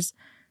daughters,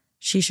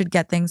 she should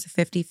get things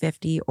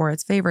 50-50 or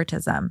it's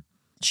favoritism.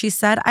 She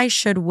said I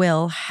should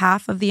will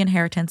half of the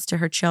inheritance to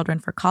her children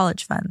for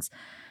college funds,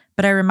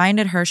 but I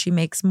reminded her she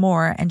makes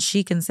more and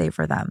she can save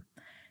for them.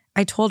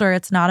 I told her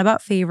it's not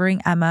about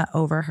favoring Emma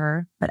over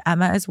her, but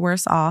Emma is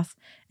worse off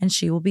and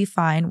she will be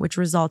fine, which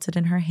resulted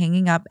in her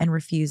hanging up and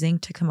refusing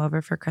to come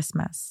over for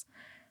Christmas.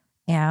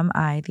 Am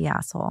I the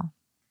asshole?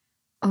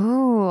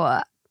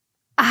 Oh,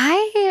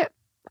 I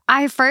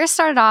first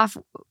started off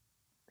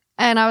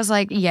and I was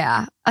like,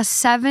 yeah, a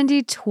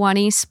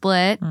 70-20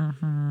 split,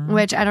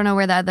 which I don't know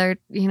where the other,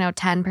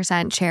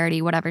 10%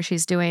 charity, whatever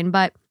she's doing.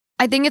 But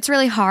I think it's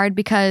really hard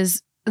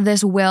because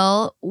this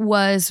will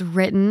was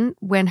written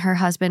when her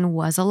husband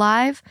was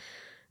alive.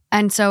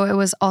 And so it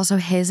was also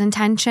his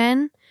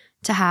intention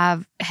to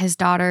have his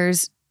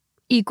daughters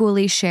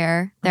equally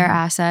share their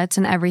assets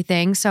and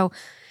everything. So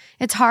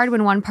it's hard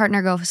when one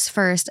partner goes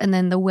first and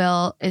then the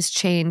will is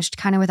changed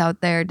kind of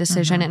without their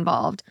decision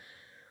involved.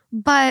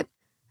 But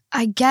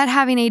I get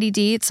having ADD.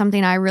 It's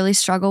something I really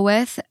struggle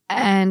with.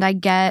 And I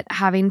get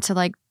having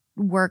to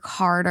work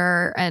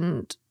harder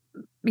and,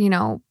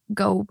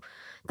 go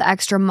the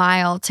extra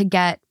mile to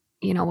get,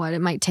 what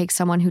it might take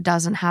someone who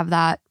doesn't have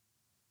that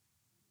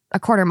a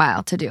quarter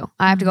mile to do.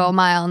 I have to go a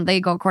mile and they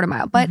go a quarter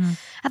mile. But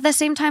at the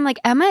same time,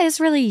 Emma is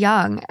really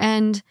young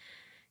and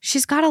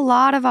she's got a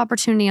lot of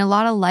opportunity, a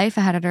lot of life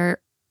ahead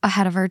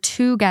of her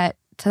to get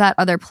to that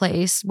other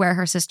place where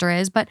her sister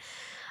is. But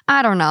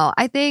I don't know.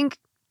 I think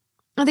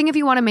if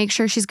you want to make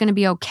sure she's going to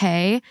be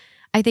okay,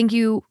 I think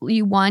you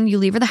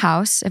leave her the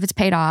house. If it's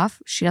paid off,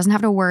 she doesn't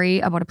have to worry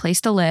about a place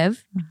to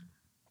live.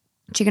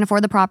 She can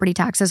afford the property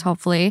taxes,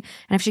 hopefully.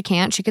 And if she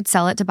can't, she could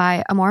sell it to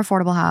buy a more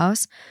affordable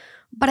house.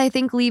 But I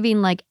think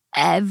leaving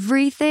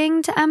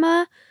everything to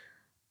Emma,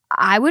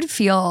 I would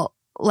feel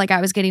like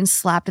I was getting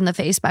slapped in the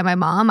face by my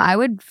mom. I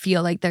would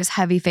feel like there's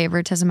heavy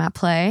favoritism at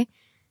play.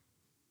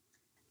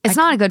 It's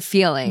not a good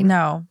feeling.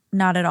 No,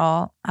 not at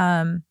all.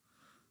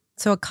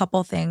 So a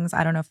couple things.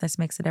 I don't know if this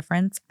makes a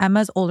difference.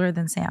 Emma's older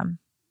than Sam.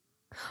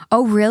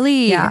 Oh,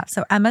 really? Yeah.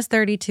 So Emma's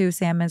 32,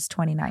 Sam is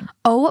 29.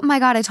 Oh my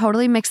God, I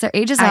totally mixed their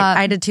ages up.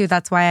 I did too.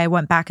 That's why I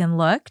went back and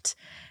looked.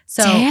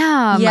 So,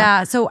 damn.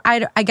 Yeah. So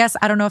I guess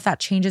I don't know if that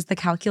changes the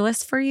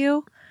calculus for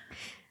you.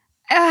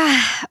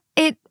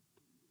 It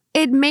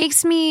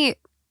makes me,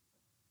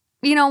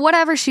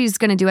 whatever she's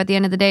going to do at the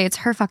end of the day, it's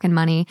her fucking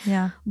money.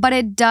 Yeah. But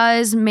it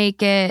does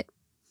make it,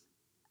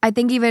 I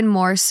think even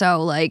more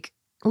so,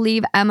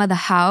 leave Emma the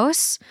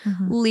house,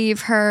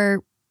 leave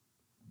her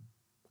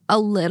a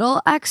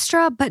little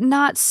extra, but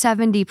not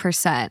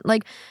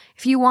 70%.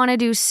 If you want to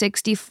do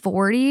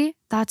 60-40,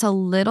 that's a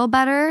little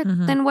better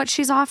than what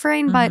she's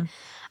offering. But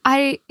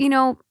I,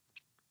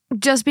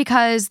 just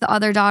because the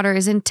other daughter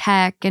is in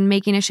tech and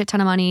making a shit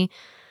ton of money,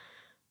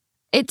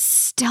 it's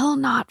still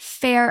not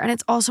fair. And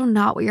it's also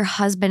not what your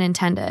husband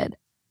intended.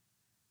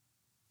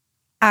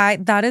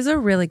 That is a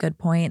really good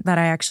point that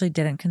I actually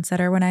didn't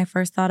consider when I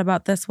first thought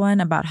about this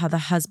one, about how the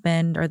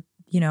husband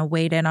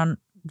weighed in on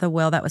the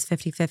will that was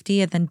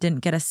 50-50 and then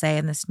didn't get a say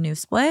in this new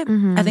split.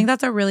 I think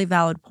that's a really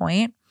valid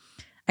point.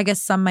 I guess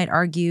some might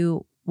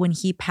argue when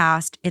he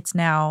passed, it's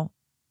now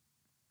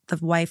the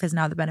wife is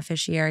now the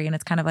beneficiary and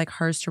it's kind of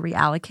hers to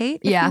reallocate,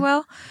 if you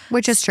will.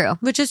 Which is true.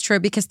 Which is true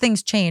because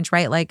things change,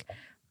 right?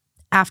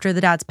 After the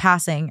dad's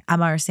passing,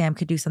 Emma or Sam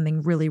could do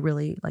something really,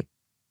 really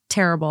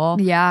terrible.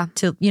 Yeah.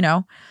 To,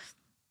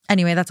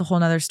 anyway, that's a whole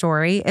nother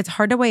story. It's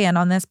hard to weigh in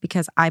on this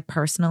because I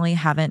personally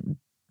haven't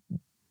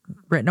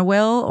written a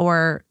will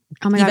or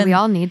oh my God, we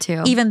all need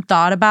to. Even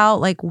thought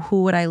about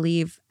who would I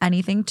leave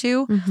anything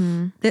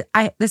to.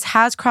 This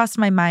has crossed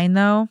my mind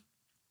though,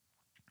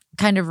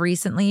 kind of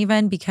recently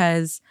even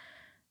because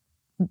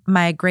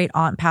my great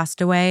aunt passed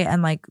away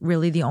and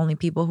really the only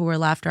people who were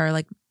left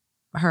are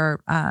her,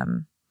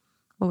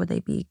 what would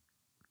they be?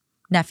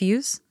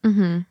 Nephews.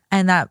 And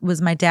that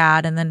was my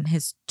dad and then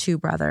his two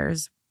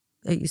brothers.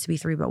 It used to be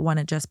 3, but one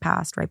had just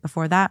passed right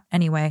before that.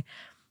 Anyway,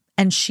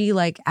 and she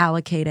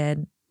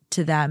allocated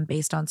to them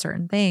based on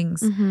certain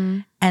things.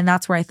 And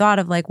that's where I thought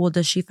of well,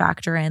 does she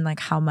factor in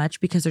how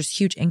much? Because there's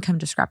huge income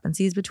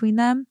discrepancies between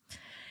them.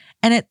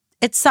 And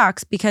it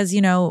sucks because,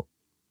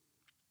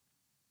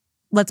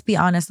 let's be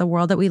honest, the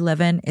world that we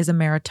live in is a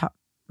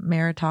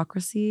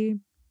meritocracy.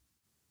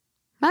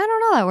 I don't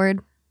know that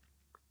word.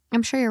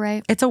 I'm sure you're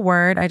right. It's a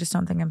word. I just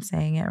don't think I'm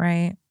saying it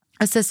right.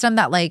 A system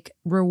that like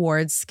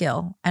rewards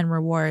skill and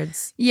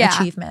rewards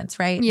achievements,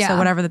 right? Yeah. So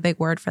whatever the big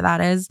word for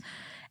that is.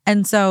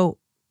 And so,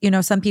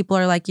 some people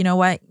are like, you know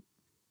what?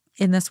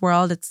 In this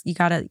world, it's you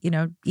gotta,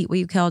 eat what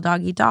you kill,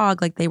 dog eat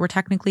dog. Like they were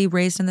technically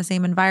raised in the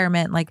same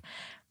environment. Like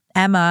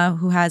Emma,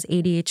 who has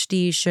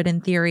ADHD, should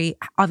in theory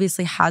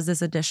obviously has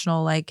this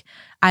additional like,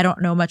 I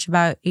don't know much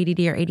about ADD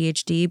or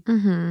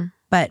ADHD,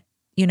 but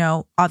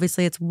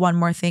obviously it's one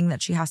more thing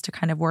that she has to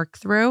kind of work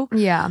through.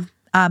 Yeah.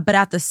 But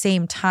at the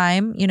same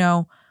time,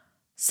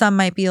 some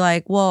might be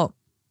like, well,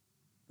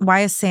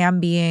 why is Sam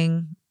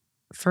being,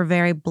 for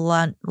very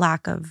blunt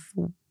lack of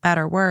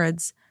better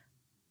words,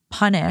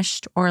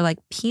 punished or like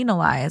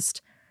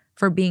penalized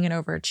for being an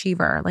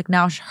overachiever? Like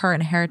now her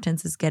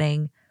inheritance is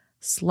getting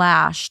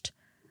slashed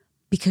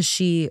because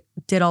she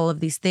did all of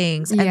these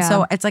things. And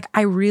so it's like,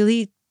 I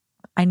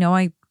know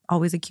I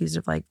always accused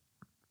of like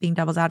being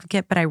devil's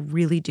advocate, but I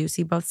really do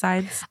see both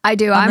sides. I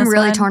do. I'm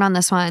really torn on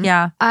this one.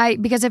 Yeah.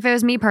 Because if it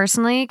was me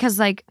personally, because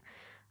like,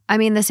 I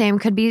mean, the same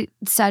could be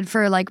said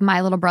for like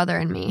my little brother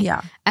and me.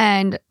 Yeah.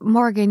 And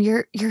Morgan,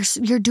 you're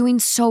doing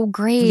so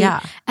great.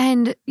 Yeah.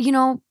 And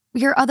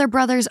your other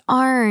brothers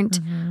aren't,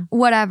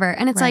 whatever.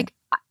 And it's like,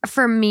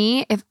 for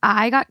me, if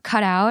I got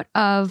cut out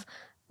of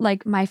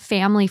like my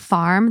family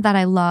farm that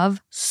I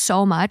love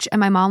so much, and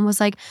my mom was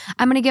like,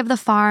 I'm going to give the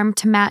farm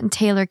to Matt and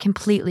Taylor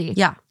completely.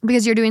 Yeah.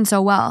 Because you're doing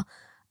so well.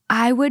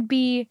 I would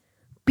be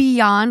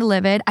beyond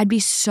livid. I'd be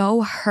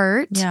so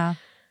hurt. Yeah.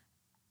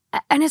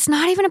 And it's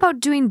not even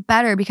about doing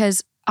better,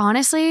 because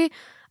honestly,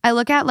 I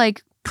look at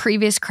like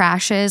previous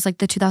crashes, like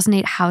the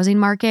 2008 housing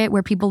market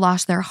where people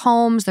lost their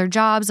homes, their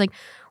jobs. Like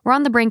we're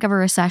on the brink of a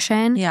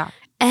recession. Yeah.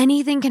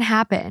 Anything can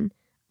happen.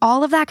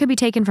 All of that could be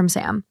taken from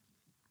Sam.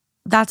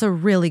 That's a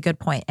really good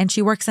point. And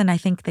she works in, I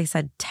think they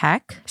said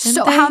tech.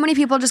 So how many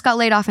people just got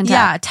laid off in tech?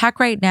 Yeah, tech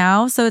right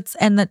now. So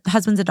and the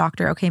husband's a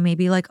doctor. Okay,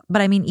 maybe like,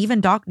 but I mean, even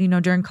during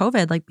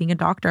COVID, like being a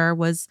doctor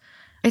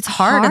it's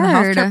hard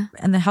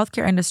in the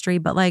healthcare industry.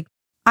 But like,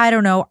 I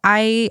don't know.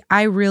 I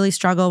really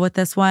struggle with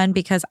this one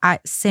because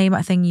same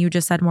thing you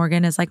just said,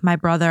 Morgan, is like my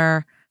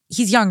brother,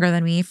 he's younger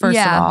than me, first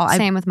of all.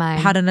 Same with mine.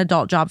 Had an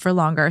adult job for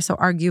longer. So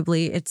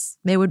arguably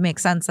it would make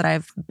sense that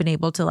I've been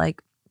able to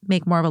like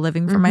make more of a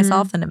living for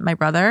myself than my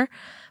brother.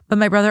 But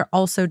my brother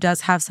also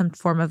does have some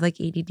form of like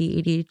ADD,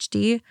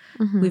 ADHD.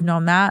 We've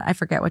known that. I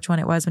forget which one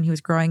it was when he was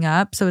growing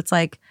up. So it's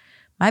like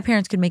my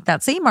parents could make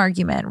that same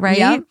argument, right?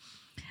 Yep.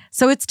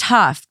 So it's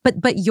tough.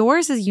 But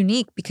yours is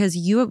unique because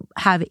you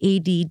have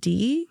ADD.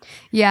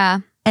 Yeah.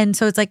 And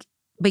so it's like,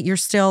 but you're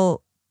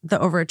still the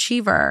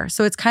overachiever.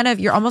 So it's kind of,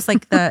 you're almost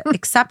like the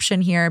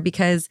exception here,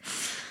 because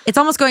it's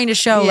almost going to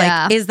show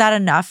like, is that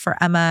enough for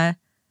Emma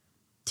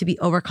to be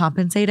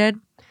overcompensated?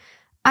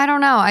 I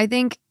don't know. I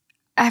think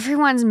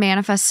everyone's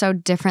manifests so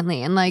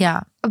differently. And like,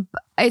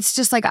 it's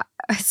just like,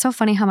 it's so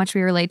funny how much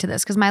we relate to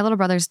this, because my little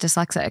brother's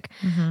dyslexic.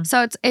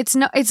 So it's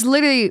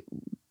literally,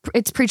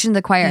 it's preaching to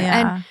the choir.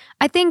 And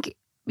I think,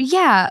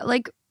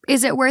 like,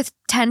 is it worth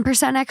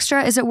 10%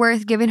 extra? Is it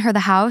worth giving her the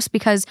house?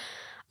 Because,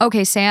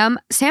 okay, Sam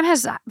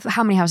has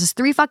how many houses?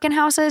 3 fucking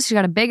houses. She's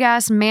got a big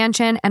ass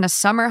mansion and a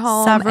summer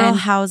home. Several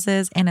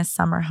houses and a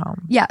summer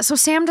home. Yeah. So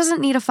Sam doesn't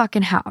need a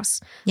fucking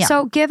house. Yeah.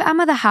 So give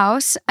Emma the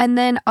house, and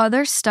then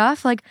other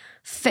stuff like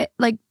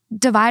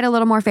divide a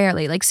little more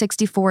fairly, like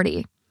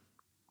 60-40.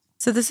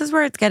 So this is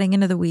where it's getting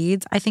into the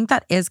weeds. I think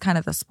that is kind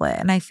of the split.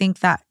 And I think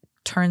that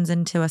turns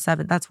into a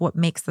 7. That's what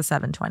makes the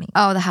 720.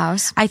 Oh, the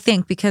house. I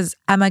think because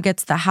Emma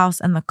gets the house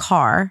and the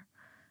car,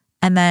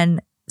 and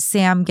then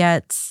Sam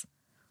gets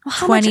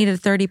 20 to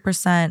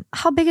 30%.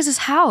 How big is this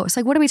house?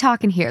 Like, what are we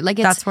talking here? Like,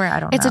 that's where I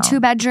don't know. It's a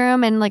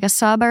 2-bedroom in like a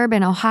suburb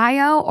in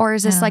Ohio, or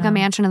is this like a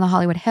mansion in the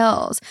Hollywood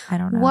Hills? I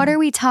don't know. What are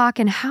we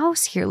talking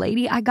house here,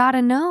 lady? I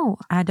gotta know.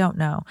 I don't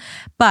know.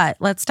 But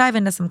let's dive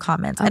into some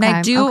comments. And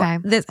I do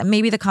this.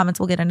 Maybe the comments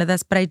will get into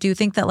this, but I do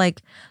think that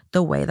like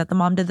the way that the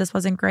mom did this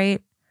wasn't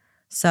great.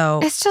 So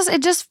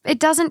it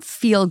doesn't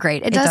feel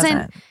great.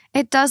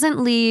 It doesn't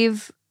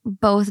leave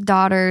both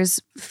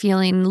daughters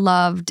feeling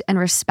loved and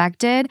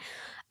respected.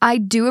 I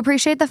do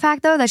appreciate the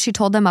fact, though, that she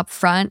told them up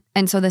front.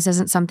 And so this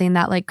isn't something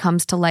that like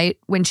comes to light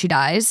when she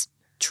dies.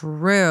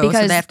 True.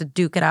 Because so they have to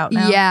duke it out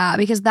now. Yeah,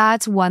 because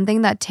that's one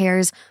thing that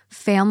tears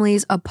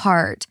families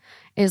apart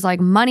is like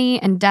money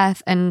and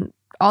death and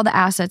all the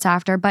assets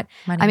after. But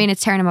money. I mean,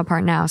 it's tearing them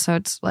apart now. So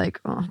it's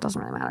like, it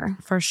doesn't really matter.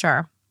 For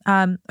sure.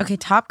 Okay,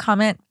 top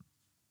comment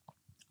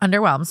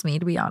underwhelms me,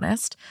 to be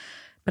honest.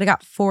 But I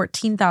got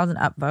 14,000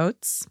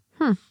 upvotes.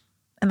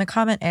 And the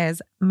comment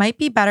is, might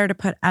be better to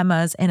put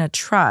Emma's in a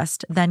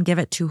trust than give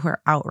it to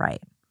her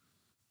outright.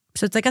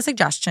 So it's like a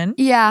suggestion.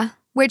 Yeah,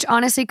 which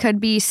honestly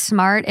could be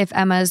smart if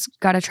Emma's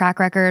got a track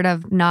record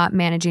of not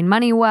managing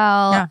money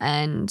well.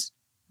 And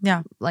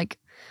like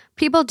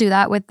people do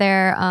that with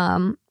their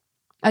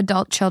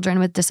adult children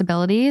with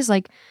disabilities.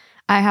 Like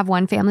I have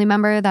one family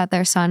member that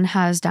their son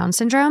has Down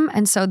syndrome.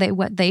 And so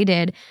what they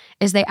did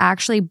is they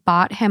actually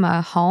bought him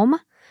a home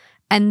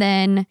and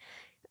then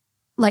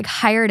like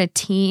hired a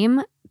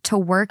team to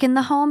work in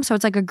the home. So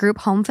it's like a group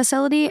home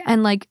facility.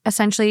 And like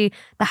essentially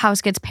the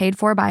house gets paid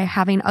for by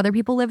having other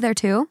people live there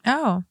too.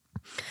 Oh.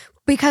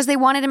 Because they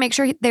wanted to make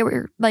sure they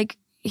were like,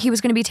 he was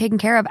going to be taken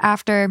care of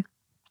after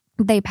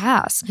they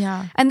pass.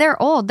 Yeah. And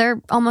they're old.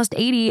 They're almost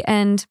 80.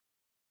 And,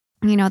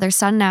 you know, their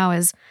son now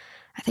is,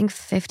 I think,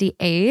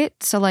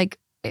 58. So like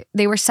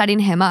they were setting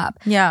him up.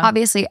 Yeah.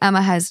 Obviously,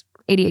 Emma has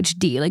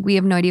ADHD. Like we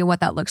have no idea what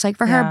that looks like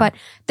for her. But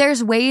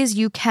there's ways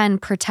you can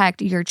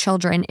protect your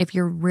children if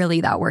you're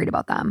really that worried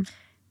about them.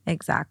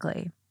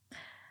 Exactly.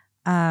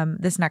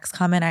 This next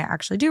comment I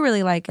actually do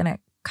really like, and it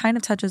kind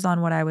of touches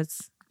on what I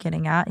was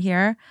getting at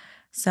here.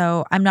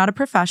 So I'm not a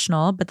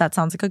professional, but that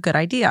sounds like a good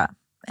idea.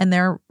 And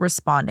they're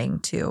responding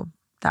to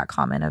that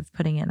comment of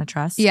putting it in a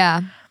trust.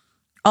 Yeah.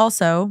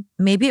 Also,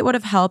 maybe it would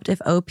have helped if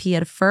OP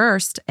had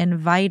first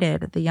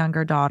invited the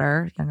younger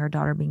daughter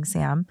being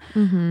Sam,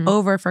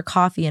 over for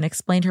coffee and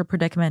explained her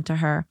predicament to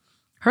her.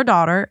 Her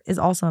daughter is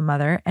also a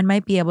mother and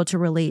might be able to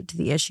relate to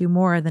the issue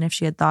more than if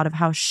she had thought of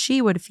how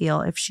she would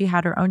feel if she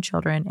had her own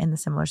children in the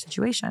similar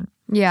situation.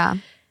 Yeah.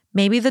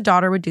 Maybe the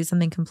daughter would do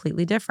something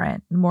completely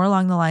different, more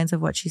along the lines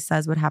of what she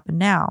says would happen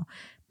now,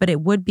 but it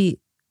would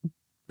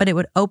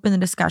open the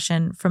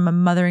discussion from a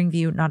mothering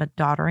view, not a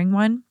daughtering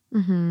one.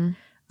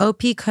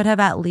 OP could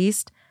have at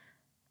least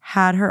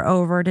had her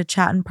over to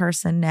chat in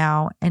person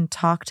now and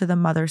talk to the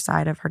mother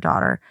side of her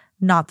daughter,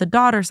 not the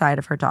daughter side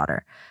of her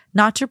daughter.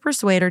 Not to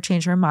persuade or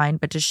change her mind,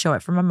 but to show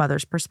it from a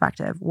mother's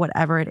perspective,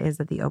 whatever it is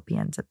that the OP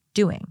ends up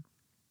doing.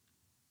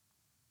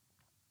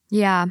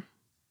 Yeah.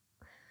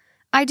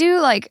 I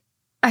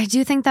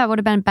do think that would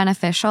have been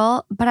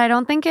beneficial, but I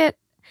don't think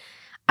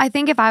I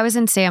think if I was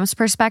in Sam's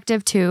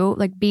perspective too,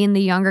 like being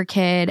the younger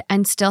kid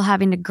and still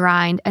having to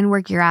grind and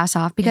work your ass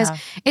off, because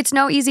it's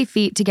no easy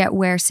feat to get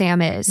where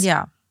Sam is.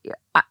 Yeah.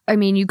 I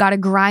mean, you got to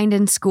grind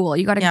in school.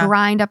 You got to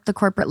grind up the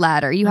corporate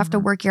ladder. You have to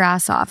work your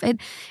ass off.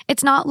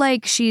 It's not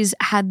like she's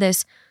had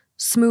this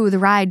smooth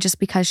ride just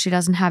because she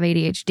doesn't have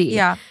ADHD.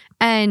 Yeah.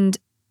 And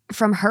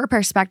from her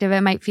perspective,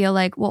 it might feel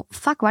like, well,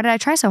 fuck, why did I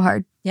try so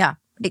hard? Yeah.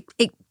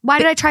 Why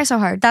did I try so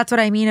hard? That's what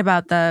I mean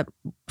about the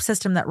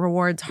system that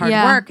rewards hard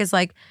work is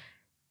like,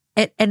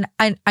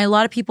 a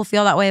lot of people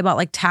feel that way about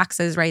like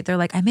taxes, right? They're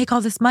like, I make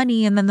all this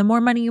money, and then the more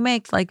money you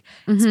make, like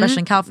especially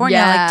in California,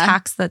 like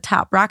tax the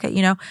top bracket,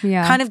 you know,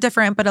 kind of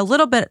different, but a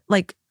little bit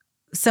like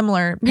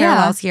similar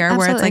parallels here,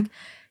 absolutely. where it's like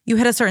you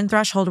hit a certain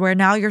threshold where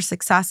now your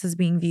success is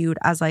being viewed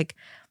as like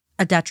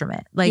a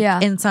detriment, like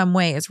in some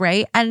ways,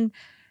 right? And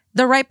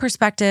the right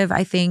perspective,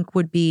 I think,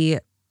 would be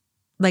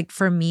like,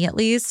 for me at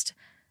least,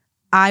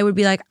 I would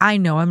be like, I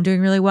know I'm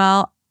doing really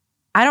well.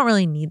 I don't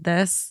really need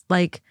this.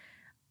 Like,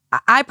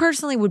 I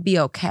personally would be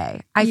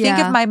okay. I think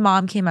if my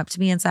mom came up to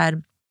me and said,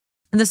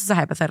 and this is a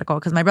hypothetical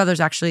because my brother's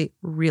actually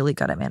really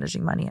good at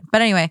managing money.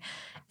 But anyway,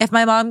 if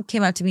my mom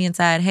came up to me and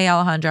said, hey,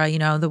 Alejandra, you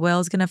know, the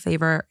will is going to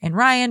favor in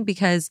Ryan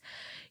because,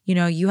 you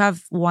know, you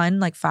have 1,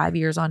 like 5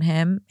 years on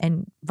him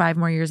and 5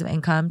 more years of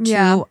income.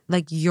 2,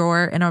 like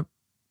you're in a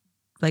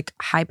like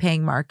high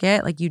paying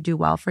market, like you do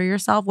well for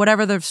yourself,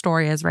 whatever the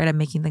story is, right? I'm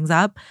making things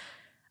up.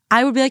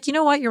 I would be like, you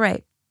know what? You're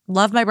right.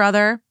 Love my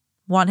brother.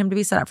 Want him to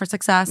be set up for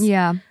success.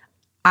 Yeah.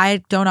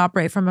 I don't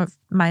operate from a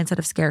mindset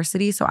of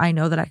scarcity, so I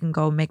know that I can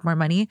go make more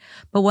money.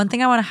 But one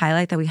thing I want to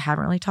highlight that we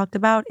haven't really talked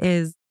about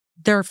is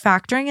they're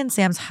factoring in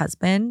Sam's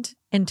husband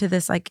into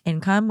this like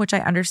income, which I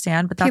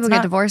understand, but that's people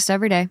get divorced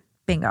every day.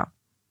 Bingo.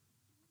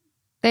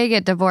 They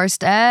get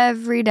divorced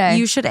every day.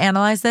 You should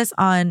analyze this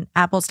on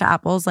apples to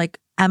apples, like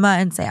Emma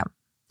and Sam.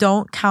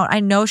 Don't count. I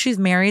know she's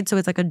married, so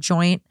it's like a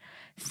joint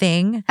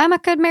thing. Emma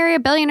could marry a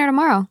billionaire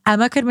tomorrow.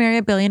 Emma could marry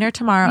a billionaire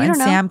tomorrow, and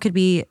Sam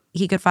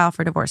he could file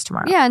for divorce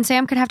tomorrow. Yeah, and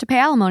Sam could have to pay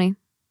alimony.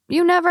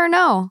 You never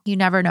know. You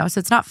never know. So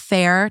it's not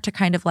fair to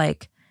kind of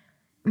like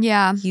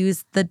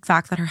use the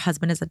fact that her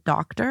husband is a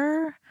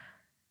doctor.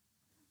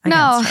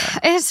 No,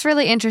 it's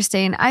really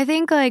interesting. I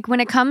think like when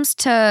it comes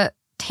to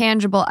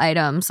tangible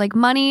items, like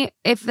money,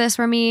 if this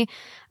were me,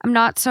 I'm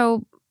not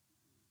so,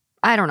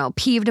 I don't know,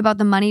 peeved about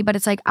the money, but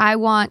it's like I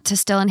want to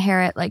still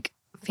inherit like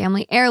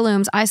family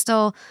heirlooms.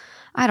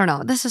 I don't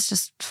know. This is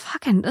just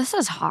this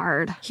is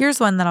hard. Here's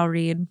one that I'll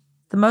read.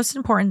 The most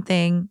important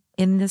thing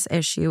in this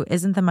issue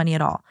isn't the money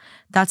at all.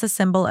 That's a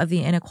symbol of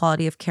the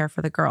inequality of care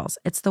for the girls.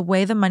 It's the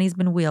way the money's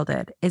been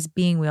wielded, is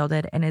being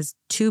wielded, and is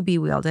to be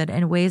wielded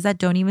in ways that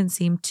don't even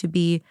seem to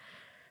be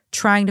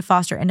trying to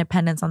foster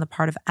independence on the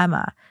part of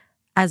Emma,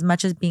 as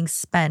much as being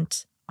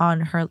spent on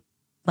her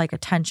like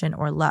attention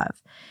or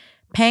love.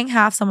 Paying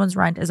half someone's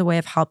rent is a way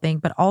of helping,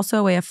 but also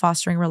a way of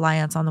fostering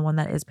reliance on the one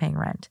that is paying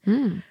rent.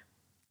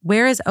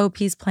 Where is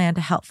OP's plan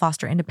to help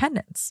foster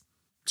independence?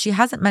 She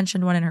hasn't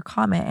mentioned one in her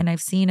comment, and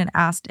I've seen and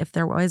asked if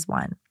there was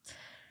one.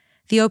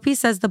 The OP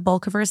says the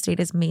bulk of her estate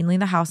is mainly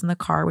the house and the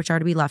car, which are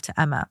to be left to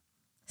Emma.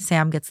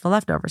 Sam gets the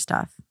leftover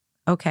stuff.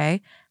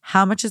 Okay,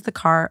 how much is the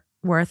car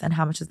worth and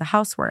how much is the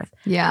house worth?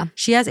 Yeah.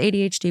 She has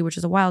ADHD, which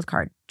is a wild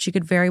card. She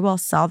could very well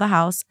sell the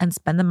house and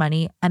spend the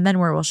money, and then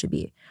where will she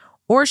be?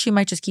 Or she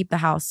might just keep the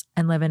house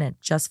and live in it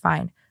just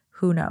fine.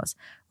 Who knows?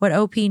 What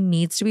OP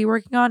needs to be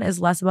working on is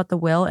less about the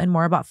will and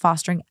more about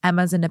fostering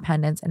Emma's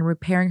independence and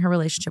repairing her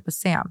relationship with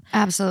Sam.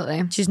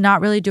 Absolutely. She's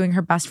not really doing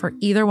her best for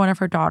either one of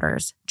her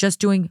daughters, just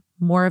doing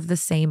more of the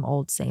same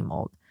old, same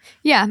old.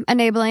 Yeah,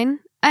 enabling.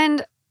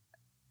 And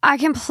I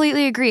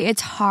completely agree.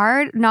 It's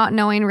hard not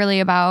knowing really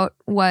about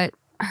what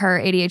her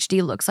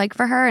ADHD looks like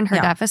for her and her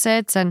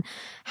deficits and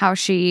how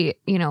she,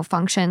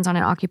 functions on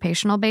an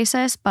occupational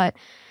basis. But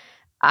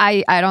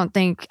I don't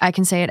think I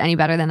can say it any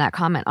better than that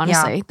comment,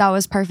 honestly. Yeah. That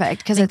was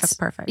perfect. Because it's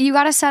perfect. You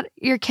got to set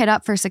your kid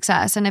up for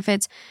success. And if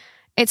it's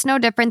no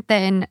different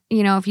than,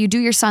 if you do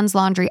your son's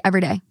laundry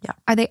every day. Yeah.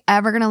 Are they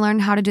ever going to learn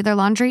how to do their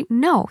laundry?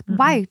 No. Mm-hmm.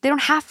 Why? They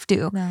don't have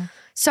to. No.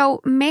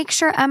 So make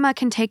sure Emma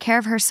can take care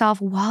of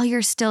herself while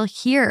you're still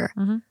here.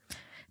 Mm-hmm.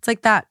 It's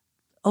like that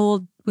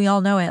old, we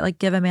all know it, like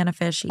give a man a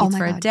fish, he eats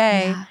for a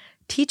day. Yeah.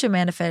 Teach a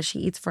man to fish, he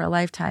eats for a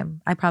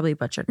lifetime. I probably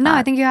butchered that. No,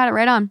 I think you had it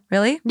right on.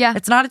 Really? Yeah.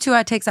 It's not a 2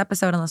 Hot Takes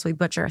episode unless we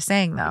butcher a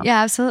saying though.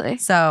 Yeah, absolutely.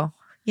 So,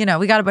 we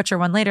got to butcher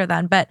one later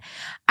then. But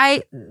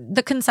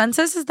the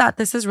consensus is that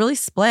this is really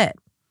split.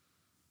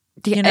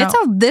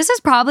 This is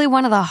probably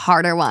one of the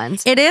harder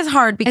ones. It is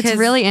hard because it's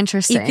really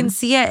interesting. You can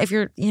see it if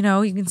you're, you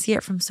can see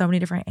it from so many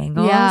different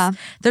angles. Yeah.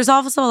 There's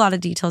also a lot of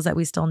details that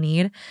we still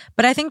need.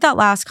 But I think that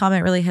last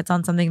comment really hits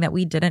on something that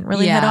we didn't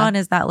really hit on,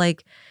 is that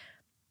like,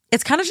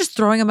 it's kind of just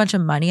throwing a bunch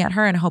of money at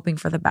her and hoping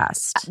for the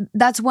best.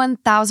 That's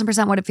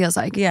 1000% what it feels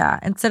like. Yeah.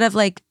 Instead of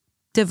like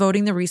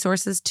devoting the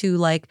resources to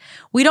like,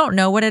 we don't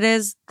know what it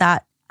is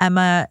that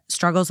Emma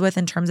struggles with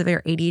in terms of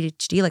her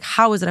ADHD. Like,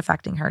 how is it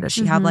affecting her? Does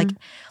she have like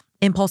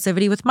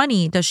impulsivity with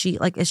money? Is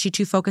she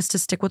too focused to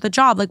stick with a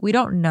job? Like, we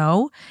don't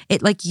know.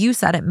 It, like you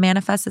said, it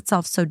manifests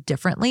itself so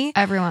differently.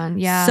 Everyone,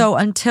 yeah. So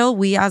until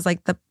we as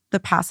like the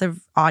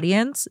passive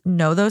audience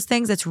know those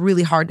things, it's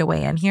really hard to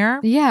weigh in here.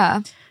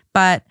 Yeah.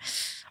 But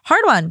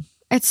hard one.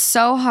 It's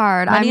so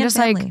hard. Money I'm just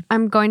family. like,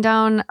 I'm going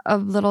down a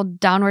little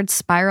downward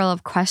spiral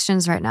of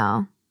questions right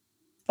now.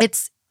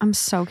 I'm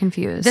so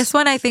confused. This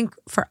one, I think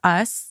for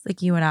us,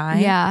 like you and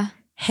I,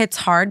 hits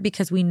hard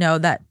because we know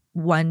that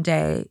one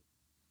day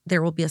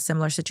there will be a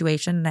similar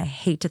situation. And I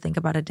hate to think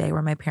about a day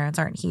where my parents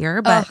aren't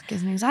here, but it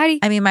gives me anxiety.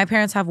 I mean, my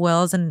parents have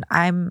wills and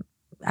I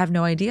have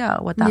no idea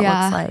what that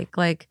looks like.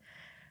 Like,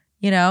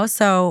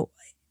 so,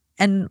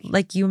 and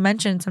like you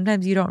mentioned,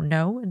 sometimes you don't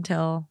know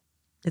until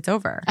it's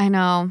over. I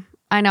know.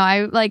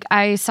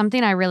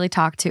 Something I really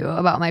talk to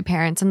about my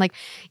parents and like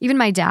even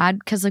my dad,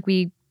 because like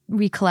we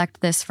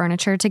collect this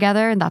furniture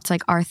together and that's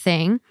like our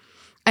thing.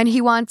 And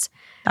he wants...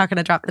 Not going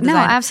to drop the design. No,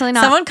 absolutely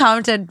not. Someone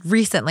commented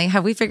recently,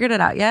 have we figured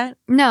it out yet?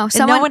 No.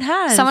 No one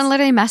has. Someone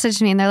literally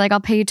messaged me and they're like, I'll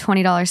pay you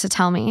 $20 to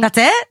tell me. That's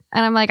it?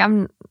 And I'm like,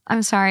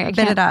 I'm sorry. I can't.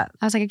 Bid it up.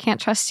 I was like, I can't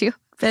trust you.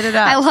 Bid it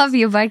up. I love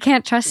you, but I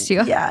can't trust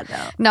you. Yeah,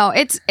 no. No,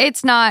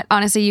 it's not.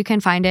 Honestly, you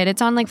can find it.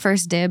 It's on like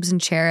First Dibs and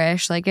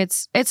Cherish. Like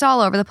it's all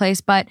over the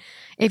place. But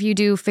if you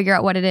do figure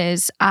out what it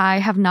is, I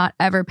have not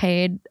ever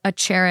paid a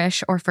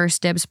Cherish or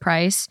First Dibs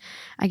price.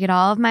 I get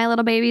all of my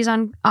little babies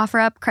on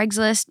OfferUp,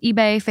 Craigslist,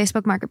 eBay,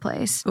 Facebook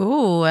Marketplace.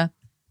 Ooh. I'm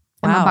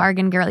a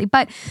bargain girly.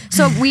 But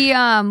so we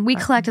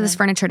collected this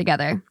furniture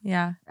together.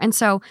 Yeah. And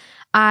so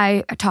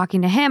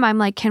talking to him, I'm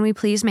like, can we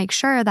please make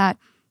sure that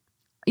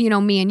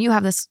me and you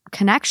have this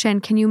connection.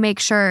 Can you make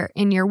sure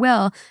in your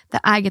will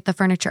that I get the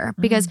furniture?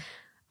 Because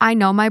I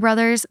know my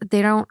brothers,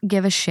 they don't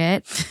give a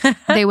shit.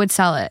 They would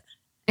sell it.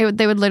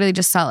 They would literally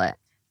just sell it.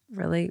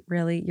 Really,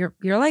 really?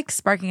 You're like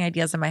sparking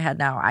ideas in my head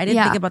now. I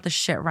didn't think about the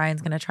shit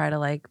Ryan's going to try to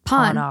like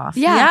pawn off.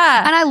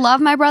 Yeah. And I love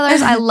my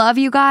brothers. I love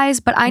you guys.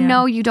 But I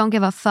know you don't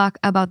give a fuck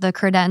about the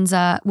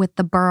credenza with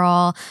the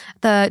burl,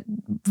 the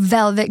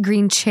velvet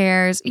green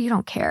chairs. You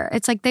don't care.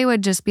 It's like they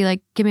would just be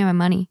like, give me my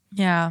money.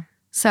 Yeah.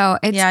 So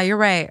it's... Yeah, you're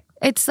right.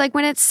 It's like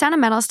when it's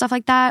sentimental stuff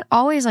like that,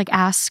 always like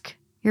ask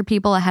your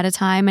people ahead of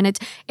time. And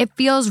it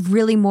feels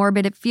really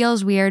morbid. It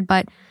feels weird,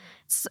 but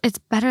it's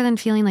better than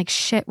feeling like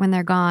shit when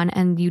they're gone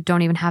and you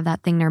don't even have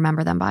that thing to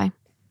remember them by.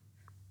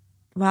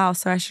 Wow.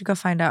 So I should go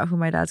find out who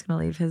my dad's going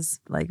to leave his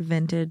like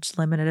vintage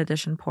limited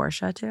edition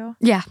Porsche to.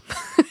 Yeah.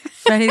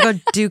 So I need to go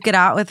duke it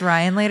out with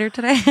Ryan later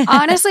today.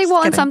 Honestly,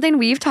 well, and something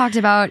we've talked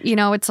about,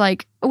 it's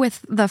like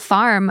with the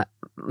farm,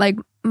 like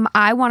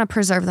I want to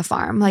preserve the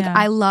farm. Like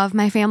I love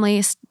my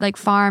family's like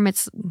farm.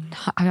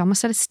 I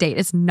almost said estate.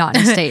 It's not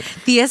an estate.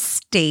 The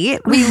estate.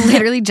 We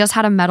literally just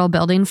had a metal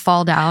building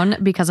fall down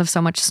because of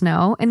so much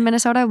snow in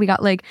Minnesota. We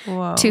got like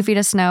 2 feet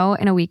of snow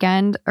in a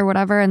weekend or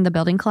whatever and the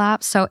building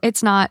collapsed. So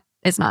it's not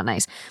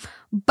nice,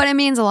 but it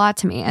means a lot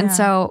to me. And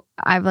so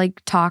I've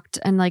like talked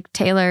and like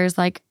Taylor's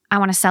like, I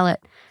want to sell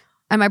it.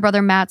 And my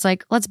brother Matt's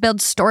like, let's build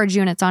storage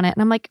units on it.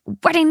 And I'm like,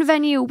 wedding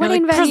venue.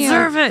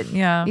 Preserve it.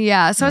 Yeah.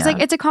 Yeah. So it's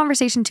like, it's a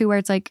conversation too, where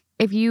it's like,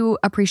 if you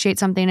appreciate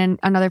something and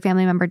another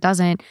family member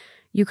doesn't,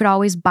 you could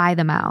always buy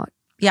them out.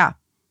 Yeah.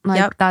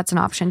 Like that's an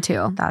option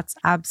too. That's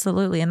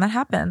absolutely. And that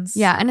happens.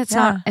 Yeah. And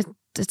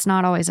it's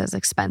not always as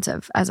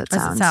expensive as it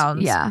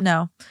sounds. Yeah.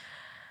 No.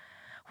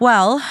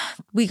 Well,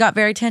 we got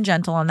very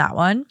tangential on that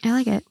one. I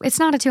like it. It's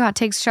not a 2 Hot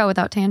Takes show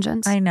without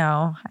tangents. I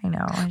know.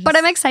 But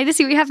I'm excited to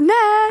see what we have next.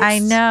 I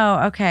know.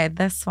 Okay,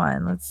 this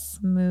one. Let's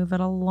move it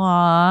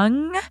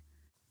along.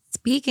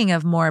 Speaking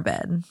of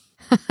morbid.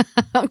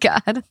 Oh,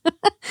 God.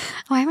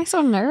 Why am I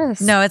so nervous?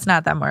 No, it's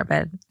not that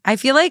morbid. I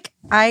feel like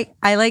I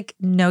like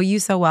know you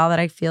so well that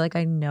I feel like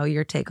I know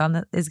your take on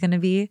that is going to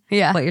be.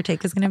 Yeah. What your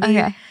take is going to be.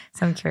 Okay.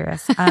 So I'm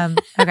curious.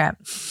 Okay.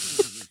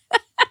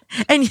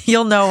 And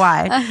you'll know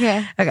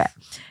why. Okay.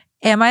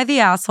 Am I the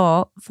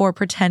asshole for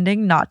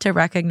pretending not to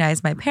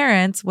recognize my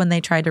parents when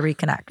they tried to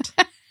reconnect?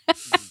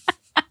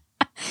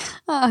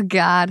 Oh,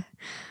 God.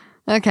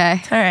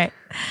 Okay. All right.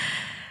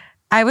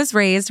 I was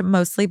raised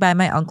mostly by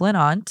my uncle and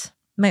aunt.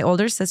 My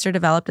older sister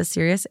developed a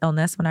serious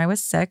illness when I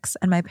was 6,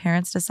 and my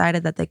parents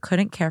decided that they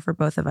couldn't care for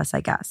both of us,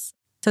 I guess.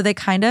 So they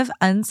kind of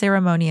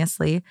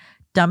unceremoniously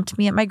dumped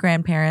me at my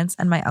grandparents,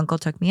 and my uncle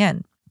took me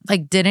in.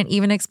 Like, didn't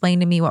even explain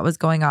to me what was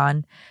going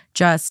on.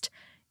 Just,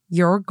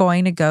 you're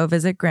going to go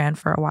visit Gran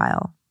for a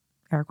while.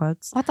 Air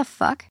quotes. What the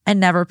fuck? And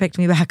never picked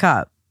me back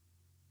up.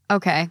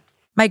 Okay.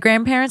 My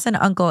grandparents and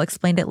uncle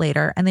explained it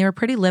later, and they were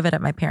pretty livid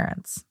at my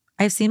parents.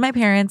 I've seen my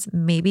parents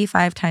maybe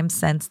 5 times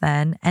since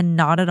then, and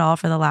not at all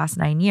for the last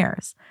 9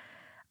 years.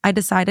 I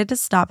decided to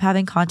stop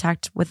having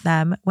contact with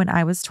them when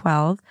I was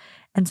 12,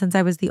 and since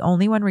I was the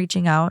only one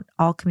reaching out,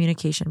 all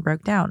communication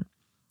broke down.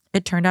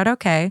 It turned out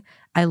okay.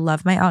 I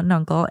love my aunt and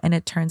uncle, and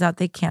it turns out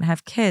they can't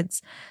have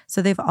kids,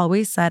 so they've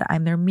always said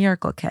I'm their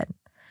miracle kid.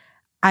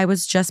 I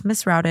was just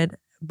misrouted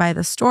by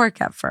the stork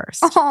at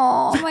first.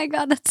 Oh my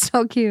God, that's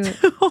so cute.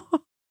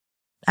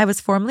 I was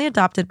formally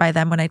adopted by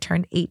them when I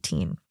turned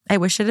 18. I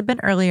wish it had been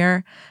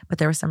earlier, but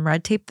there were some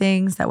red tape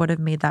things that would have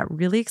made that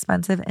really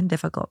expensive and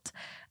difficult.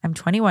 I'm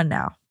 21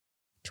 now.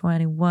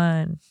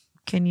 21.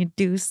 Can you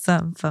do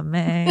some for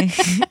me?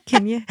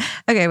 Can you?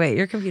 Okay, wait,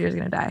 your computer's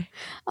going to die.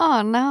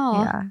 Oh,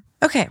 no. Yeah.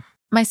 Okay.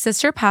 My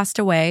sister passed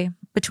away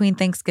between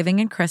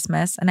Thanksgiving and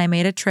Christmas, and I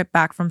made a trip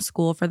back from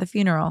school for the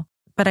funeral,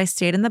 but I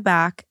stayed in the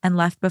back and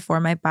left before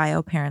my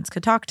bio parents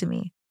could talk to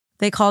me.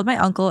 They called my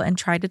uncle and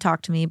tried to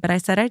talk to me, but I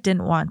said I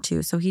didn't want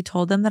to, so he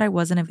told them that I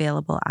wasn't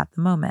available at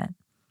the moment.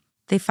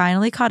 They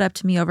finally caught up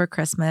to me over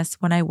Christmas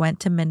when I went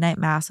to midnight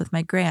mass with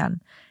my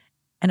gran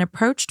and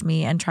approached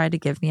me and tried to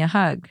give me a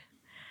hug.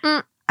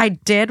 I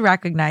did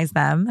recognize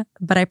them,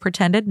 but I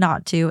pretended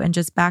not to and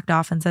just backed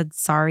off and said,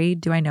 "Sorry,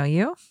 do I know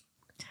you?"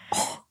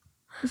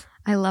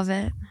 I love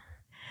it.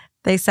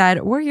 They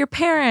said, "We're your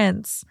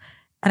parents."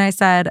 And I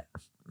said,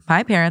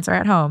 "My parents are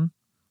at home,"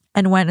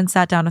 and went and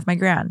sat down with my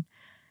gran.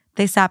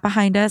 They sat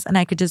behind us and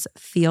I could just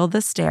feel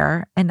the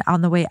stare. And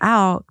on the way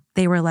out,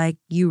 they were like,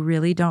 "You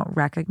really don't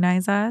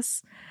recognize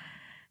us?"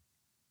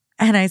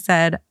 And I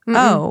said,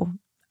 "Oh,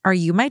 are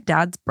you my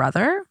dad's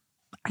brother?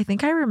 I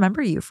think I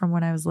remember you from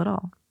when I was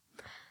little."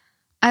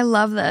 I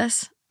love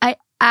this. I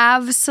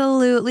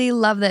absolutely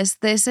love this.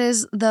 This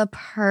is the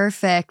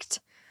perfect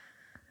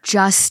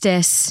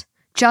justice.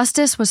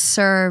 Justice was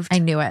served. I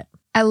knew it.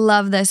 I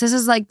love this. This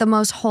is like the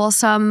most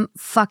wholesome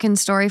fucking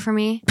story for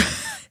me.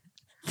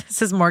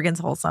 This is Morgan's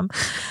wholesome.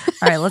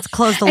 All right, let's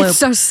close the loop. It's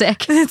so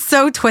sick. It's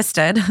so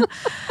twisted.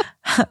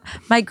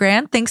 My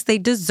gran thinks they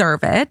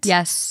deserve it.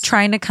 Yes.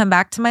 Trying to come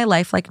back to my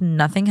life like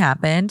nothing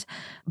happened.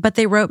 But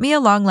they wrote me a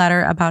long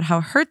letter about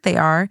how hurt they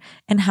are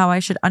and how I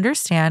should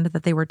understand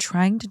that they were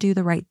trying to do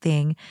the right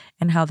thing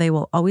and how they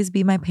will always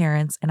be my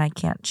parents and I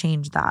can't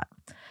change that.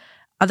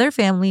 Other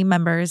family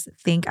members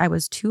think I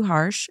was too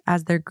harsh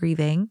as they're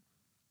grieving,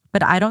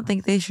 but I don't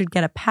think they should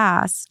get a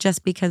pass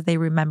just because they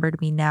remembered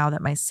me now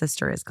that my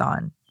sister is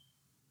gone.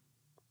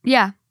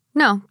 Yeah.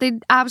 No, they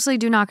absolutely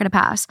do not get a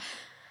pass.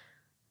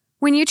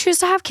 When you choose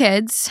to have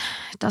kids,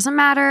 it doesn't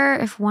matter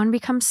if one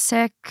becomes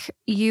sick,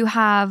 you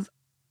have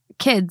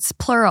kids,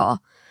 plural.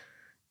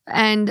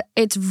 And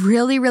it's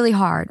really, really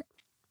hard.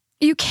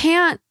 You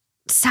can't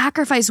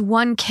sacrifice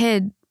one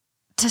kid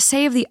to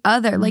save the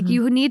other. Like,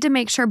 you need to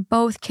make sure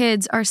both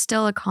kids are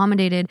still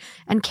accommodated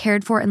and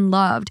cared for and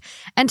loved.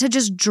 And to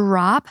just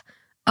drop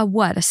a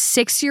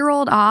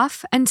 6-year-old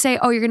off and say,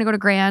 "Oh, you're going to go to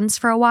Gran's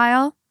for a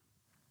while?"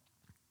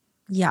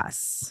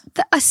 Yes.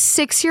 A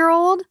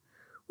 6-year-old?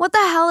 What the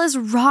hell is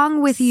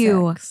wrong with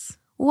you? 6.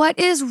 What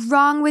is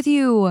wrong with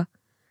you?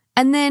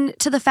 And then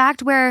to the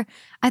fact where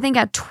I think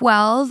at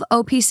 12,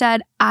 OP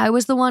said I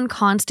was the one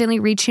constantly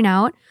reaching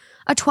out.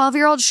 A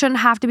 12-year-old shouldn't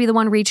have to be the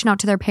one reaching out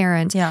to their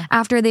parents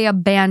after they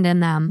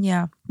abandon them.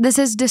 Yeah. This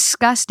is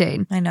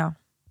disgusting. I know.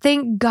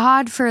 Thank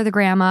God for the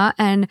grandma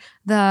and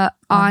the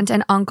aunt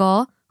and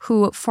uncle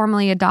who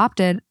formally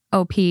adopted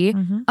OP.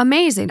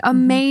 Amazing.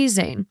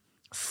 Amazing.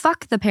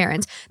 Fuck the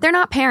parents. They're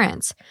not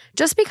parents.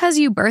 Just because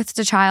you birthed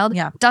a child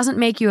doesn't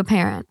make you a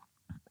parent.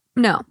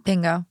 No.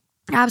 Bingo.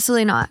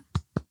 Absolutely not.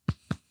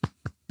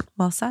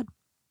 Well said.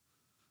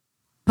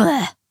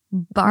 Blech.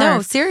 Barf.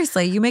 No,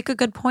 seriously, you make a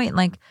good point.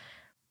 Like,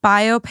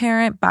 bio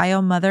parent,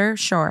 bio mother,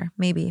 sure,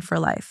 maybe for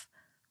life.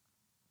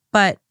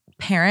 But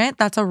parent,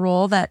 that's a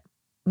role that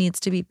needs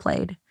to be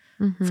played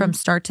from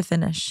start to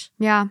finish.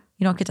 Yeah.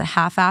 You don't get to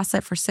half-ass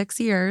it for 6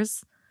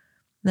 years,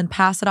 then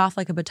pass it off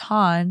like a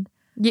baton.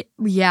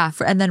 Yeah.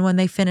 And then when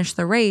they finish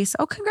the race,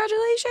 "Oh,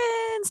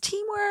 congratulations,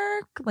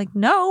 teamwork." Like,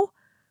 no.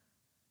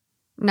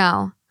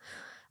 No.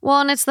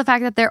 Well, and it's the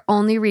fact that they're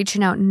only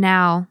reaching out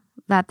now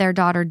that their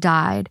daughter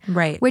died.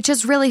 Right. Which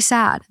is really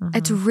sad.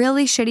 It's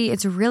really shitty.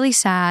 It's really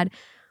sad.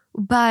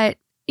 But,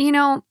 you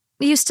know,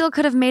 you still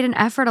could have made an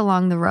effort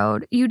along the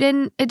road.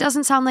 It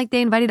doesn't sound like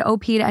they invited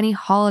OP to any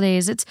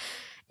holidays.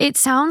 It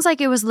sounds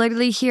like it was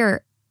literally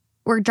here.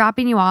 We're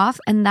dropping you off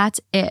and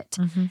that's it.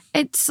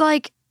 It's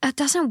like, it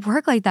doesn't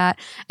work like that.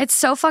 It's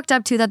so fucked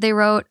up too that they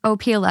wrote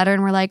OP a letter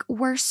and were like,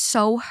 we're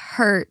so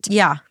hurt.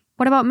 Yeah.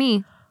 What about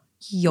me?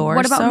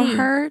 What about so me?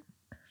 Hurt?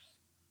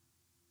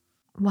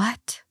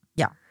 What?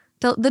 Yeah.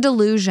 The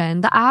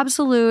delusion, the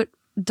absolute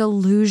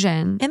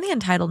delusion. And the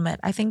entitlement.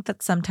 I think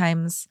that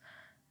sometimes,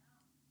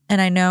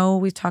 and I know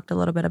we've talked a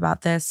little bit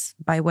about this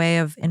by way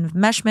of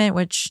enmeshment,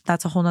 which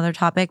that's a whole nother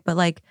topic, but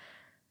like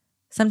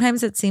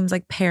sometimes it seems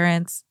like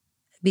parents,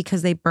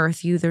 because they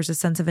birth you, there's a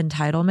sense of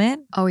entitlement.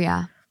 Oh,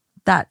 yeah.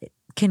 That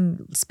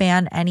can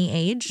span any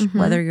age,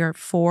 whether you're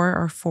 4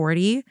 or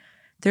 40.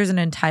 There's an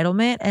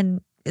entitlement. And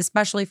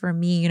especially for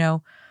me, you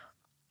know,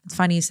 it's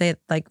funny you say,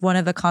 like, one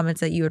of the comments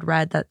that you had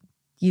read that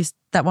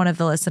one of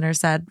the listeners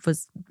said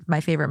was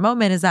my favorite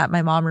moment is that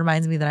my mom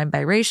reminds me that I'm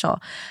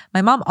biracial.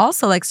 My mom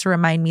also likes to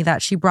remind me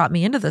that she brought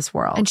me into this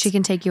world. And she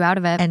can take you out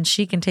of it. And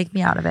she can take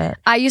me out of it.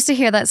 I used to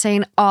hear that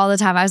saying all the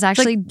time. I was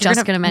actually like,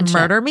 just going to mention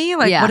murder me?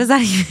 Like, what does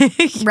that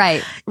even?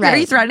 Right. Are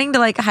you threatening to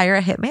like hire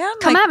a hitman?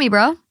 Come like, at me,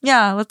 bro.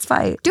 Yeah, let's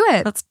fight. Do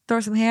it. Let's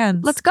throw some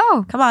hands. Let's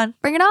go. Come on.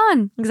 Bring it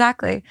on.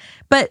 Exactly.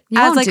 But you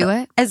won't do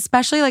it.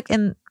 Especially like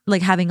in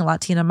like having a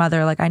Latina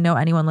mother, like I know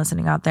anyone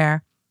listening out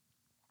there,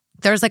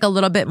 there's like a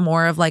little bit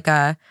more of like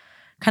a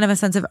kind of a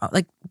sense of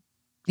like,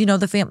 you know,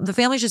 the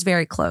family's just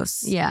very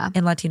close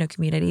in Latino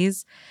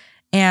communities.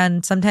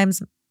 And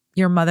sometimes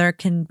your mother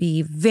can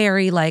be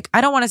very like,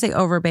 I don't want to say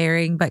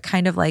overbearing, but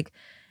kind of like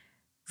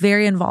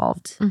very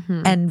involved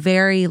and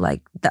very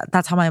like,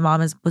 that's how my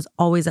mom was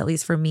always, at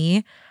least for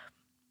me.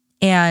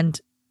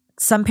 And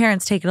some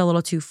parents take it a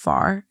little too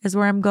far is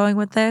where I'm going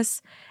with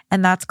this.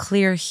 And that's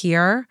clear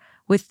here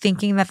with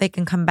thinking that they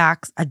can come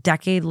back a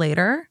decade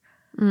later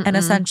and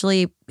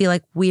essentially be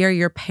like, we are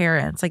your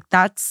parents. Like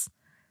that's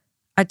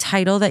a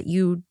title that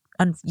you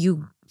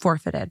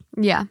forfeited.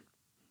 Yeah,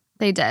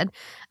 they did.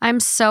 I'm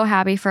so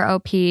happy for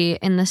OP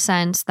in the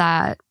sense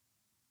that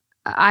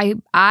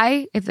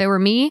I if it were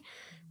me,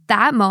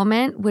 that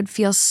moment would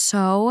feel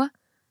so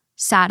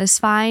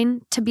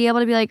satisfying to be able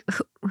to be like,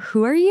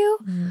 who are you?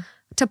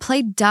 To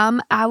play dumb,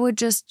 I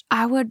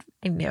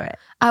knew it.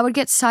 I would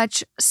get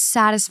such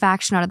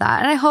satisfaction out of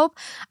that. And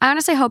I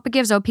honestly hope it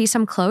gives OP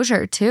some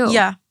closure too.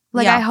 Yeah.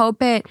 Like I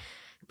hope it,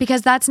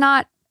 because they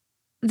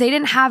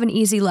didn't have an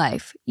easy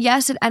life.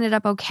 Yes, it ended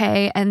up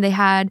okay. And they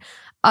had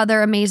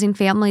other amazing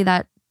family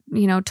that,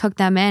 you know, took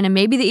them in. And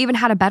maybe they even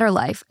had a better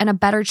life and a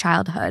better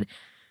childhood.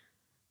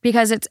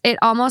 Because it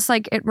almost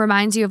like, it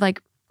reminds you of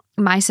like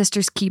My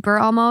Sister's Keeper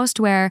almost,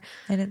 where.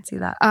 I didn't see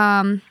that.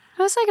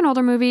 It was like an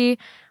older movie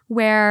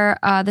where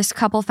this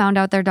couple found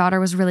out their daughter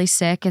was really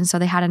sick. And so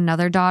they had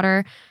another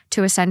daughter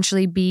to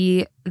essentially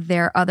be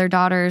their other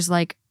daughter's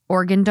like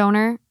organ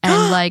donor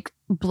and like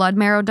blood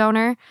marrow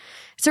donor.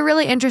 It's a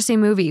really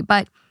interesting movie,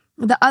 but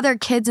the other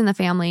kids in the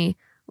family,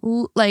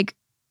 like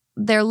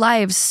their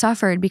lives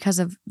suffered because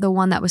of the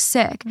one that was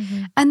sick.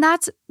 And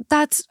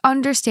that's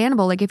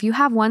understandable. Like if you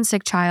have one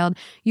sick child,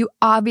 you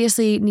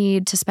obviously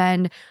need to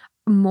spend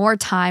more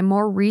time,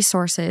 more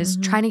resources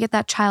trying to get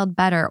that child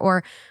better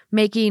or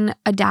making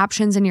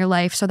adaptations in your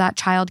life so that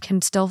child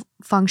can still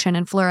function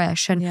and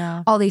flourish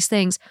and all these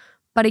things.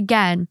 But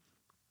again,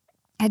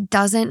 it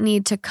doesn't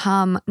need to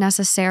come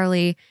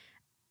necessarily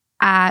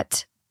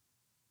at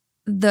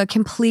the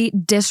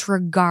complete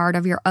disregard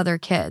of your other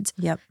kids.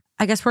 Yep.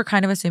 I guess we're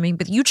kind of assuming,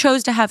 but you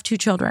chose to have 2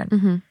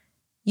 children.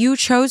 You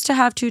chose to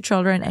have 2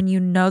 children and you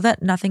know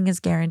that nothing is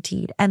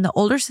guaranteed. And the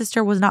older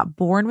sister was not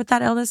born with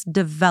that illness,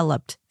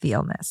 developed the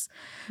illness.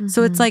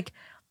 So it's like,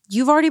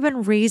 you've already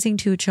been raising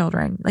 2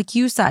 children. Like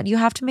you said, you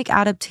have to make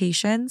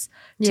adaptations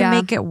to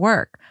make it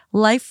work.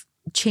 Life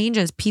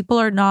changes. People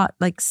are not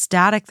like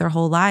static their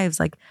whole lives.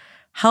 Like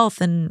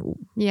health and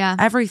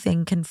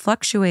everything can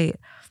fluctuate.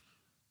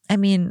 I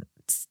mean,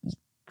 it's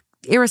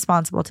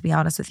irresponsible, to be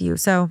honest with you.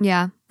 So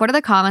yeah. What are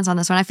the comments on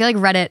this one? I feel like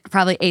Reddit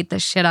probably ate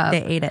this shit up.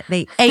 They ate it.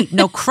 They ate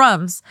no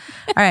crumbs.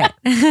 All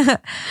right.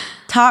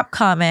 Top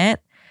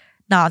comment,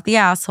 not the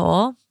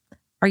asshole.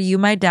 Are you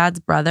my dad's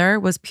brother?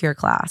 Was pure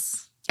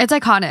class. It's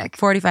iconic.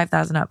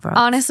 45,000 up for.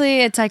 Honestly,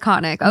 it's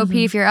iconic. OP,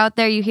 if you're out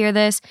there, you hear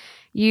this,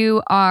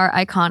 you are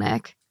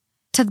iconic.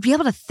 To be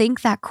able to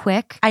think that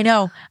quick. I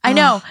know.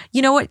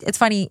 You know what? It's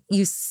funny.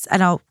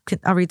 And I'll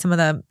read some of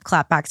the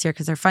clapbacks here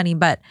because they're funny.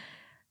 But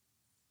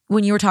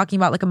when you were talking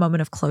about like a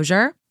moment of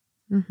closure,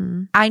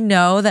 I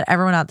know that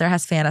everyone out there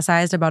has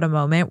fantasized about a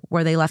moment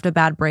where they left a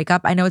bad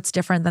breakup. I know it's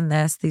different than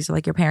this. These are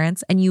like your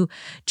parents. And you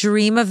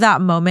dream of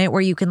that moment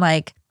where you can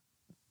like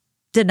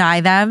deny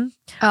them.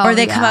 Or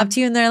they come up to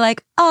you and they're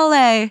like,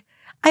 Ole,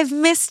 I've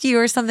missed you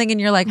or something. And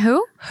you're like,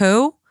 Who?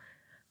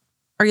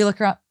 Or you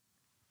look around.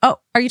 Oh,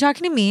 are you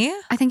talking to me?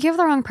 I think you have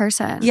the wrong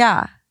person.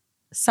 Yeah.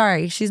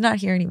 Sorry, she's not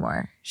here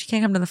anymore. She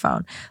can't come to the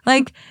phone.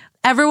 Like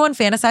everyone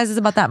fantasizes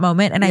about that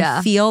moment. And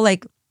I feel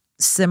like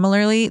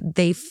similarly,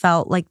 they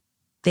felt like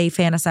they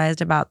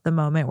fantasized about the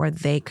moment where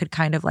they could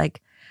kind of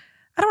like,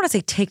 I don't want to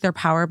say take their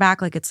power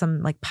back, like it's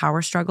some like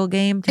power struggle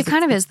game. It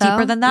kind of is deeper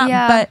though. than that.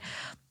 Yeah. But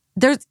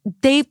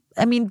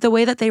the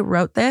way that they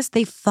wrote this,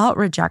 they felt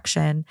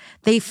rejection.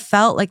 They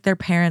felt like their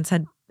parents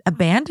had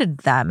abandoned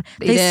them.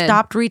 They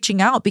stopped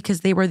reaching out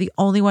because they were the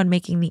only one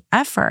making the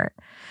effort.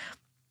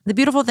 The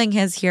beautiful thing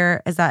is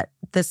that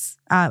this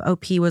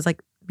OP was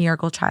like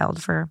miracle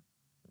child for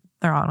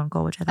their aunt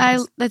uncle, which I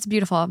think that's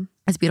beautiful.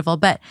 It's beautiful.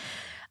 But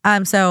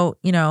so,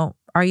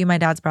 are you my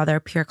dad's brother?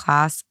 Pure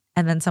class.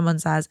 And then someone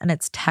says, and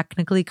it's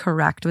technically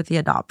correct with the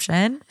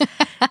adoption.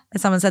 And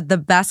someone said the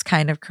best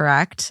kind of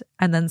correct.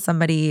 And then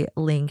somebody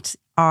linked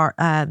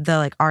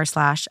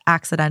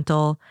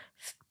r/accidental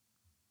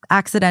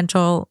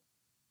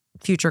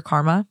future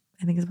karma,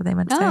 I think is what they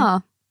meant to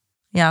say.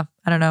 Yeah,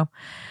 I don't know.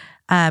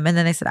 And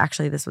then they said,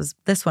 actually,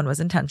 this one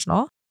was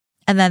intentional.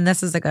 And then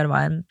this is a good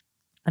one.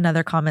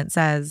 Another comment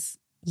says,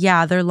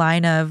 yeah, their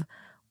line of,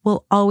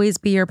 we'll always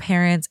be your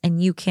parents and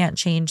you can't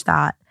change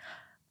that.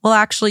 Well,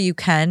 actually, you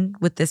can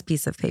with this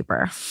piece of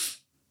paper.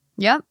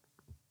 Yep.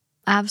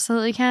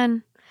 Absolutely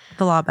can.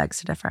 The law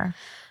begs to differ.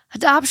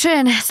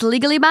 Adoption. It's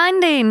legally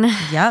binding.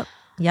 Yep.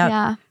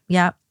 Yeah.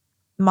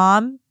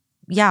 Mom,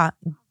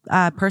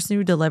 person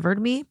who delivered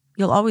me,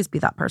 you'll always be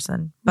that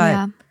person.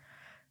 But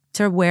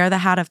to wear the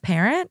hat of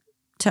parent,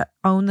 to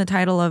own the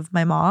title of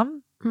my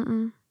mom,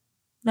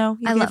 no,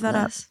 you gave that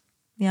up.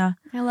 Yeah.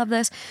 I love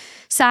this.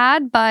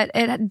 Sad, but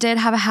it did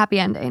have a happy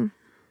ending.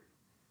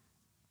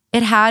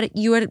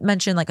 You had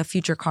mentioned like a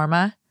future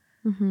karma.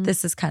 Mm-hmm.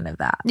 This is kind of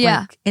that. Yeah.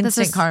 Like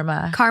instant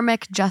karma.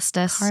 Karmic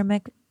justice.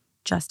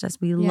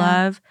 We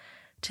love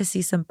to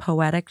see some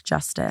poetic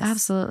justice.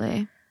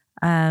 Absolutely.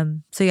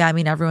 So yeah, I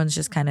mean, everyone's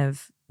just kind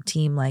of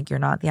team like, you're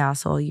not the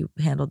asshole. You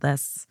handled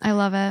this. I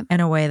love it.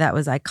 In a way that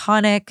was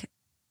iconic,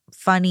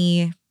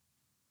 funny,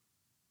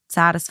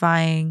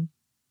 satisfying.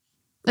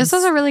 This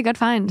was a really good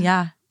find.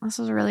 Yeah. This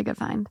was a really good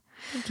find.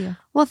 Thank you.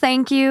 Well,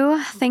 thank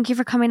you. Thank you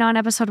for coming on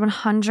episode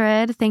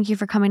 100. Thank you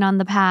for coming on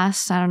the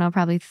past, I don't know,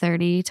 probably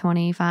 30,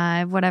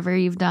 25, whatever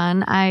you've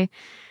done. I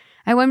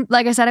wouldn't,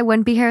 like I said, I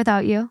wouldn't be here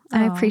without you.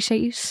 And I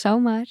appreciate you so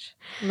much.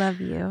 Love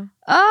you.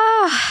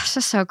 Oh, it's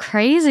just so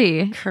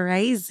crazy.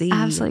 Crazy.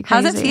 Absolutely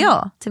crazy. How's it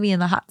feel to be in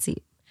the hot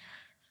seat?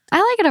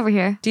 I like it over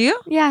here. Do you?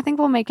 Yeah, I think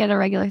we'll make it a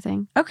regular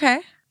thing. Okay.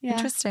 Yeah.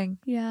 Interesting.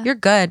 Yeah. You're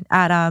good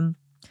at,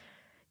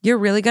 you're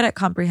really good at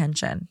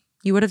comprehension.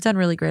 You would have done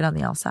really great on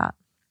the LSAT.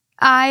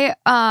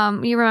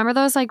 You remember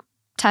those like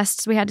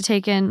tests we had to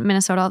take in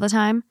Minnesota all the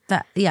time?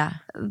 Yeah.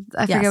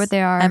 I forget what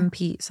they are.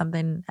 MP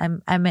something.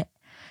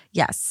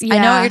 Yes. Yeah. I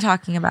know what you're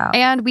talking about.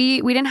 And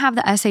we didn't have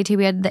the SAT,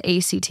 we had the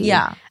ACT.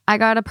 Yeah. I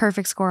got a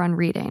perfect score on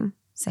reading.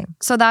 Same.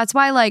 So that's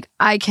why like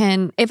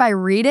if I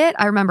read it,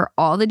 I remember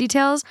all the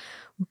details,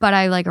 but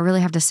I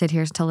really have to sit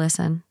here to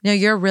listen. No,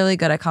 you're really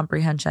good at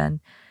comprehension.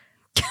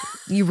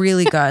 You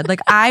really good.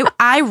 Like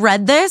I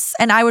read this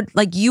and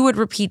you would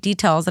repeat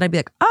details and I'd be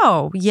like,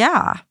 oh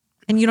yeah.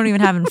 And you don't even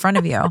have it in front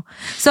of you.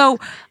 So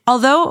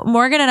although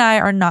Morgan and I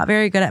are not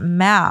very good at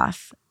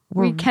math,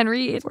 we can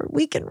read.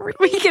 We can read.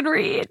 We can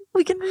read.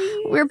 We can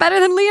read. We're better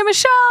than Leah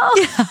Michelle.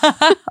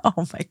 Yeah.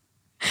 Oh my.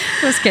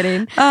 Just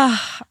kidding.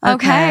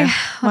 Okay.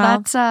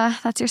 Well,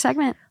 that's your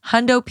segment.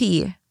 Hundo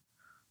P.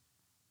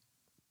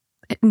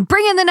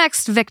 Bring in the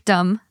next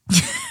victim.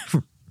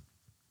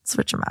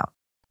 Switch them out.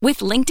 With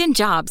LinkedIn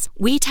Jobs,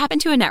 we tap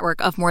into a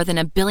network of more than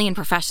 1 billion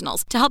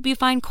professionals to help you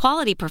find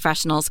quality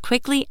professionals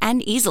quickly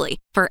and easily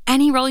for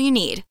any role you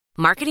need.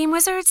 Marketing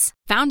wizards?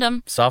 Found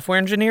them. Software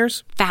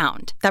engineers?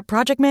 Found. That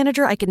project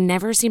manager I could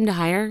never seem to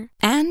hire?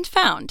 And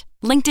found.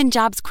 LinkedIn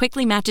Jobs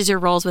quickly matches your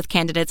roles with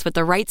candidates with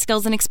the right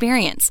skills and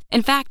experience.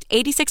 In fact,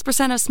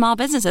 86% of small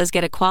businesses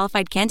get a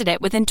qualified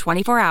candidate within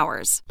 24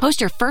 hours.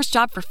 Post your first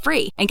job for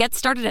free and get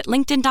started at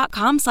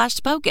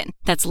linkedin.com/spoken.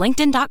 That's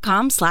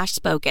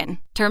linkedin.com/spoken.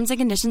 Terms and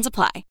conditions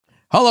apply.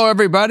 Hello,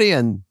 everybody,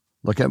 and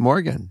look at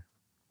Morgan.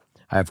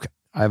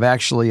 I've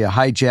actually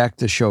hijacked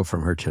the show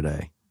from her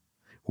today.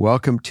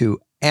 Welcome to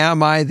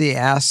Am I the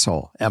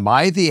Asshole? Am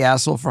I the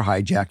asshole for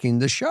hijacking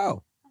the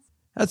show?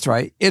 That's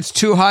right. It's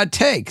 2 hot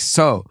takes.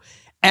 So,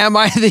 am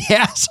I the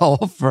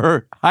asshole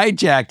for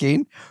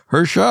hijacking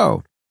her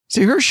show?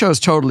 See, her show is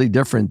totally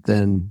different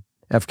than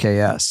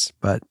FKS,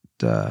 but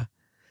we're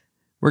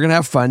going to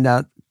have fun.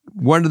 Now,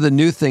 one of the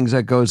new things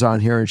that goes on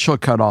here, and she'll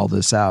cut all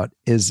this out,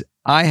 is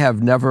I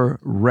have never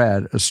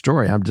read a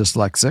story. I'm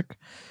dyslexic.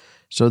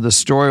 So the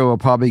story will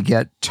probably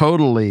get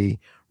totally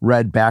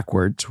read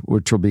backwards,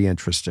 which will be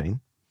interesting.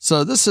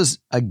 So this is,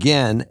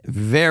 again,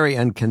 very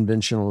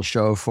unconventional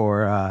show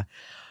for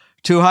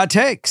 2 hot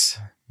takes,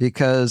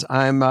 because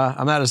I'm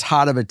not as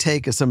hot of a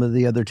take as some of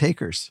the other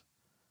takers.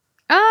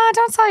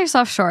 Don't sell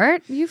yourself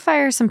short. You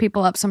fire some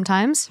people up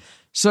sometimes.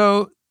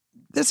 So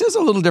this is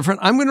a little different.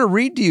 I'm going to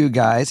read to you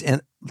guys,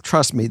 and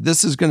trust me,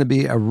 this is going to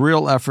be a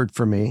real effort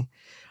for me.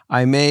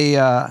 I may,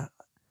 I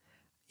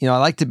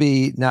like to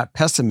be not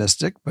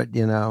pessimistic, but,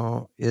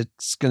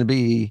 it's going to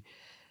be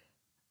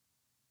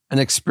an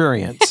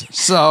experience.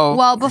 So,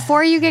 well,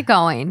 before you get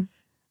going,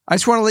 I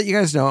just want to let you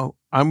guys know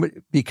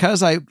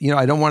because I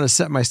don't want to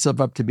set myself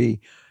up to be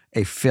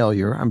a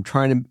failure. I'm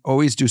trying to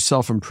always do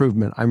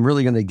self-improvement. I'm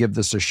really going to give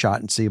this a shot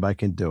and see if I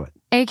can do it.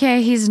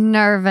 AK, he's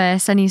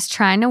nervous and he's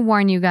trying to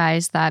warn you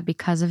guys that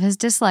because of his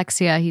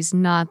dyslexia, he's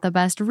not the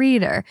best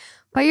reader.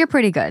 But you're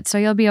pretty good, so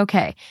you'll be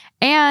okay.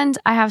 And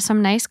I have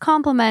some nice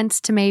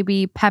compliments to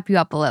maybe pep you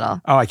up a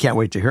little. Oh, I can't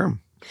wait to hear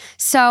them.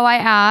 So I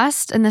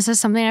asked, and this is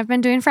something I've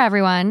been doing for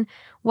everyone,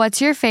 what's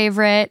your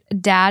favorite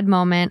dad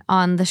moment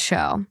on the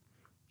show?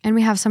 And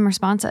we have some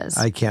responses.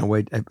 I can't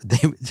wait.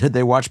 Did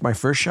they watch my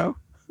first show?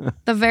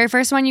 The very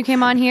first one you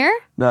came on here?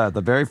 No,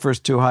 the very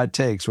first 2 hot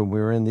takes when we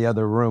were in the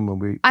other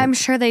room. I'm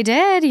sure they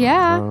did,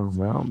 yeah.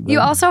 You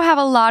also have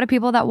a lot of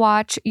people that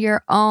watch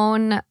your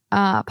own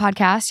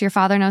podcast, Your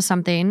Father Knows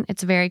Something.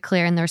 It's very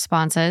clear in the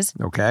responses.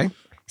 Okay.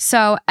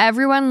 So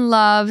everyone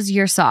loves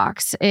your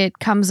socks. It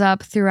comes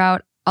up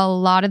throughout a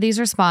lot of these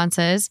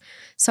responses.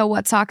 So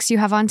what socks do you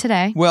have on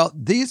today? Well,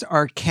 these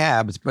are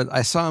cabs, but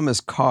I saw them as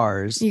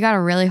cars. You got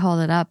to really hold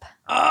it up.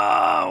 Oh,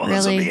 well, really?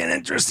 This will be an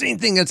interesting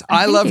thing.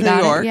 I love New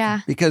York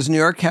because New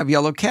York have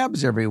yellow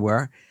cabs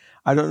everywhere.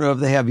 I don't know if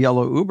they have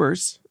yellow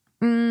Ubers.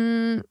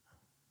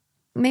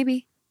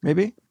 Maybe.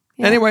 Maybe.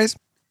 Yeah. Anyways,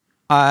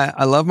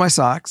 I love my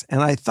socks,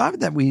 and I thought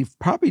that we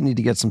probably need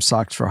to get some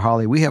socks for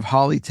Holly. We have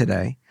Holly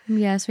today.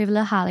 Yes, we have a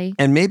little Holly.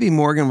 And maybe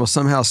Morgan will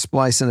somehow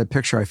splice in a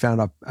picture. I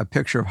found a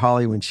picture of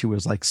Holly when she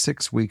was like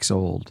 6 weeks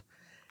old.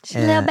 She's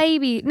a little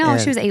baby. No,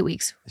 she was 8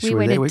 weeks. We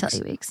waited till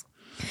 8 weeks.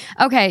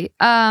 Okay.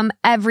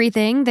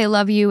 Everything. They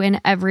love you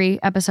in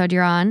every episode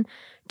you're on.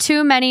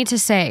 Too many to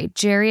say.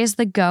 Jerry is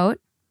the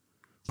GOAT.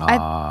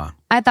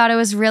 I thought it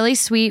was really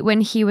sweet when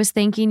he was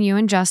thanking you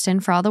and Justin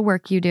for all the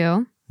work you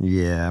do.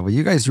 Yeah. Well,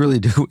 you guys really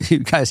do. You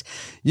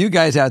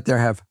guys out there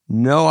have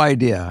no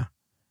idea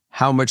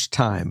how much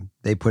time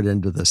they put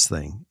into this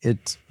thing.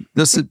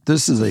 This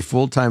is a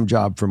full-time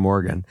job for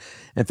Morgan.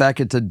 In fact,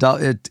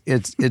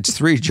 it's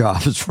 3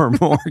 jobs for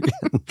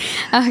Morgan.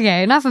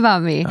 Okay, enough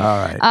about me. All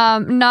right.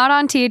 Not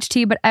on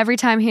THT, but every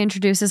time he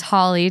introduces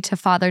Holly to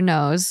Father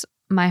Knows,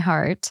 my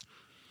heart.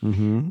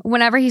 Mm-hmm.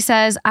 Whenever he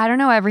says, I don't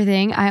know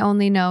everything, I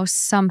only know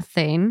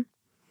something.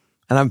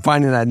 And I'm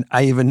finding that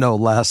I even know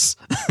less.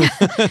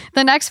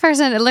 The next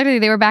person, literally,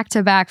 they were back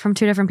to back from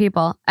 2 different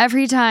people.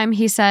 Every time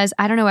he says,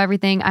 I don't know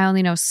everything, I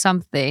only know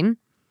something.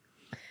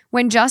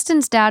 When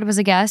Justin's dad was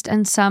a guest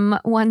and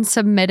someone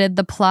submitted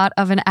the plot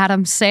of an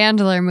Adam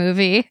Sandler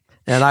movie.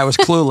 And I was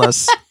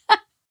clueless.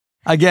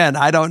 Again,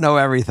 I don't know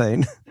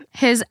everything.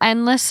 His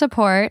endless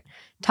support,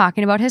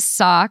 talking about his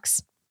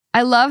socks.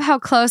 I love how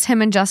close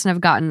him and Justin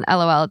have gotten.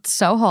 LOL, it's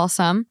so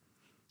wholesome.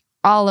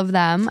 All of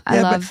them.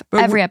 I love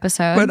every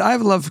episode. But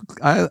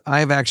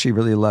I've actually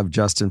really loved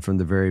Justin from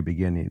the very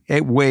beginning,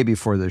 way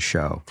before the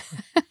show.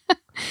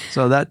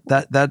 So that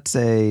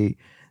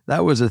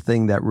was a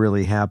thing that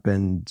really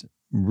happened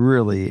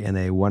really in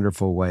a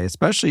wonderful way,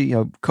 especially,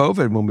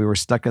 COVID, when we were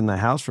stuck in the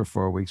house for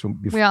 4 weeks.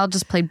 We all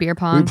just played beer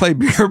pong. We played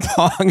beer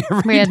pong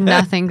every day. We had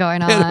nothing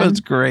going on. It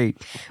was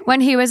great. When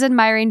he was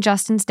admiring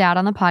Justin's dad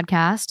on the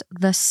podcast,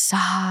 the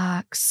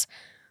socks.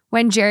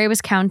 When Jerry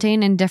was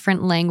counting in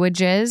different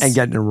languages. And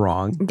getting it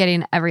wrong.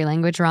 Getting every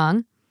language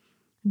wrong.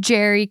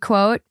 Jerry,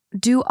 quote,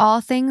 do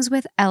all things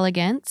with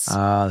elegance.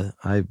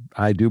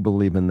 I do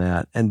believe in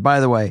that. And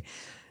by the way,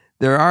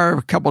 there are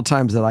a couple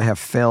times that I have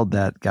failed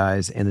that,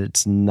 guys, and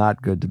it's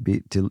not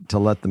good to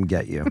let them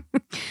get you.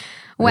 It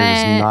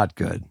is not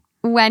good.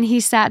 When he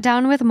sat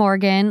down with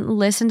Morgan,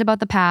 listened about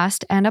the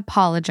past, and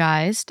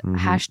apologized.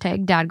 Mm-hmm.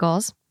 Hashtag dad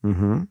goals.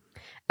 Mm-hmm.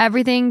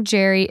 Everything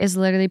Jerry is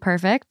literally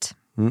perfect.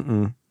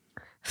 Mm-mm.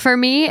 For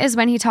me is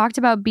when he talked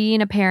about being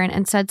a parent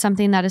and said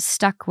something that has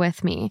stuck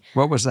with me.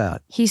 What was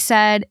that? He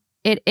said,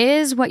 it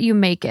is what you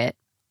make it.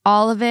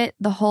 All of it,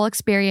 the whole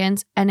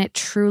experience, and it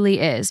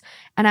truly is.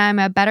 And I'm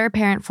a better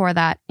parent for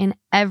that in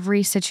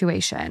every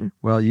situation.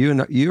 Well, you're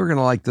going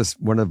to like this,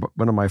 one of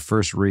my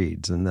first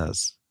reads in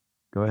this.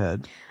 Go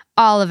ahead.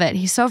 All of it.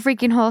 He's so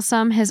freaking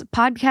wholesome. His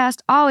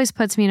podcast always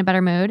puts me in a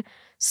better mood.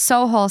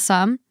 So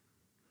wholesome.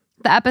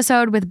 The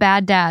episode with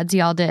Bad Dads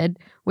y'all did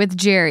with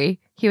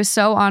Jerry, he was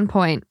so on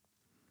point.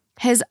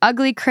 His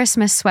ugly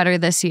Christmas sweater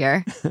this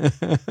year.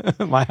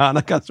 My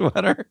Hanukkah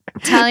sweater.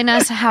 Telling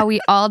us how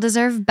we all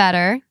deserve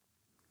better.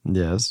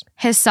 Yes.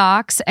 His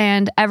socks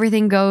and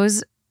everything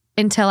goes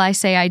until I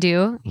say I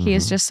do. Mm-hmm. He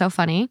is just so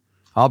funny.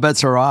 All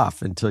bets are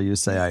off until you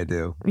say I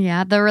do.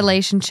 Yeah, the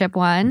relationship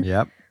one.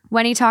 Yep.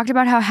 When he talked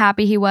about how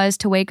happy he was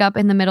to wake up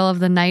in the middle of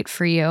the night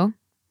for you.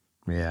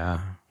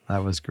 Yeah,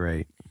 that was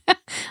great.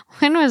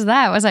 When was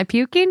that? Was I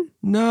puking?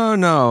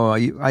 No.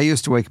 I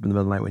used to wake up in the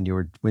middle of the night when you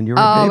were a baby.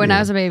 Oh, when I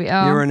was a baby.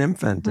 Oh. You were an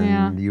infant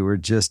and you were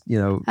just,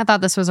 I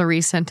thought this was a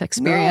recent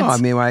experience. No, I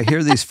mean, when I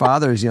hear these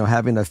fathers,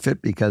 having a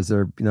fit because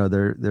their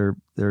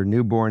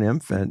newborn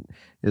infant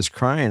is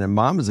crying and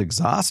mom is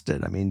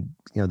exhausted. I mean,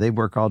 they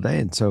work all day.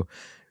 And so,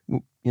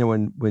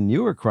 when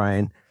you were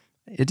crying,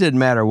 it didn't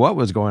matter what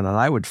was going on.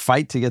 I would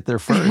fight to get there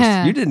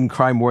first. You didn't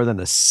cry more than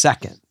a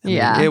second. I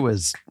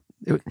mean,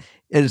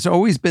 it has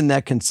always been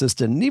that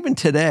consistent. And even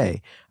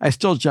today, I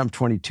still jump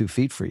 22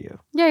 feet for you.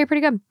 Yeah, you're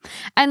pretty good.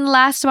 And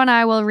last one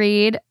I will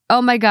read.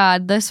 Oh my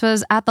God, this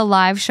was at the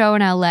live show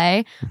in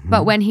LA,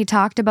 but when he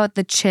talked about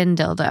the chin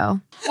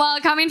dildo.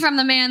 Well, coming from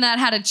the man that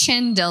had a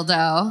chin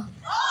dildo.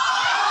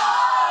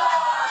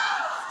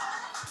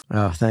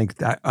 Oh, thank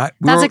God.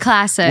 That's a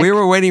classic. We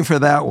were waiting for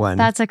that one.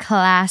 That's a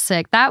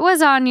classic. That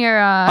was on your...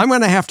 I'm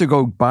going to have to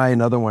go buy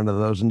another one of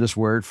those and just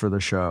wear it for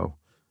the show.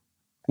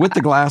 With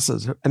the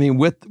glasses. I mean,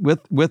 with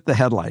the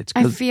headlights.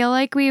 I feel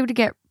like we would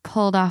get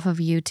pulled off of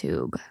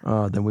YouTube.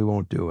 Oh, then we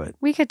won't do it.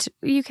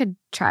 You could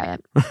try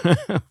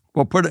it.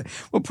 We'll put it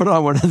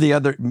on one of the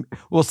other.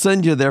 We'll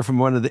send you there from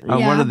one of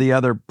the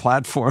other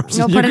platforms.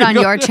 You'll put it on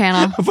your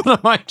channel. Put it on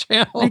my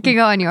channel. It could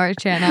go on your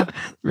channel.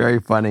 Very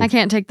funny. I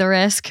can't take the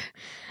risk.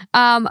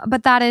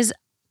 But that is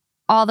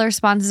all the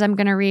responses I'm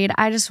going to read.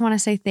 I just want to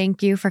say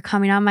thank you for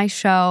coming on my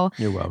show.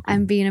 You're welcome.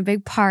 And being a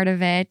big part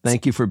of it.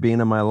 Thank you for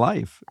being in my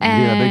life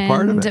and being a big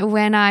part of it. And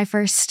when I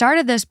first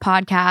started this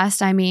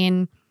podcast, I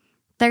mean,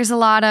 there's a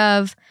lot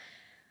of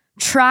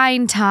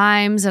trying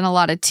times and a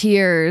lot of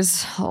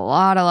tears, a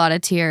lot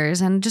of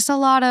tears, and just a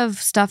lot of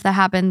stuff that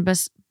happened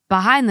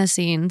behind the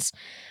scenes.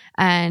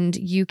 And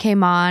you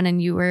came on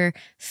and you were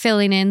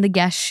filling in the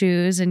guest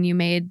shoes and you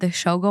made the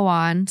show go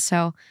on.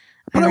 So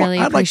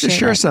I'd like to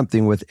share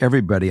something with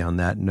everybody on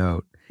that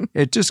note.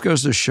 It just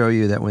goes to show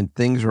you that when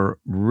things are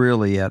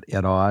really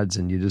at odds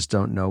and you just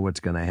don't know what's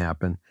going to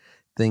happen,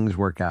 things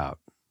work out.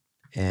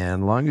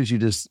 And as long as you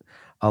just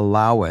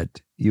allow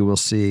it, you will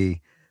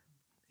see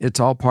it's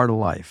all part of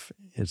life.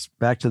 It's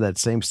back to that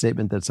same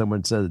statement that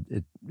someone said,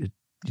 you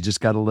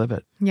just got to live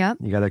it. Yep.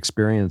 You got to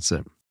experience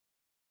it.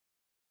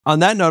 On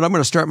that note, I'm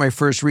going to start my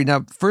first read.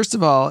 Now, first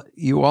of all,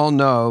 you all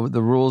know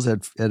the rules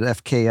at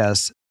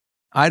FKS.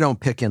 I don't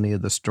pick any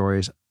of the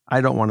stories. I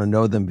don't want to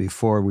know them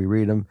before we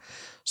read them.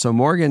 So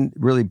Morgan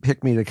really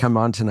picked me to come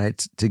on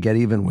tonight to get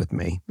even with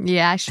me.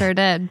 Yeah, I sure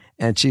did.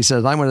 And she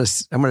says, I'm going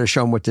to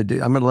show him what to do.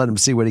 I'm going to let him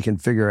see what he can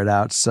figure it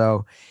out.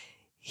 So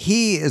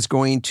he is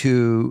going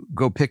to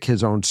go pick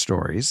his own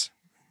stories.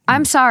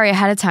 I'm sorry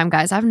ahead of time,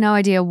 guys. I have no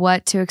idea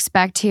what to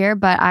expect here,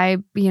 but I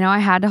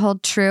had to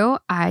hold true.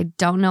 I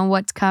don't know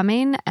what's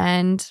coming,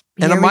 and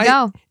here we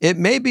go. It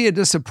may be a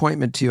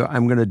disappointment to you.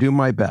 I'm going to do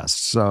my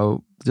best.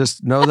 So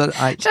just know that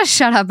I... Just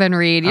shut up and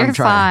read. You're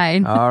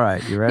fine. All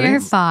right. You ready? You're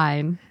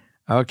fine.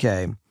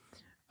 Okay.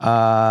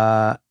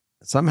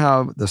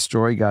 Somehow the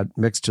story got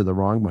mixed to the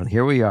wrong one.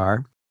 Here we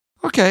are.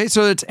 Okay,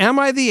 so it's, am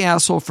I the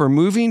asshole for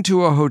moving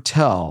to a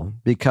hotel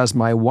because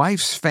my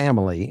wife's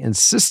family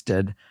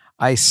insisted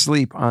I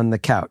sleep on the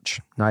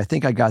couch? Now, I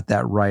think I got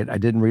that right. I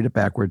didn't read it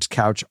backwards.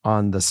 Couch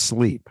on the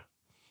sleep.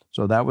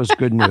 So that was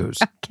good news.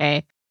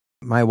 Okay.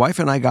 My wife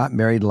and I got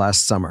married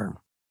last summer.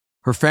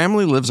 Her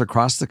family lives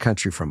across the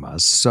country from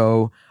us.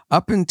 So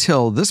up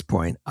until this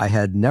point, I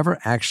had never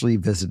actually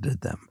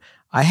visited them.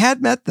 I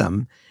had met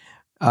them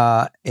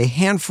a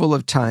handful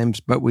of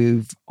times, but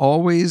we've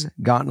always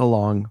gotten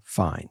along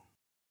fine.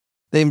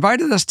 They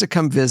invited us to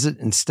come visit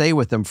and stay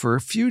with them for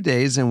a few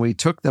days, and we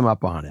took them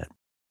up on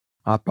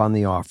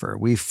the offer.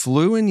 We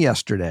flew in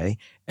yesterday.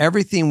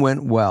 Everything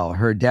went well.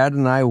 Her dad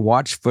and I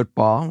watched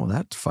football. Well,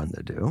 that's fun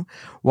to do.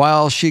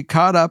 While she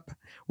caught up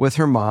with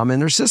her mom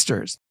and her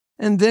sisters.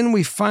 And then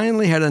we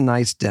finally had a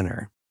nice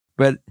dinner.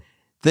 But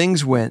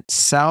things went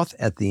south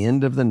at the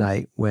end of the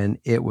night when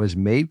it was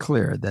made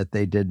clear that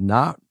they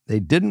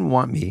didn't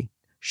want me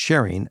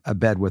sharing a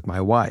bed with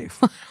my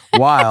wife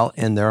while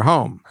in their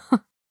home.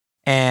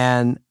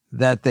 And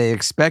that they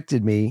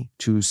expected me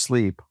to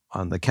sleep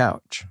on the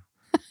couch.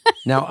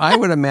 Now, I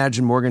would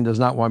imagine Morgan does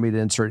not want me to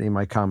insert any of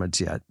my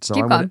comments yet, so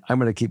I'm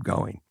going to keep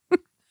going.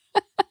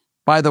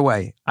 By the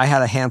way, I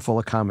had a handful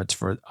of comments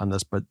on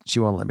this, but she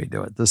won't let me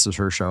do it. This is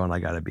her show, and I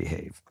got to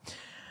behave.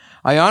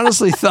 I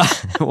honestly thought,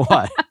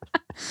 what?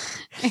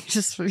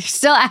 You're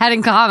still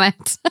adding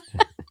comments.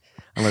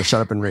 I'm going to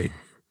shut up and read.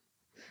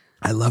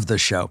 I love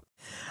this show.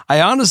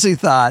 I honestly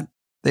thought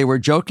they were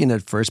joking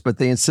at first, but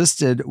they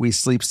insisted we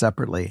sleep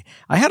separately.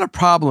 I had a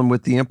problem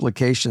with the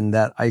implication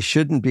that I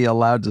shouldn't be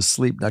allowed to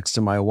sleep next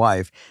to my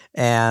wife.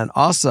 And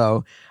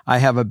also, I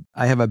have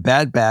a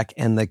bad back,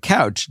 and the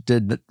couch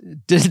did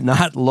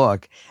not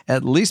look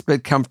at least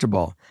bit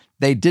comfortable.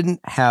 They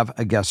didn't have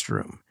a guest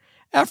room.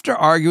 After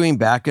arguing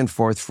back and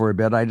forth for a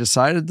bit, I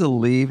decided to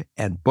leave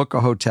and book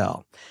a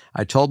hotel.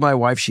 I told my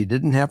wife she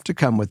didn't have to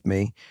come with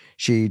me.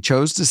 She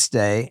chose to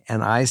stay,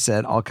 and I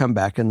said, I'll come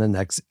back the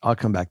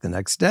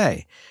next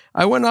day.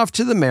 I went off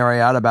to the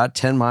Marriott about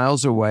 10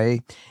 miles away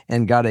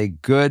and got a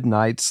good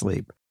night's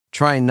sleep,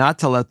 trying not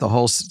to let the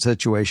whole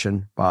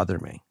situation bother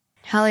me.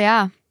 Hell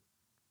yeah.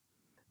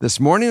 This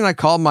morning I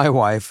called my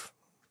wife.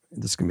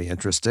 This can be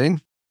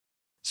interesting.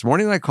 This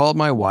morning I called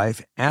my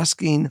wife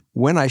asking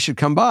when I should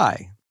come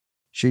by.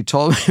 She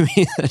told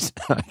me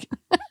that,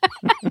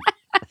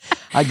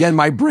 again,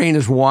 my brain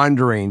is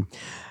wandering.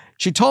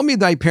 She told me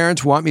that my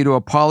parents want me to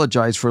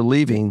apologize for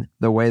leaving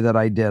the way that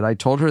I did. I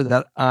told her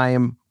that I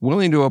am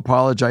willing to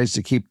apologize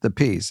to keep the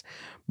peace,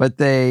 but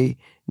they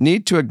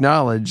need to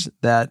acknowledge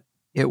that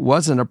it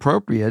wasn't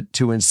appropriate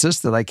to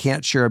insist that I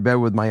can't share a bed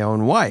with my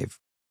own wife.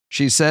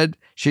 She said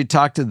she'd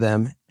talk to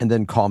them and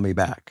then call me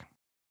back.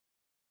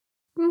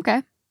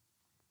 Okay.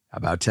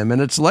 About 10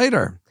 minutes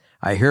later,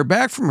 I hear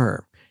back from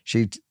her.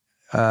 She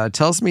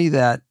tells me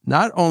that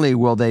not only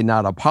will they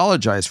not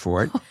apologize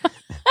for it,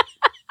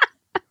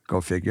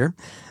 go figure,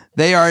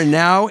 they are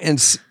now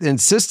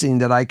insisting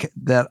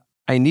that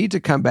I need to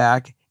come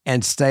back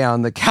and stay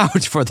on the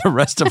couch for the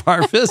rest of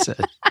our visit.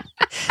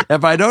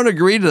 If I don't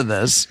agree to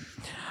this,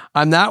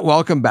 I'm not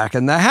welcome back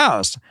in the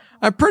house.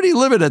 I'm pretty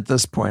livid at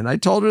this point. I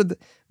told her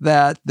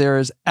that there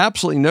is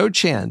absolutely no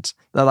chance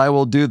that I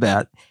will do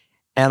that,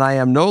 and I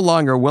am no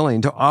longer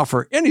willing to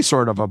offer any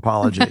sort of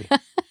apology.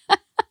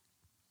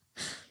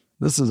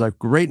 This is a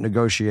great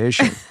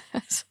negotiation.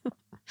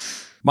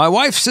 My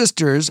wife's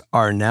sisters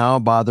are now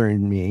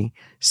bothering me,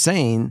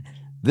 saying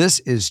this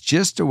is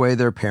just the way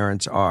their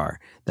parents are,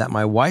 that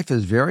my wife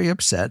is very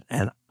upset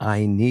and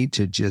I need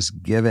to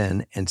just give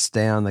in and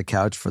stay on the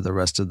couch for the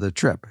rest of the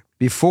trip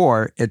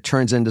before it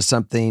turns into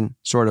something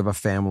sort of a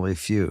family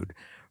feud.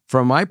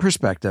 From my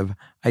perspective,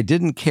 I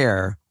didn't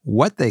care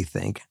what they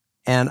think,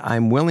 and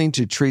I'm willing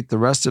to treat the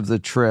rest of the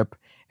trip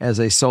as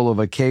a solo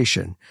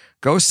vacation.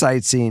 Go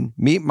sightseeing,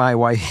 meet my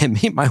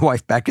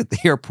wife back at the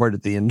airport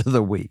at the end of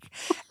the week.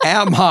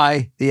 Am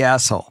I the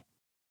asshole?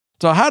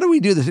 So how do we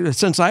do this?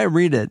 Since I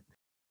read it,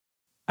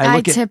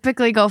 I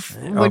typically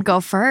would go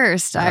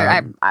first.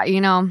 I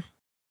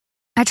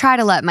try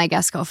to let my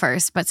guests go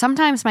first, but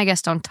sometimes my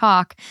guests don't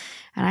talk,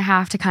 and I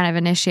have to kind of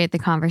initiate the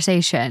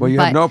conversation. Well, you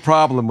have no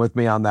problem with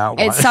me on that one.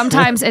 It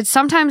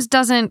sometimes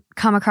doesn't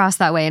come across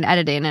that way in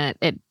editing,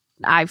 and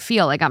I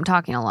feel like I'm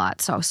talking a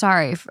lot. So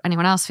sorry if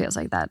anyone else feels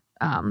like that.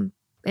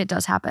 It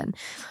does happen.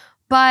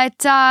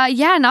 But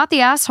not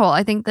the asshole.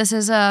 I think this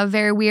is a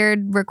very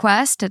weird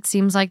request. It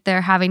seems like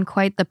they're having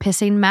quite the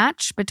pissing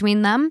match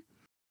between them.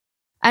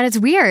 And it's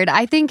weird.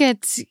 I think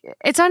it's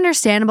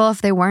understandable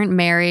if they weren't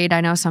married.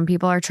 I know some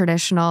people are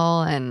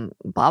traditional and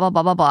blah, blah,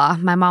 blah, blah, blah.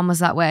 My mom was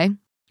that way.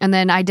 And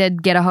then I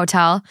did get a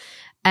hotel,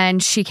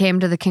 and she came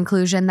to the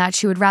conclusion that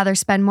she would rather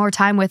spend more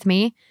time with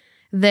me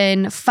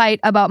than fight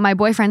about my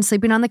boyfriend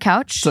sleeping on the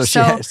couch. So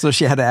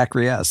she had to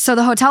acquiesce. So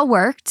the hotel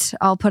worked.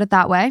 I'll put it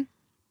that way.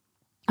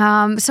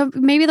 So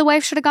maybe the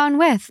wife should have gone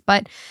with,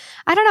 but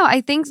I don't know.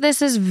 I think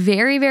this is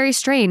very, very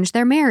strange.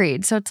 They're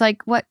married. So it's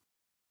like, what?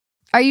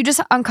 Are you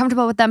just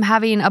uncomfortable with them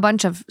having a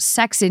bunch of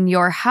sex in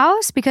your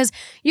house? Because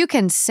you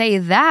can say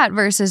that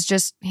versus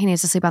just, he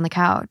needs to sleep on the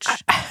couch.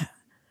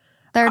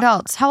 They're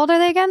adults. How old are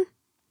they again?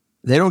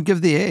 They don't give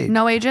the age.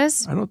 No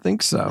ages? I don't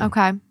think so.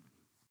 Okay.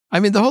 I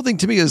mean, the whole thing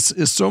to me is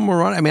so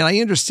moronic. I mean, I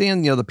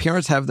understand, the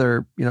parents have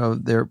their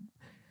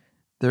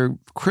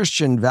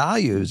Christian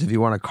values, if you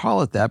want to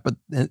call it that, but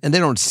and they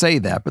don't say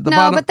that. But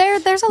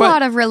there's a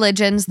lot of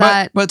religions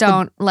that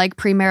don't like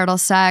premarital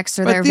sex,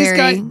 or they're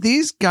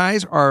these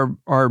guys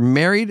are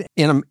married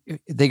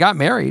they got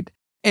married,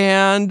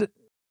 and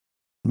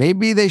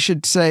maybe they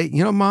should say,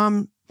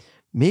 Mom,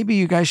 maybe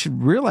you guys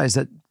should realize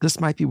that this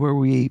might be where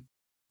we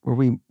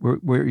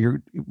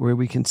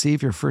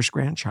conceive your first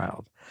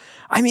grandchild.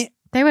 I mean,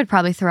 they would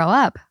probably throw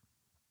up.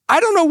 I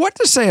don't know what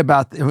to say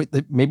about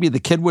maybe the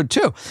kid would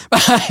too.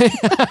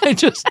 I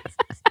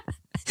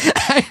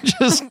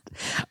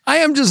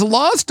am just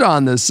lost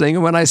on this thing.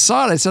 And when I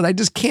saw it, I said,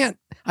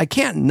 I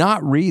can't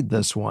not read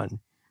this one.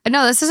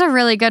 No, this is a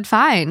really good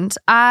find.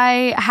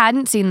 I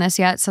hadn't seen this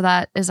yet, so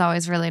that is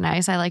always really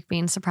nice. I like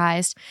being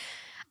surprised.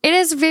 It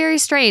is very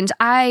strange.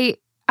 I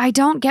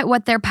don't get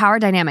what their power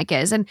dynamic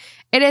is. And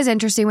it is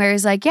interesting where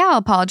he's like, yeah, I'll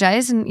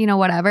apologize and,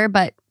 whatever,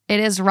 but it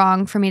is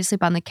wrong for me to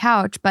sleep on the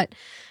couch. But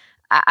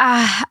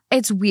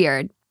it's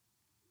weird.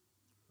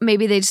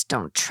 Maybe they just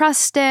don't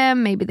trust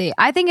him.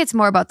 I think it's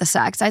more about the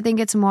sex. I think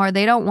it's more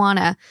they don't want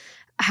to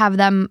have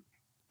them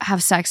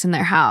have sex in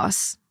their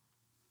house.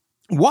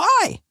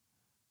 Why?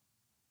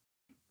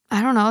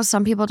 I don't know.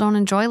 Some people don't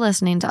enjoy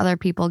listening to other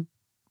people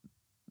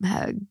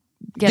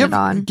it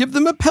on. Give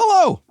them a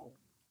pillow.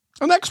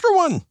 An extra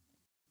one.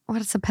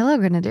 What's a pillow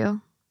going to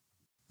do?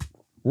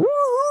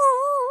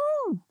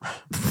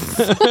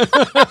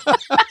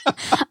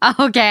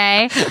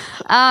 Okay.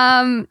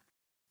 I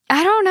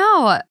don't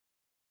know.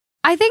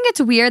 I think it's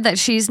weird that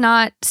she's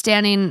not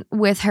standing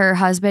with her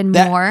husband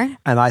more.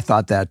 And I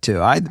thought that too.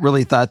 I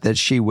really thought that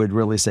she would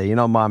really say,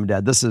 Mom and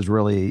Dad, this is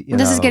really,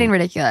 this is getting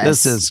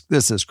ridiculous.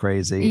 This is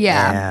crazy.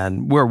 Yeah.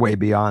 And we're way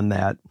beyond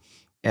that.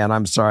 And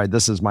I'm sorry,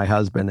 this is my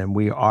husband. And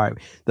we are.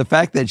 The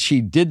fact that she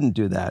didn't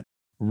do that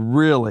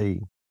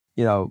really,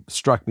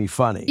 struck me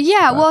funny.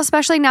 Yeah. Well,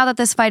 especially now that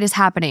this fight is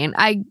happening,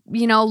 I,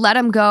 let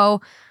him go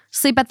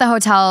sleep at the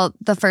hotel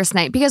the first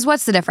night, because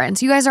what's the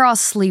difference? You guys are all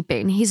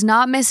sleeping. He's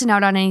not missing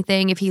out on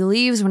anything. If he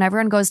leaves when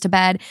everyone goes to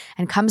bed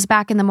and comes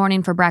back in the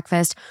morning for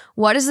breakfast,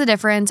 what is the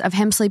difference of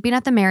him sleeping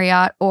at the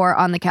Marriott or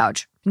on the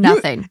couch?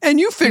 Nothing.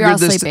 You figured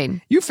this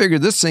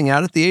thing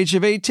out at the age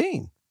of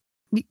 18.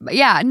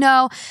 Yeah,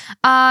 no,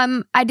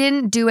 I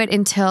didn't do it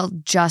until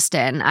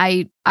Justin.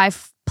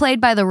 I've played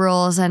by the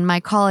rules, and my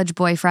college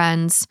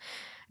boyfriends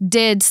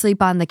did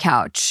sleep on the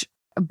couch,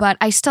 but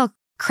I still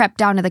crept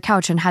down to the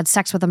couch and had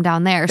sex with them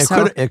down there.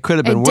 It could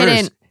have been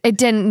worse. It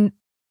didn't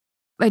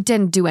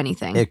do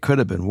anything. It could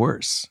have been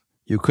worse.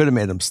 You could have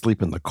made him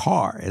sleep in the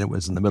car, and it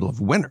was in the middle of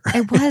winter.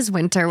 It was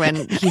winter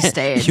when he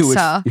stayed. You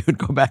would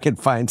go back and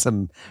find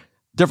some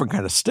different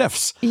kind of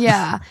stiffs.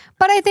 Yeah.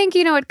 But I think,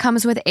 it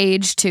comes with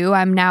age too.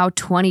 I'm now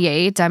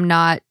 28. I'm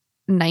not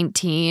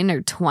 19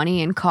 or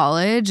 20 in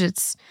college.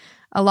 It's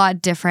a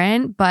lot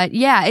different. But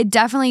yeah, it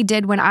definitely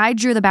did when I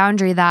drew the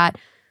boundary that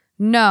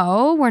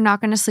no, we're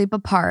not going to sleep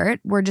apart.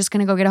 We're just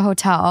going to go get a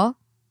hotel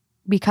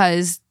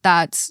because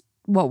that's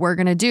what we're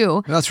going to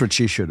do. That's what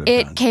she should have done.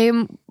 It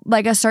came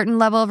like a certain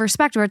level of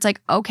respect where it's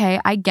like, okay,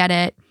 I get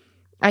it.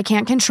 I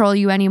can't control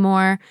you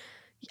anymore.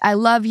 I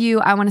love you.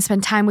 I want to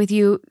spend time with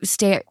you.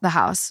 Stay at the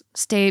house.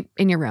 Stay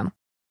in your room.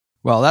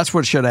 Well, that's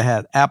what should have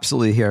had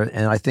absolutely here.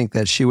 And I think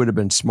that she would have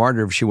been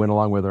smarter if she went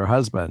along with her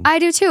husband. I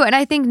do too. And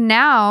I think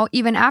now,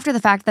 even after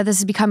the fact that this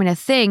is becoming a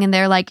thing and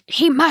they're like,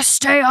 he must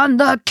stay on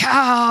the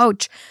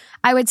couch.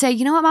 I would say,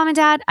 you know what, Mom and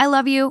Dad, I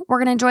love you. We're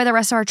going to enjoy the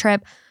rest of our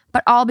trip,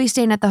 but I'll be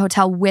staying at the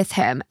hotel with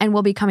him and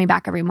we'll be coming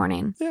back every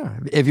morning. Yeah.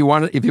 If you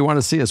want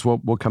to see us,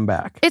 we'll come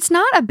back. It's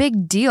not a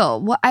big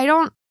deal.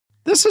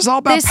 This is all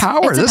about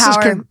power. This is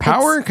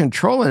power and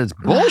control, and it's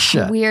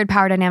bullshit. Weird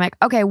power dynamic.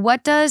 Okay,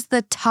 what does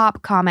the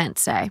top comment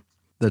say?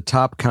 The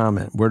top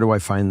comment. Where do I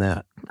find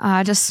that?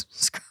 Just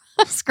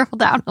scroll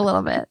down a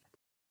little bit.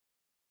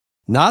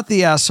 Not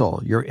the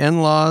asshole. Your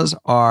in-laws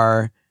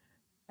are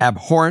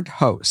abhorrent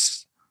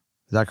hosts.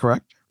 Is that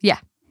correct? Yeah.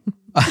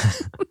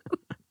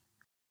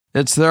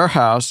 It's their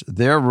house,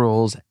 their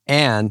rules,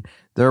 and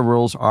their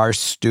rules are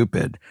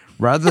stupid.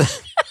 Rather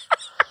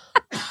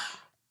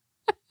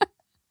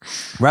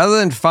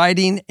than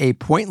fighting a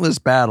pointless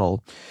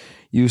battle,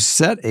 you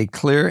set a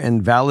clear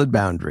and valid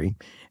boundary,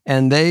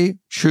 and they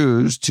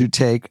choose to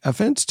take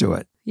offense to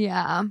it.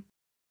 Yeah.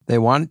 They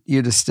want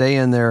you to stay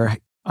on their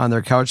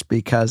couch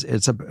because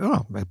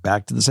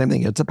back to the same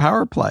thing. It's a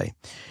power play.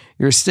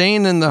 Your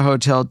staying in the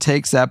hotel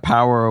takes that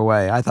power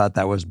away. I thought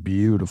that was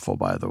beautiful,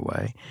 by the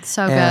way.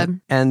 So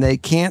good. And they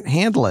can't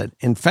handle it.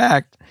 In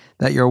fact,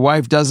 that your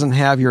wife doesn't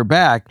have your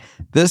back,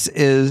 this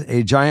is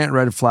a giant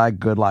red flag.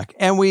 Good luck.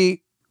 And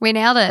we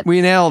nailed it.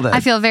 We nailed it. I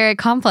feel very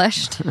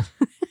accomplished.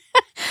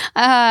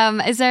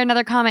 Is there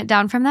another comment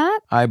down from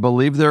that? I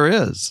believe there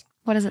is.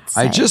 What does it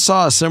say? I just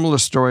saw a similar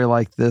story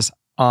like this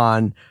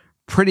on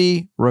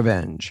Pretty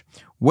Revenge.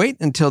 Wait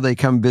until they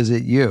come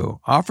visit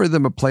you. Offer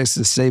them a place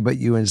to stay, but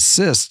you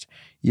insist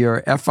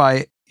your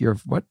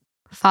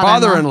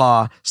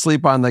father-in-law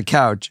sleep on the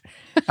couch.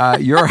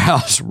 Your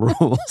house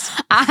rules.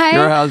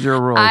 Your house, your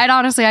rules.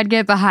 I'd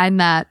get behind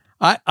that.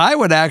 I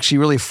would actually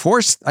really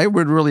force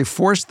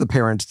the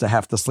parents to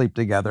have to sleep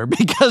together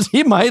because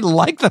he might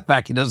like the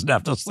fact he doesn't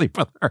have to sleep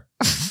with her.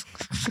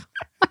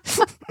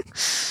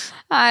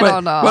 I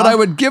don't know. But I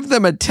would give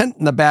them a tent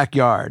in the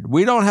backyard.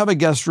 We don't have a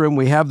guest room.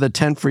 We have the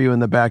tent for you in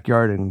the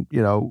backyard, and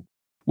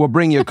we'll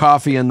bring you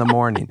coffee in the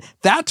morning.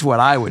 That's what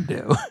I would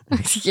do.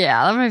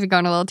 Yeah, that might be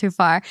going a little too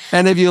far.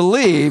 And if you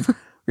leave,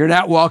 you're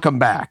not welcome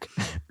back.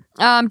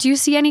 Do you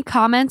see any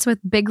comments with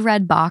big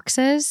red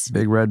boxes?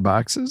 Big red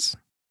boxes?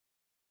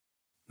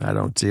 I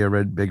don't see a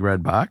big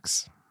red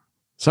box.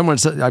 Someone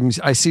said,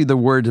 I see the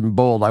word in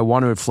bold. I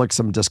want to inflict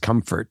some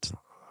discomfort.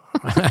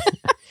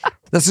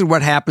 This is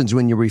what happens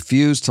when you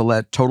refuse to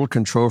let total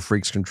control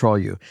freaks control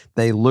you.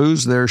 They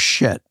lose their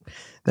shit.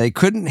 They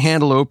couldn't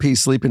handle OP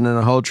sleeping in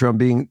a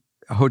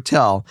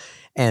hotel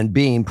and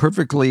being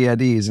perfectly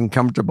at ease and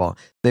comfortable.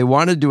 They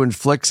wanted to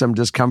inflict some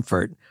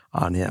discomfort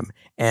on him,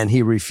 and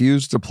he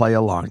refused to play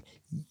along.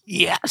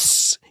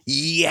 Yes.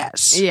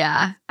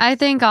 Yeah. I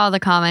think all the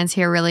comments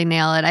here really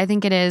nail it. I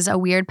think it is a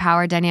weird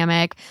power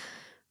dynamic.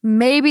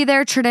 Maybe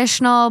they're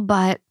traditional,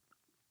 but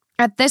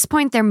at this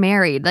point they're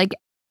married.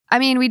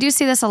 We do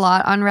see this a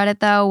lot on Reddit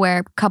though,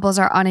 where couples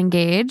are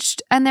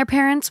unengaged and their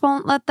parents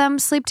won't let them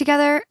sleep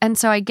together. And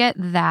so I get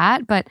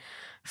that, but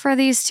for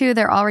these two,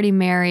 they're already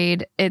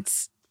married.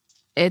 It's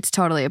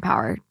totally a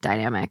power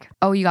dynamic.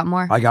 Oh, you got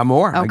more? I got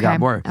more.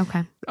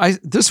 Okay.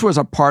 This was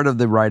a part of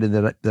the writing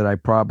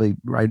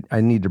that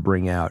I need to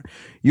bring out.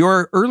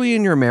 You're early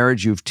in your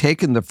marriage. You've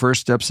taken the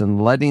first steps in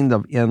letting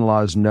the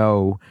in-laws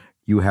know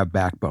you have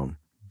backbone.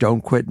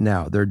 Don't quit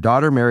now. Their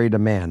daughter married a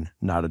man,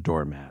 not a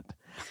doormat.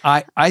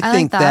 I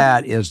think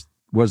that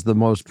was the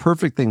most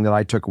perfect thing that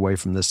I took away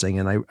from this thing.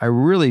 And I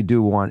really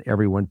do want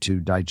everyone to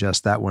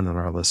digest that one and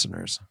our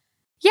listeners.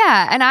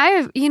 Yeah.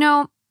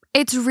 And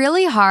it's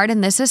really hard.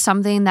 And this is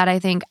something that I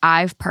think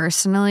I've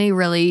personally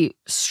really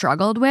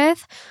struggled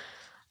with.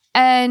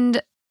 And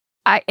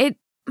I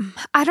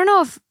don't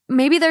know if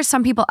maybe there's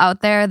some people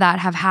out there that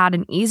have had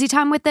an easy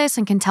time with this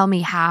and can tell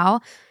me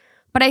how,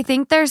 but I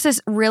think there's this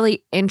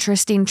really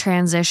interesting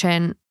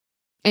transition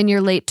in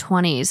your late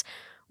 20s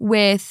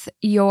with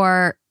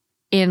your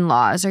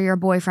in-laws or your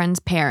boyfriend's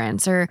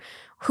parents or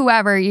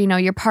whoever,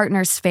 your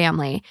partner's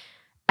family.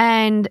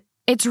 And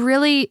it's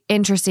really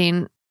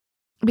interesting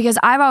because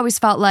I've always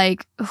felt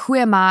like, who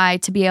am I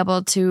to be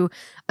able to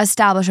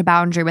establish a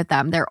boundary with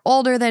them? They're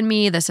older than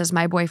me. This is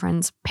my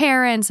boyfriend's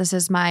parents. This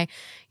is my,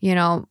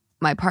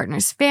 my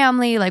partner's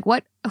family.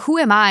 Who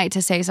am I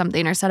to say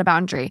something or set a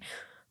boundary?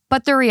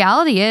 But the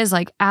reality is,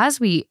 as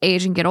we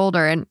age and get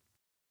older, and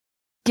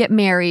get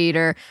married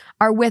or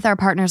are with our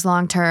partners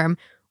long term,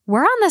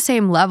 we're on the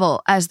same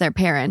level as their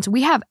parents.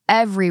 We have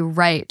every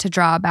right to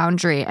draw a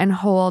boundary and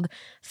hold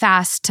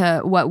fast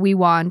to what we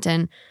want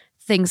and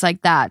things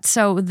like that.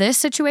 So this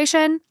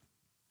situation,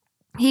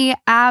 he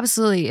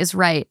absolutely is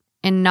right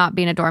in not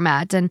being a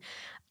doormat. And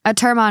a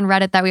term on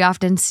Reddit that we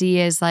often see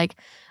is like,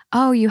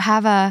 oh, you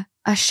have a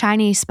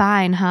shiny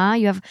spine, huh?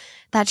 You have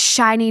that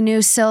shiny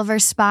new silver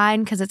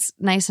spine because it's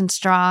nice and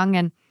strong.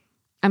 And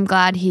I'm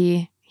glad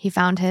he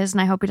found his,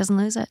 and I hope he doesn't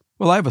lose it.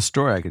 Well, I have a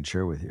story I could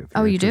share with you.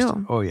 Oh, you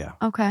do? Oh, yeah.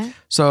 Okay.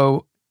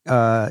 So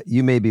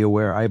you may be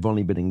aware, I've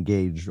only been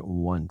engaged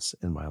once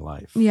in my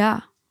life.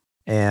 Yeah.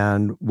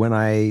 And when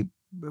I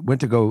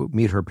went to go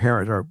meet her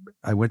parents, or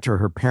I went to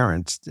her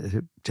parents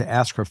to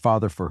ask her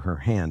father for her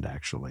hand,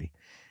 actually.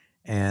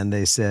 And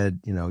they said,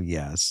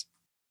 yes.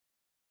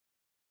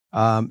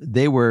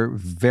 They were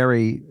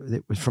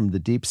it was from the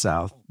deep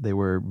South. They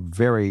were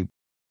very,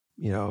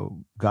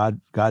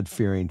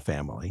 God-fearing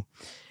family.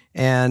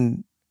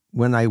 And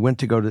when I went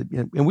to go to,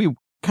 and we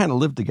kind of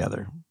lived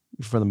together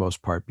for the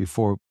most part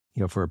before,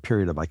 for a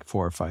period of like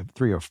 3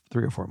 or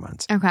 4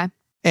 months. Okay.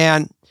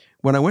 And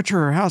when I went to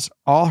her house,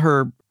 all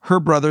her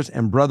brothers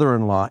and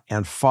brother-in-law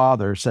and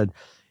father said,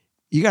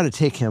 you got to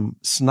take him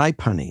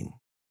snipe hunting.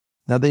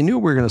 Now they knew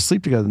we were going to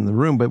sleep together in the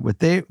room, but what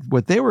they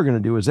were going to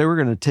do is they were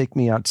going to take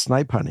me out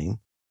snipe hunting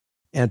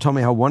and told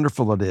me how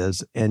wonderful it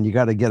is. And you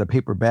got to get a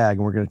paper bag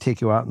and we're going to take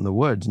you out in the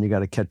woods and you got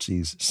to catch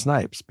these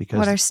snipes. Because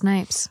what are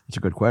snipes? It's a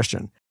good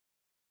question.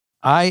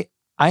 I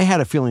had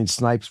a feeling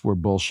snipes were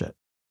bullshit.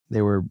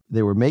 They were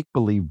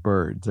make-believe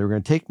birds. They were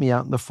going to take me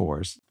out in the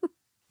forest,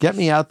 get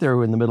me out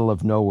there in the middle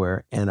of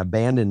nowhere and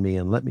abandon me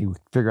and let me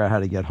figure out how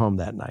to get home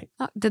that night.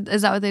 Oh,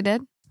 is that what they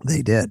did?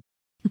 They did.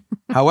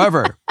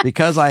 However,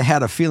 because I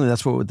had a feeling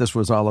that's what this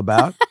was all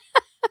about.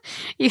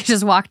 You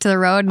just walked to the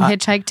road and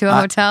hitchhiked to a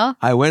hotel?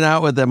 I went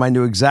out with them. I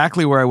knew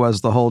exactly where I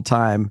was the whole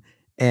time.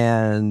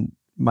 And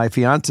my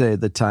fiance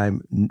at the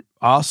time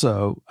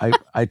also,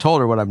 I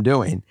told her what I'm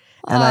doing.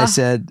 And I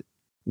said,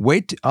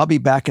 wait, I'll be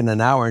back in an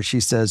hour. And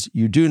she says,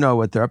 you do know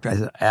what they're up to? I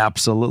said,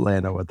 absolutely, I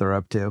know what they're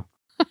up to.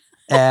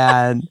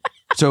 And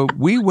so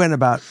we went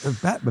about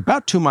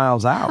 2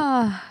 miles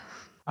out.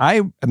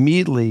 I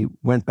immediately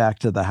went back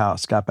to the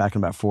house, got back in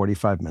about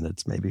 45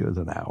 minutes, maybe it was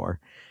an hour.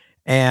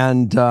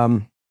 And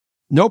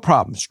no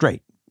problem,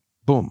 straight,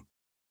 boom.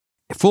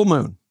 Full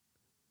moon,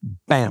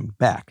 bam,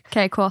 back.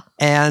 Okay, cool.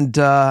 And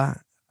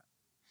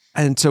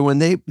so when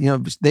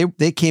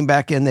they came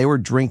back in, they were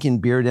drinking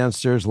beer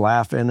downstairs,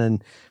 laughing,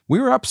 and we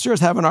were upstairs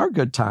having our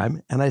good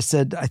time. And I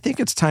said, I think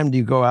it's time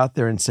to go out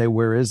there and say,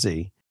 where is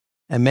he?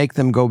 And make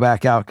them go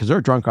back out because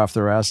they're drunk off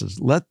their asses.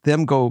 Let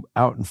them go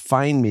out and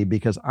find me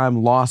because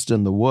I'm lost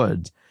in the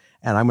woods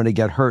and I'm going to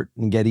get hurt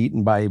and get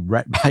eaten by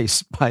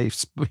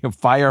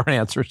fire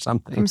ants or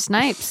something. From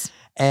snipes.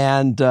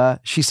 And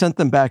she sent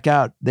them back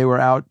out. They were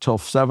out till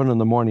 7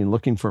 a.m.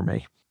 looking for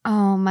me.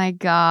 Oh my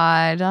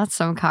God, that's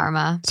some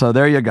karma. So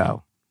there you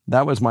go.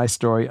 That was my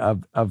story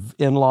of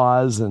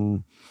in-laws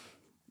and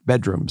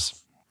bedrooms.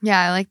 Yeah,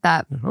 I like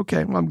that.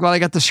 Okay. Well, I'm glad I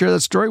got to share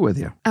that story with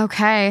you.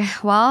 Okay.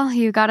 Well,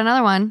 you got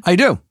another one. I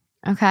do.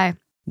 Okay.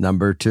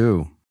 Number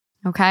 2.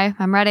 Okay.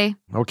 I'm ready.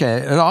 Okay.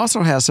 It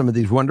also has some of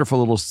these wonderful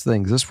little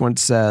things. This one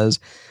says,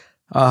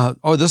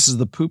 this is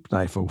the poop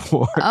knife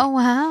award. Oh,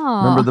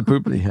 wow. Remember the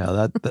poop?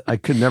 Yeah, that I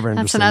could never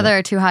understand. That's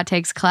another Two Hot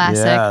Takes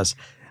classic. Yes.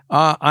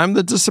 I'm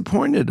the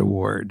disappointed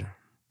award.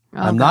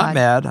 I'm not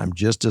mad. I'm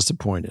just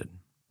disappointed.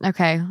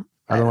 Okay.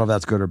 I don't know if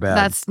that's good or bad.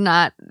 That's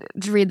not.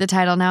 Read the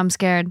title. Now I'm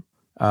scared.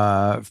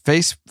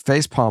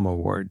 Face Palm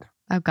Award.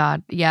 Oh,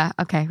 God. Yeah.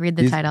 Okay. Read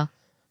the title.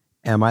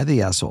 Am I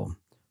the asshole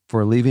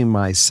for leaving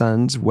my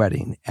son's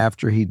wedding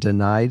after he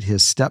denied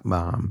his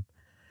stepmom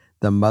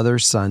the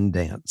mother-son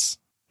dance?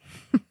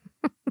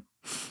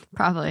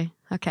 Probably.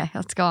 Okay.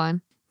 Let's go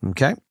on.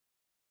 Okay.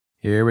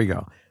 Here we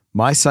go.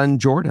 My son,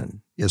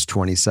 Jordan, is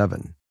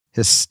 27.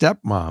 His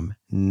stepmom,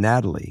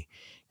 Natalie,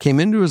 came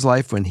into his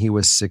life when he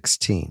was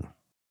 16.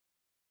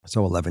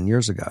 So 11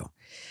 years ago.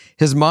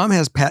 His mom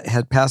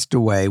had passed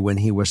away when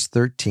he was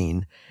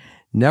 13,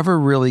 never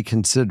really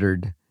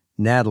considered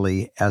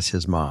Natalie as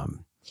his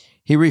mom.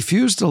 He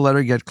refused to let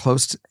her get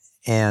close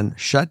and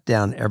shut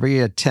down every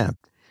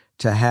attempt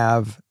to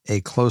have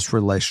a close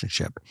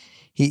relationship.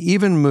 He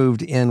even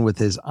moved in with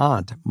his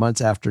aunt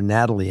months after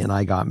Natalie and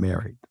I got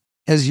married.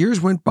 As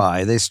years went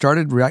by, they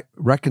started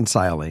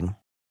reconciling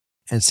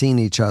and seeing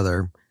each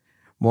other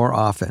more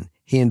often.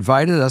 He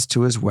invited us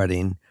to his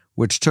wedding,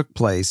 which took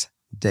place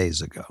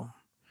days ago.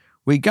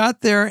 We got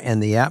there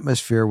and the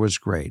atmosphere was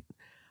great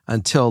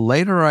until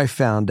later I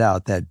found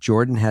out that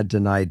Jordan had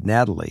denied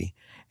Natalie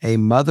a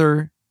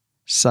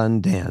mother-son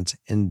dance.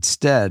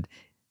 Instead,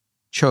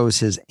 chose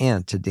his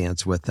aunt to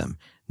dance with him.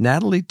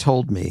 Natalie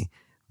told me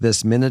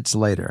this minutes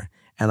later,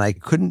 and I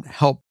couldn't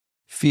help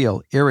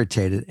feel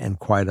irritated and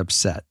quite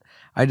upset.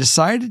 I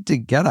decided to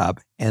get up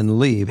and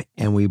leave,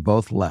 and we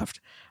both left.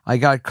 I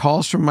got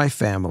calls from my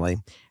family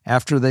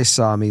after they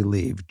saw me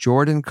leave.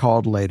 Jordan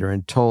called later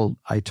and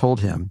I told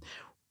him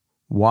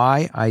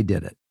why I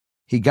did it.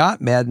 He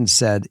got mad and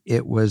said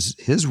it was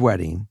his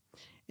wedding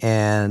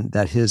and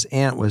that his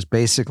aunt was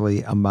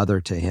basically a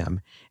mother to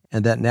him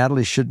and that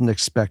Natalie shouldn't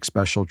expect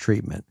special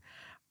treatment.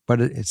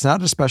 But it's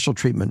not a special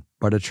treatment,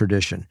 but a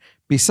tradition.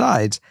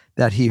 Besides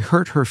that, he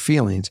hurt her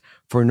feelings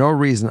for no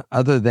reason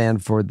other than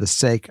for the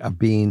sake of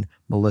being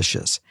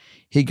malicious.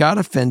 He got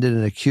offended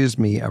and accused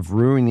me of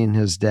ruining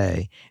his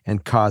day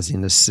and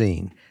causing a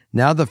scene.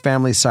 Now the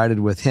family sided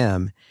with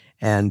him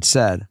and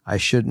said I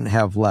shouldn't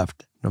have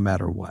left no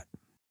matter what.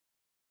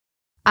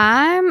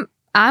 I'm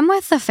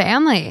with the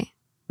family.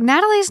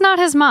 Natalie's not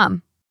his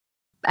mom.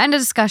 End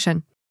of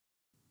discussion.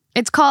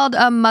 It's called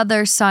a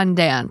mother-son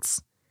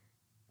dance.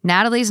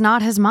 Natalie's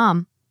not his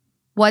mom.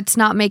 What's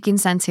not making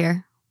sense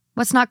here?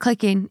 What's not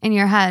clicking in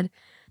your head?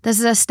 This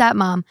is a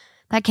stepmom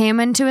that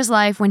came into his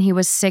life when he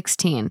was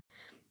 16.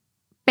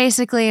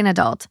 Basically an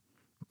adult.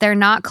 They're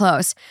not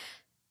close.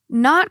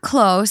 Not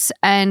close,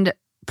 and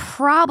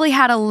probably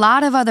had a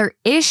lot of other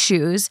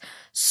issues,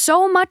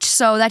 so much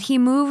so that he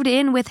moved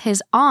in with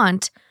his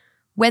aunt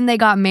when they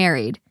got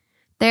married.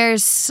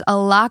 There's a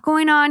lot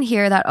going on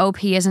here that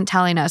OP isn't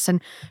telling us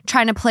and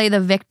trying to play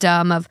the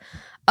victim of,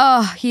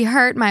 oh, he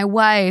hurt my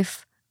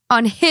wife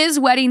on his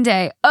wedding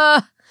day.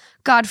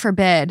 God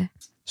forbid.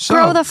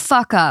 Grow the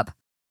fuck up.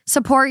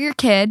 Support your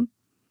kid.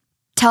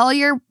 Tell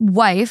your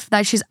wife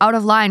that she's out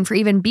of line for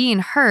even being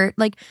hurt.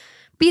 Like,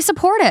 be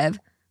supportive.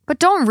 But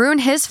don't ruin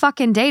his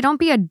fucking day. Don't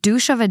be a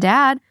douche of a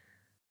dad.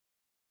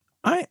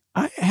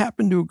 I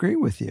happen to agree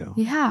with you.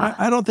 Yeah.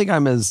 I don't think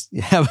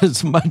have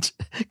as much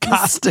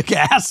caustic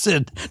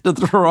acid to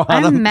throw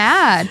on him. I'm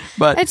mad.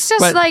 But it's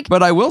just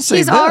But I will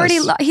say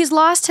he's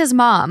lost his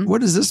mom.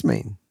 What does this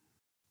mean?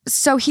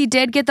 So he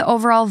did get the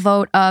overall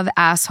vote of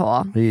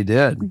asshole. He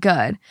did.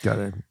 Good. Got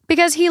it.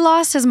 Because he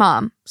lost his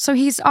mom. So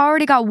he's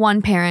already got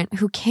one parent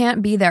who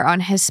can't be there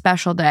on his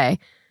special day.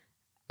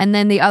 And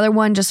then the other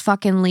one just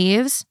fucking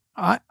leaves.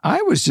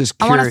 I was just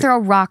curious. I want to throw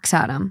rocks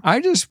at him. I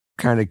just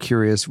kind of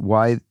curious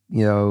why,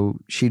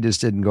 she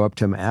just didn't go up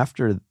to him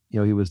after,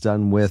 he was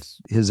done with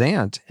his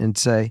aunt and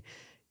say,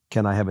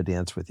 can I have a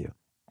dance with you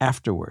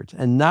afterwards?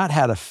 And not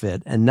had a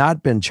fit and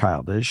not been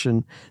childish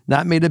and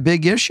not made a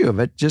big issue of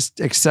it. Just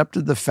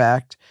accepted the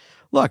fact,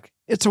 look,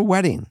 it's a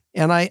wedding.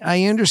 And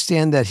I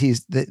understand that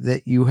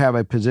that you have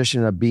a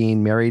position of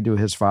being married to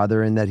his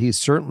father and that he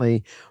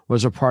certainly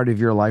was a part of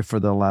your life for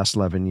the last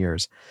 11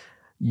 years.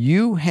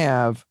 You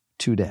have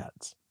 2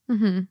 dads.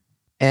 Mm-hmm.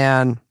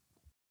 And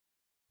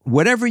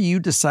whatever you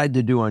decide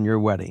to do on your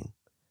wedding,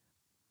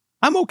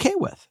 I'm okay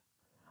with.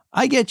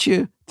 I get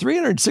you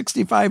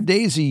 365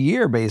 days a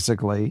year,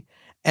 basically.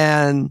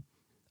 And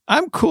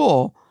I'm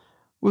cool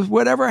with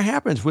whatever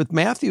happens. With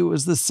Matthew, it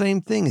was the same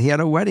thing. He had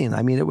a wedding.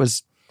 I mean, it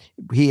was,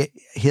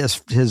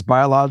 his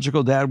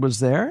biological dad was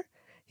there.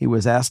 He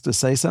was asked to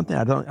say something.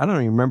 I don't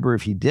even remember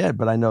if he did,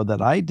 but I know that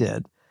I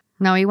did.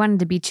 No, he wanted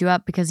to beat you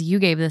up because you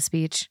gave the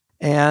speech.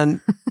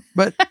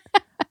 But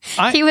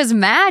he was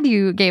mad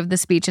you gave the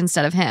speech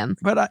instead of him.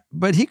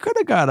 But he could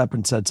have got up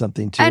and said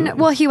something too. And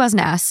well, he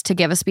wasn't asked to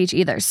give a speech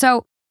either.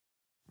 So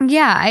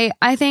yeah,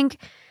 I think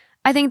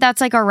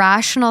that's like a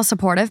rational,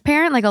 supportive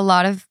parent. Like a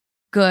lot of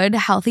good,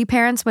 healthy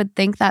parents would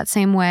think that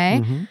same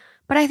way. Mm-hmm.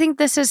 But I think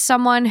this is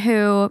someone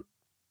who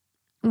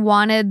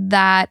wanted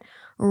that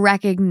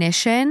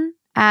recognition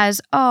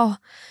as, oh,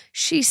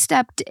 she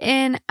stepped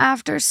in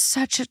after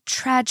such a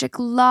tragic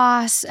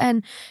loss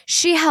and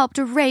she helped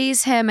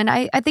raise him. And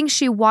I think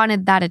she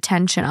wanted that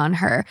attention on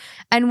her.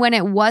 And when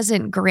it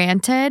wasn't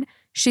granted,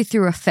 she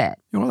threw a fit.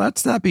 Well,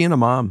 that's not being a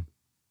mom.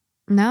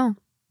 No,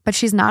 but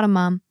she's not a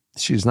mom.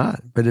 She's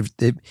not. But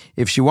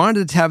if she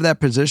wanted to have that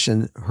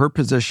position, her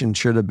position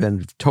should have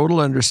been total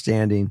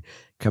understanding,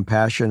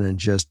 compassion, and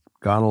just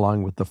gone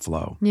along with the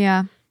flow.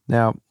 Yeah.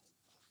 Now,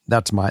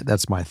 that's my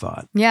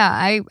thought.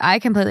 Yeah, I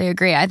completely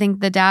agree. I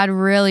think the dad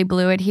really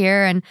blew it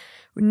here and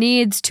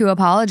needs to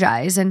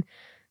apologize. And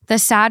the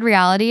sad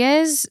reality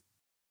is,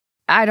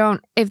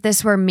 if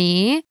this were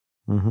me,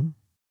 mm-hmm.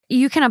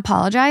 you can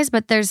apologize,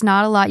 but there's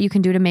not a lot you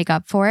can do to make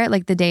up for it.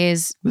 Like the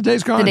day's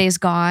gone. The day's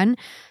gone.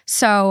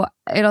 So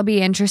it'll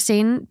be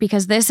interesting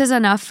because this is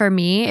enough for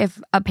me.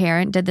 If a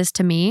parent did this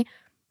to me,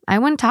 I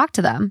wouldn't talk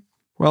to them.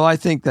 Well, I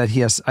think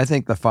that I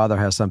think the father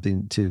has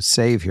something to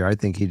save here. I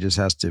think he just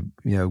has to,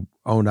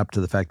 own up to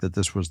the fact that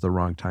this was the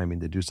wrong timing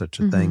to do such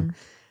a mm-hmm. thing.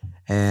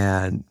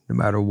 And no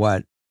matter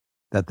what,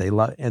 that they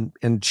love,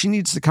 and she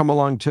needs to come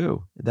along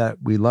too, that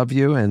we love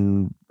you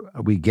and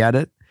we get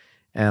it.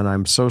 And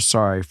I'm so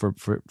sorry for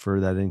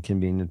that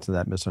inconvenience and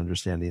that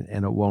misunderstanding,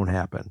 and it won't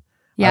happen.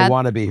 Yeah, I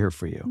want to be here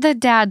for you. The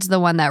dad's the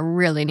one that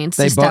really needs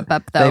to step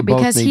up though,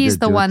 because he's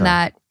the one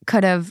that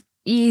could have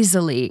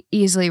easily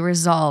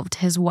resolved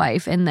his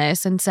wife in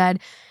this and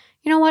said,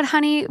 you know what,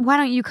 honey, why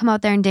don't you come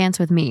out there and dance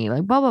with me?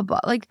 Like, blah, blah,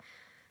 blah. Like,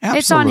 absolutely.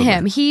 It's on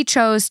him. He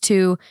chose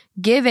to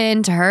give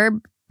in to her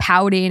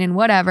pouting and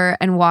whatever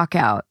and walk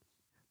out.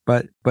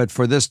 But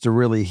for this to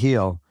really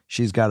heal,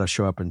 she's got to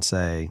show up and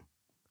say,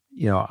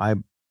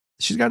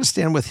 she's got to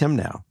stand with him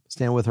now,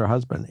 stand with her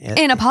husband.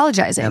 And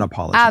apologizing. And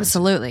apologizing.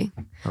 Absolutely.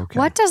 Okay.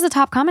 What does the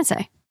top comment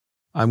say?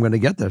 I'm going to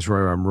get this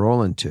where I'm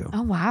rolling to.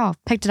 Oh, wow.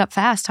 Picked it up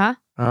fast, huh?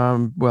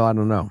 Well, I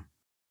don't know.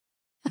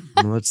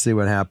 Let's see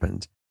what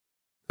happens.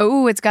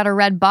 Oh, it's got a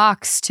red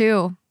box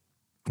too.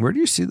 Where do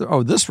you see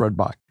this red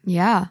box?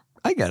 Yeah.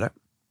 I get it.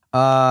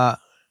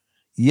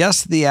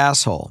 Yes, the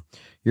asshole.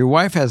 Your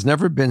wife has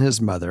never been his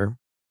mother,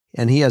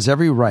 and he has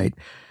every right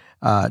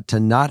to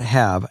not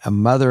have a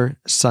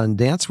mother-son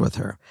dance with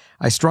her.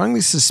 I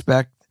strongly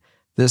suspect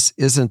this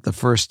isn't the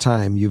first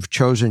time you've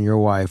chosen your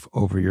wife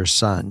over your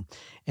son,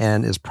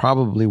 and is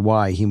probably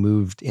why he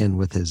moved in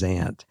with his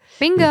aunt.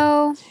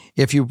 Bingo.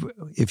 If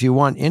you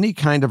want any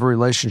kind of a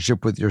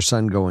relationship with your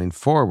son going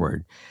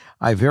forward,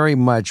 I very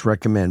much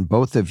recommend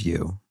both of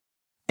you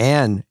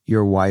and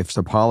your wife's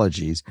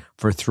apologies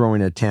for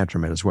throwing a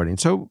tantrum at his wedding.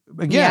 So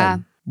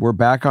again, we're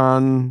back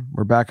on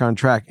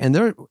track. And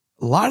there are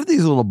a lot of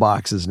these little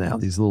boxes now,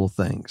 these little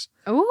things.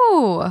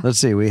 Ooh. Let's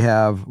see. We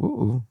have,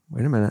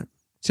 wait a minute.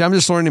 See, I'm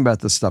just learning about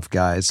this stuff,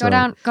 guys. Go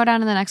down to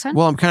the next one.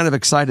 Well, I'm kind of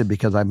excited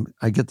because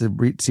I get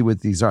to see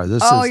what these are. You're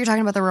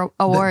talking about the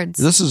awards.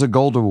 This is a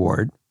gold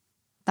award.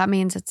 That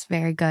means it's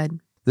very good.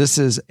 This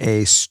is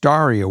a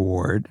Starry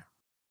Award.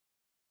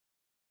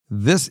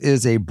 This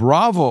is a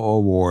Bravo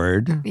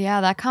Award.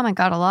 Yeah, that comment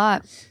got a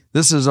lot.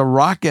 This is a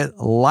Rocket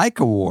Like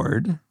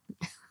Award.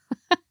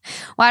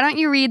 Why don't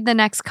you read the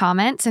next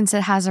comment since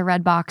it has a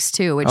red box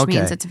too, which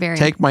means it's very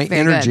Take My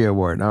very Energy good.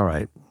 Award. All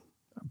right.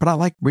 But I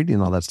like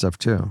reading all that stuff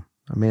too.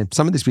 I mean,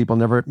 some of these people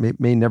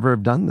may never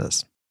have done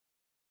this.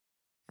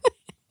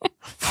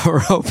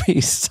 For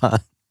Opie's son.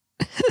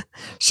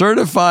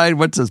 Certified,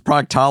 what's this,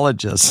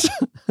 proctologist.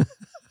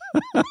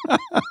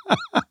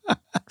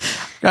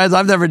 Guys,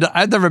 I've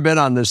never been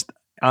on this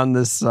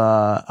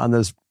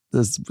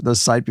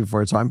site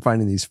before, so I'm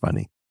finding these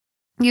funny.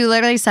 You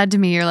literally said to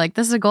me, you're like,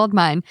 this is a gold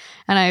mine.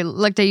 And I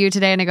looked at you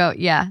today and I go,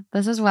 yeah,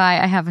 this is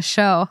why I have a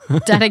show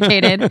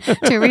dedicated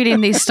to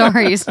reading these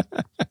stories.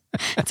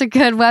 It's a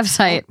good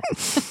website.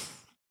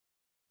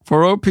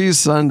 For OP's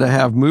son to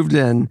have moved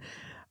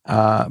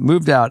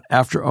out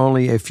after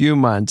only a few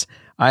months,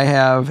 I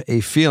have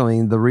a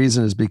feeling the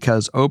reason is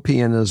because OP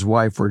and his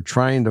wife were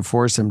trying to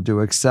force him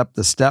to accept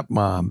the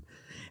stepmom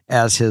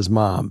as his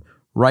mom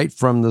right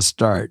from the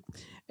start.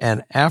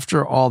 And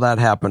after all that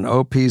happened,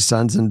 OP's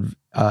sons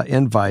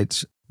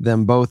invites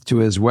them both to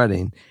his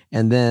wedding,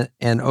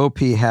 and OP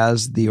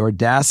has the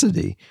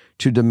audacity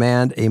to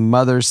demand a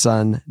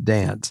mother-son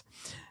dance.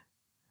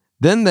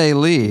 Then they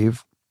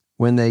leave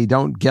when they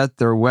don't get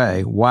their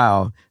way.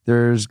 Wow,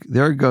 there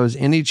goes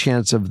any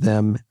chance of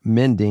them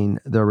mending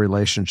their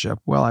relationship.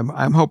 Well,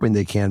 I'm hoping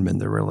they can mend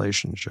their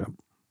relationship,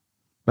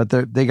 but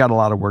they got a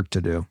lot of work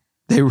to do.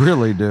 They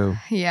really do.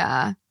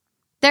 Yeah.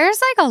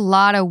 There's like a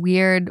lot of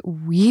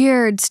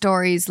weird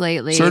stories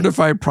lately.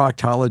 Certified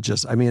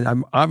proctologist. I mean,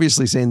 I'm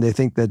obviously saying they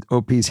think that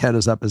OP's head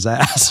is up his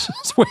ass.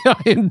 That's the way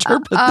I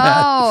interpret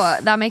that. Oh,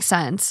 that makes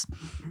sense.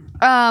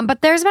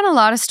 But there's been a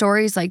lot of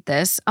stories like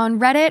this on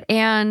Reddit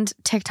and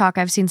TikTok.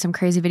 I've seen some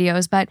crazy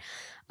videos, but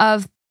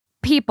of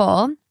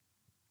people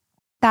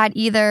that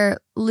either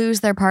lose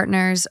their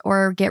partners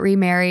or get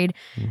remarried,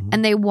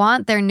 and they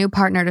want their new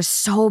partner to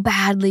so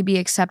badly be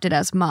accepted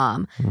as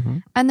mom.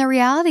 And the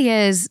reality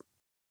is,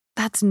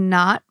 that's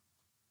not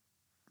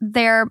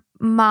their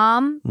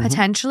mom,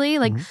 potentially.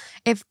 Like,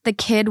 if the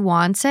kid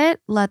wants it,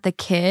 let the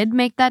kid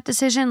make that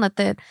decision. Let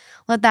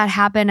that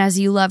happen, as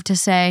you love to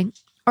say,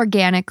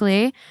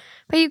 organically.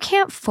 But you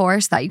can't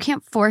force that. You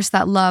can't force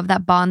that love,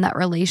 that bond, that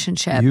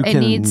relationship. It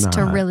needs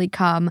to really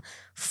come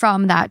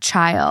from that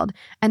child.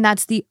 And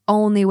that's the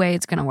only way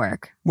it's going to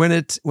work.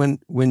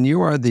 When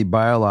you are the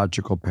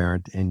biological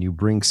parent and you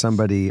bring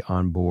somebody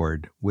on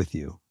board with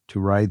you to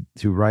ride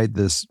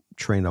this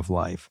train of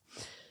life,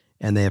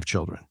 and they have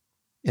children,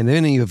 and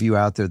any of you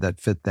out there that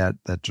fit that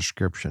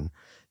description,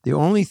 the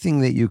only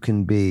thing that you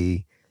can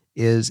be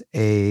is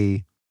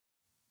an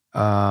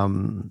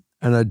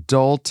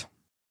adult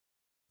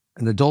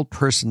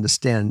person to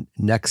stand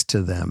next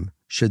to them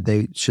should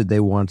they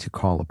want to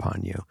call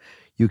upon you.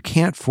 You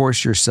can't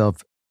force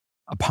yourself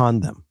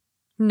upon them.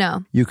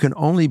 No. You can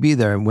only be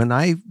there. And when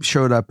I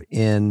showed up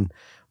in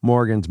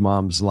Morgan's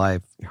mom's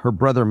life, her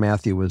brother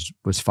Matthew was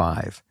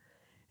 5.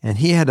 And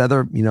he had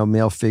other,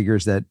 male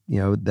figures that,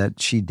 that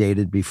she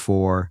dated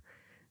before,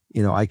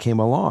 I came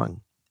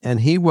along.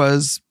 And he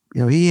was,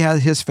 he had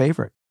his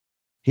favorite.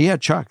 He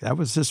had Chuck. That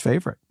was his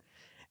favorite.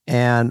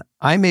 And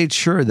I made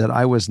sure that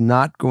I was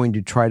not going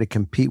to try to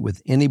compete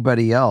with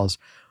anybody else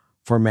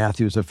for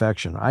Matthew's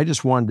affection. I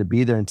just wanted to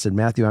be there and said,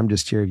 Matthew, I'm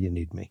just here if you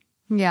need me.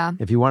 Yeah.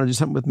 If you want to do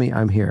something with me,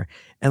 I'm here.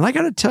 And I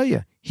got to tell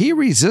you, he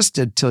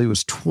resisted till he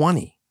was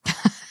 20.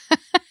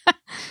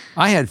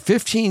 I had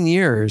 15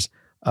 years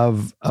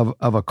of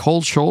a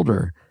cold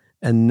shoulder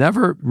and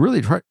never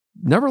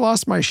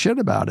lost my shit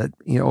about it.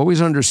 Always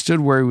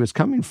understood where he was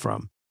coming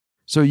from.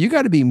 So you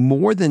got to be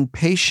more than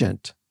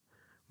patient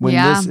when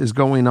this is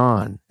going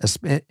on.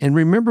 And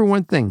remember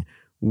one thing,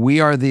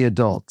 we are the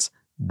adults.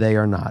 They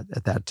are not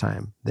at that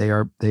time.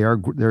 They're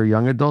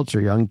young adults,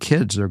 they're young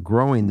kids, they're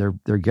growing,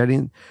 they're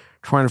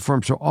trying to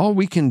form. So all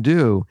we can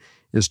do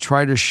is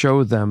try to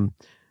show them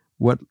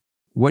what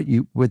what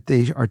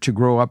they are to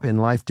grow up in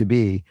life to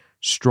be: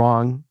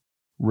 strong,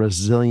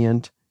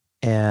 resilient,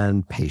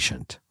 and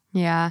patient.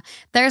 Yeah.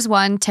 There's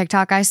one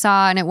TikTok I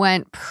saw and it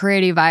went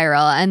pretty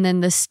viral. And then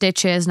the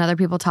stitches and other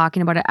people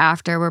talking about it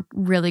after were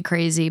really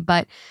crazy.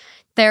 But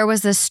there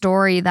was this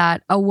story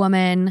that a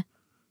woman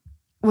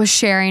was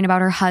sharing about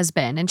her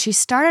husband. And she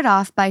started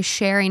off by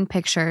sharing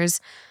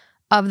pictures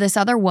of this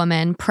other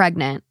woman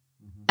pregnant.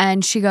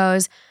 And she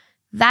goes,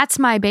 "That's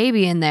my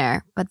baby in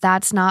there, but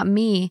that's not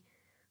me.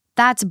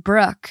 That's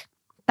Brooke.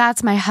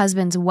 That's my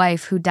husband's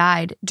wife who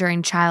died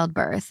during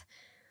childbirth."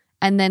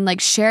 And then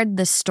shared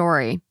this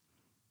story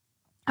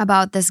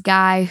about this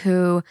guy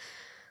who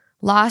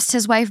lost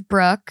his wife,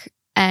 Brooke,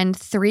 and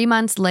 3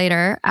 months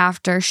later,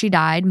 after she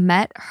died,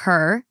 met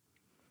her.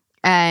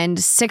 And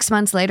 6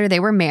 months later, they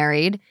were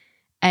married.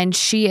 And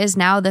she is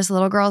now this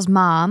little girl's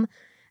mom.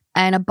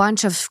 And a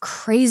bunch of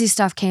crazy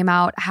stuff came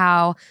out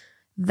how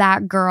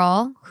that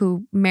girl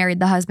who married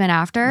the husband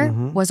after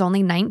was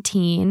only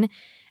 19.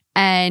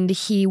 And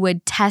he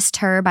would test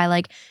her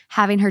by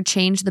having her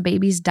change the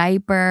baby's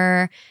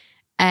diaper.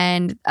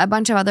 And a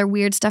bunch of other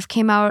weird stuff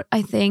came out,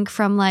 I think,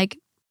 from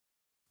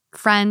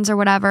friends or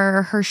whatever,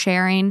 or her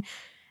sharing.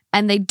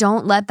 And they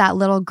don't let that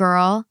little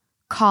girl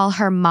call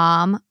her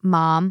mom.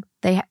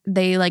 They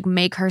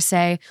make her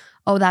say,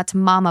 "Oh, that's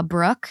Mama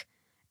Brooke."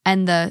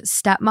 And the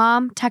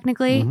stepmom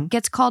technically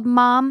gets called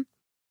mom.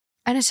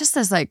 And it's just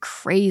this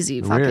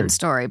crazy fucking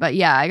story. But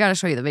yeah, I got to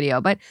show you the video.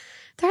 But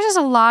there's just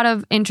a lot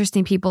of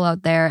interesting people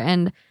out there.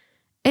 And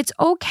it's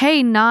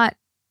okay not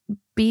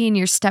being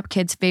your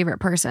stepkid's favorite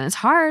person. It's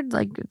hard.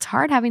 It's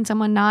hard having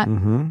someone not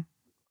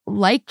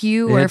like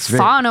you or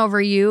fawn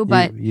over you.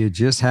 But you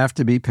just have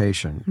to be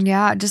patient.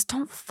 Yeah, just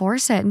don't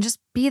force it and just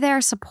be there,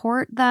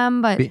 support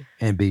them. But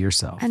be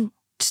yourself. And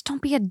just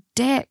don't be a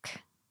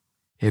dick.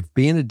 If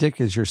being a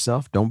dick is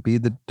yourself, don't be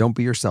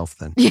yourself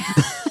then. Yeah.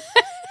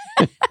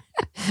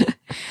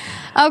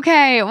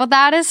 Okay, well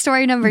that is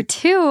story number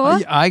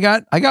 2. I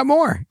got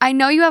more. I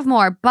know you have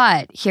more,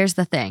 but here's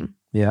the thing.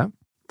 Yeah.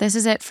 This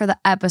is it for the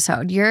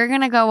episode. You're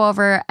going to go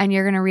over and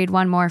you're going to read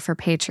one more for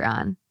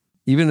Patreon.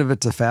 Even if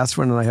it's a fast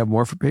one and I have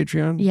more for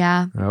Patreon?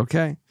 Yeah.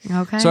 Okay.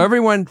 So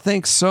everyone,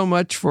 thanks so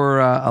much for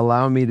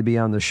allowing me to be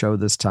on the show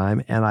this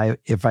time. And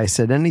if I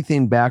said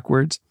anything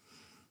backwards,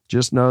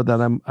 just know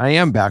that I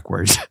am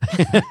backwards.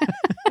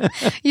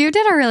 You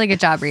did a really good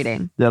job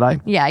reading. Did I?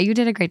 Yeah, you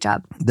did a great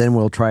job. Then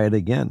we'll try it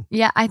again.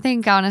 Yeah, I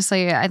think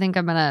honestly, I'm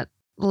going to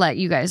let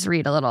you guys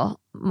read a little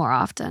more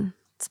often.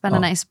 It's been a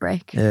nice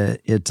break.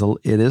 It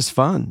is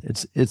fun.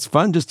 It's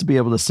fun just to be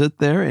able to sit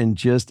there and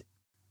just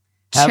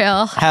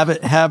chill. Have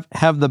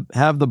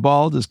the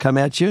ball just come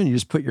at you and you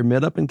just put your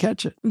mitt up and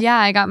catch it. Yeah,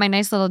 I got my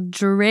nice little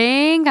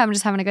drink. I'm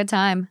just having a good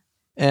time.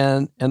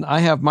 And I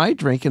have my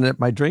drink, and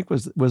my drink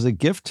was a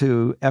gift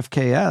to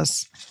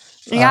FKS.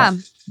 Yeah.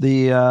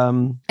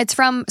 It's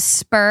from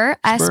Spur,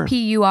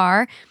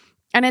 SPUR,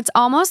 and it's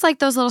almost like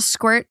those little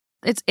squirt.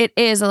 It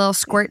is a little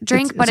squirt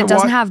drink, but it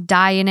doesn't have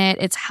dye in it.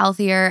 It's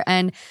healthier,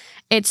 and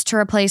it's to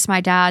replace my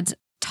dad's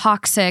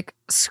toxic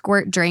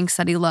squirt drinks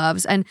that he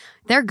loves, and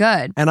they're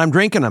good. And I'm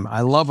drinking them.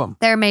 I love them.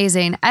 They're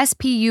amazing.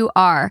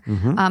 SPUR.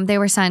 They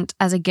were sent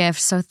as a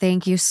gift, so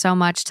thank you so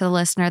much to the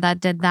listener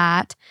that did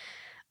that.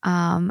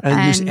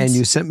 And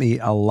you sent me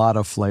a lot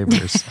of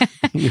flavors.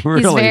 You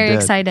really He's very did.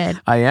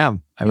 excited. I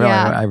am.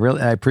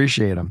 I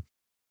appreciate them.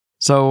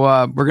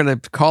 So we're going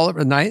to call it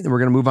a night, and we're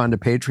going to move on to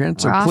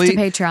Patreon. So we're off to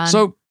Patreon.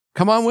 So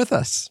come on with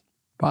us.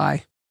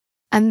 Bye.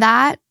 And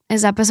that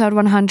is episode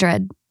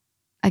 100.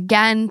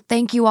 Again,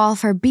 thank you all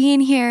for being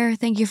here.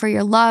 Thank you for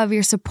your love,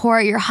 your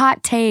support, your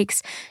hot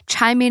takes,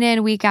 chiming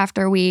in week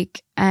after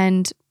week,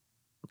 and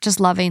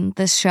just loving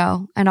this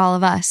show and all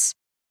of us.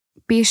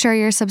 Be sure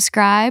you're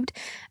subscribed.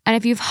 And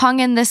if you've hung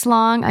in this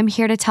long, I'm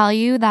here to tell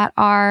you that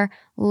our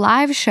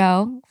live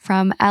show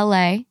from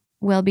LA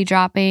will be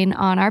dropping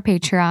on our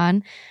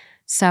Patreon.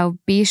 So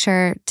be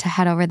sure to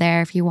head over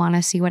there if you want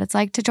to see what it's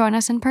like to join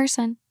us in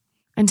person.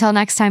 Until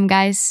next time,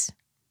 guys.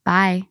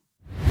 Bye.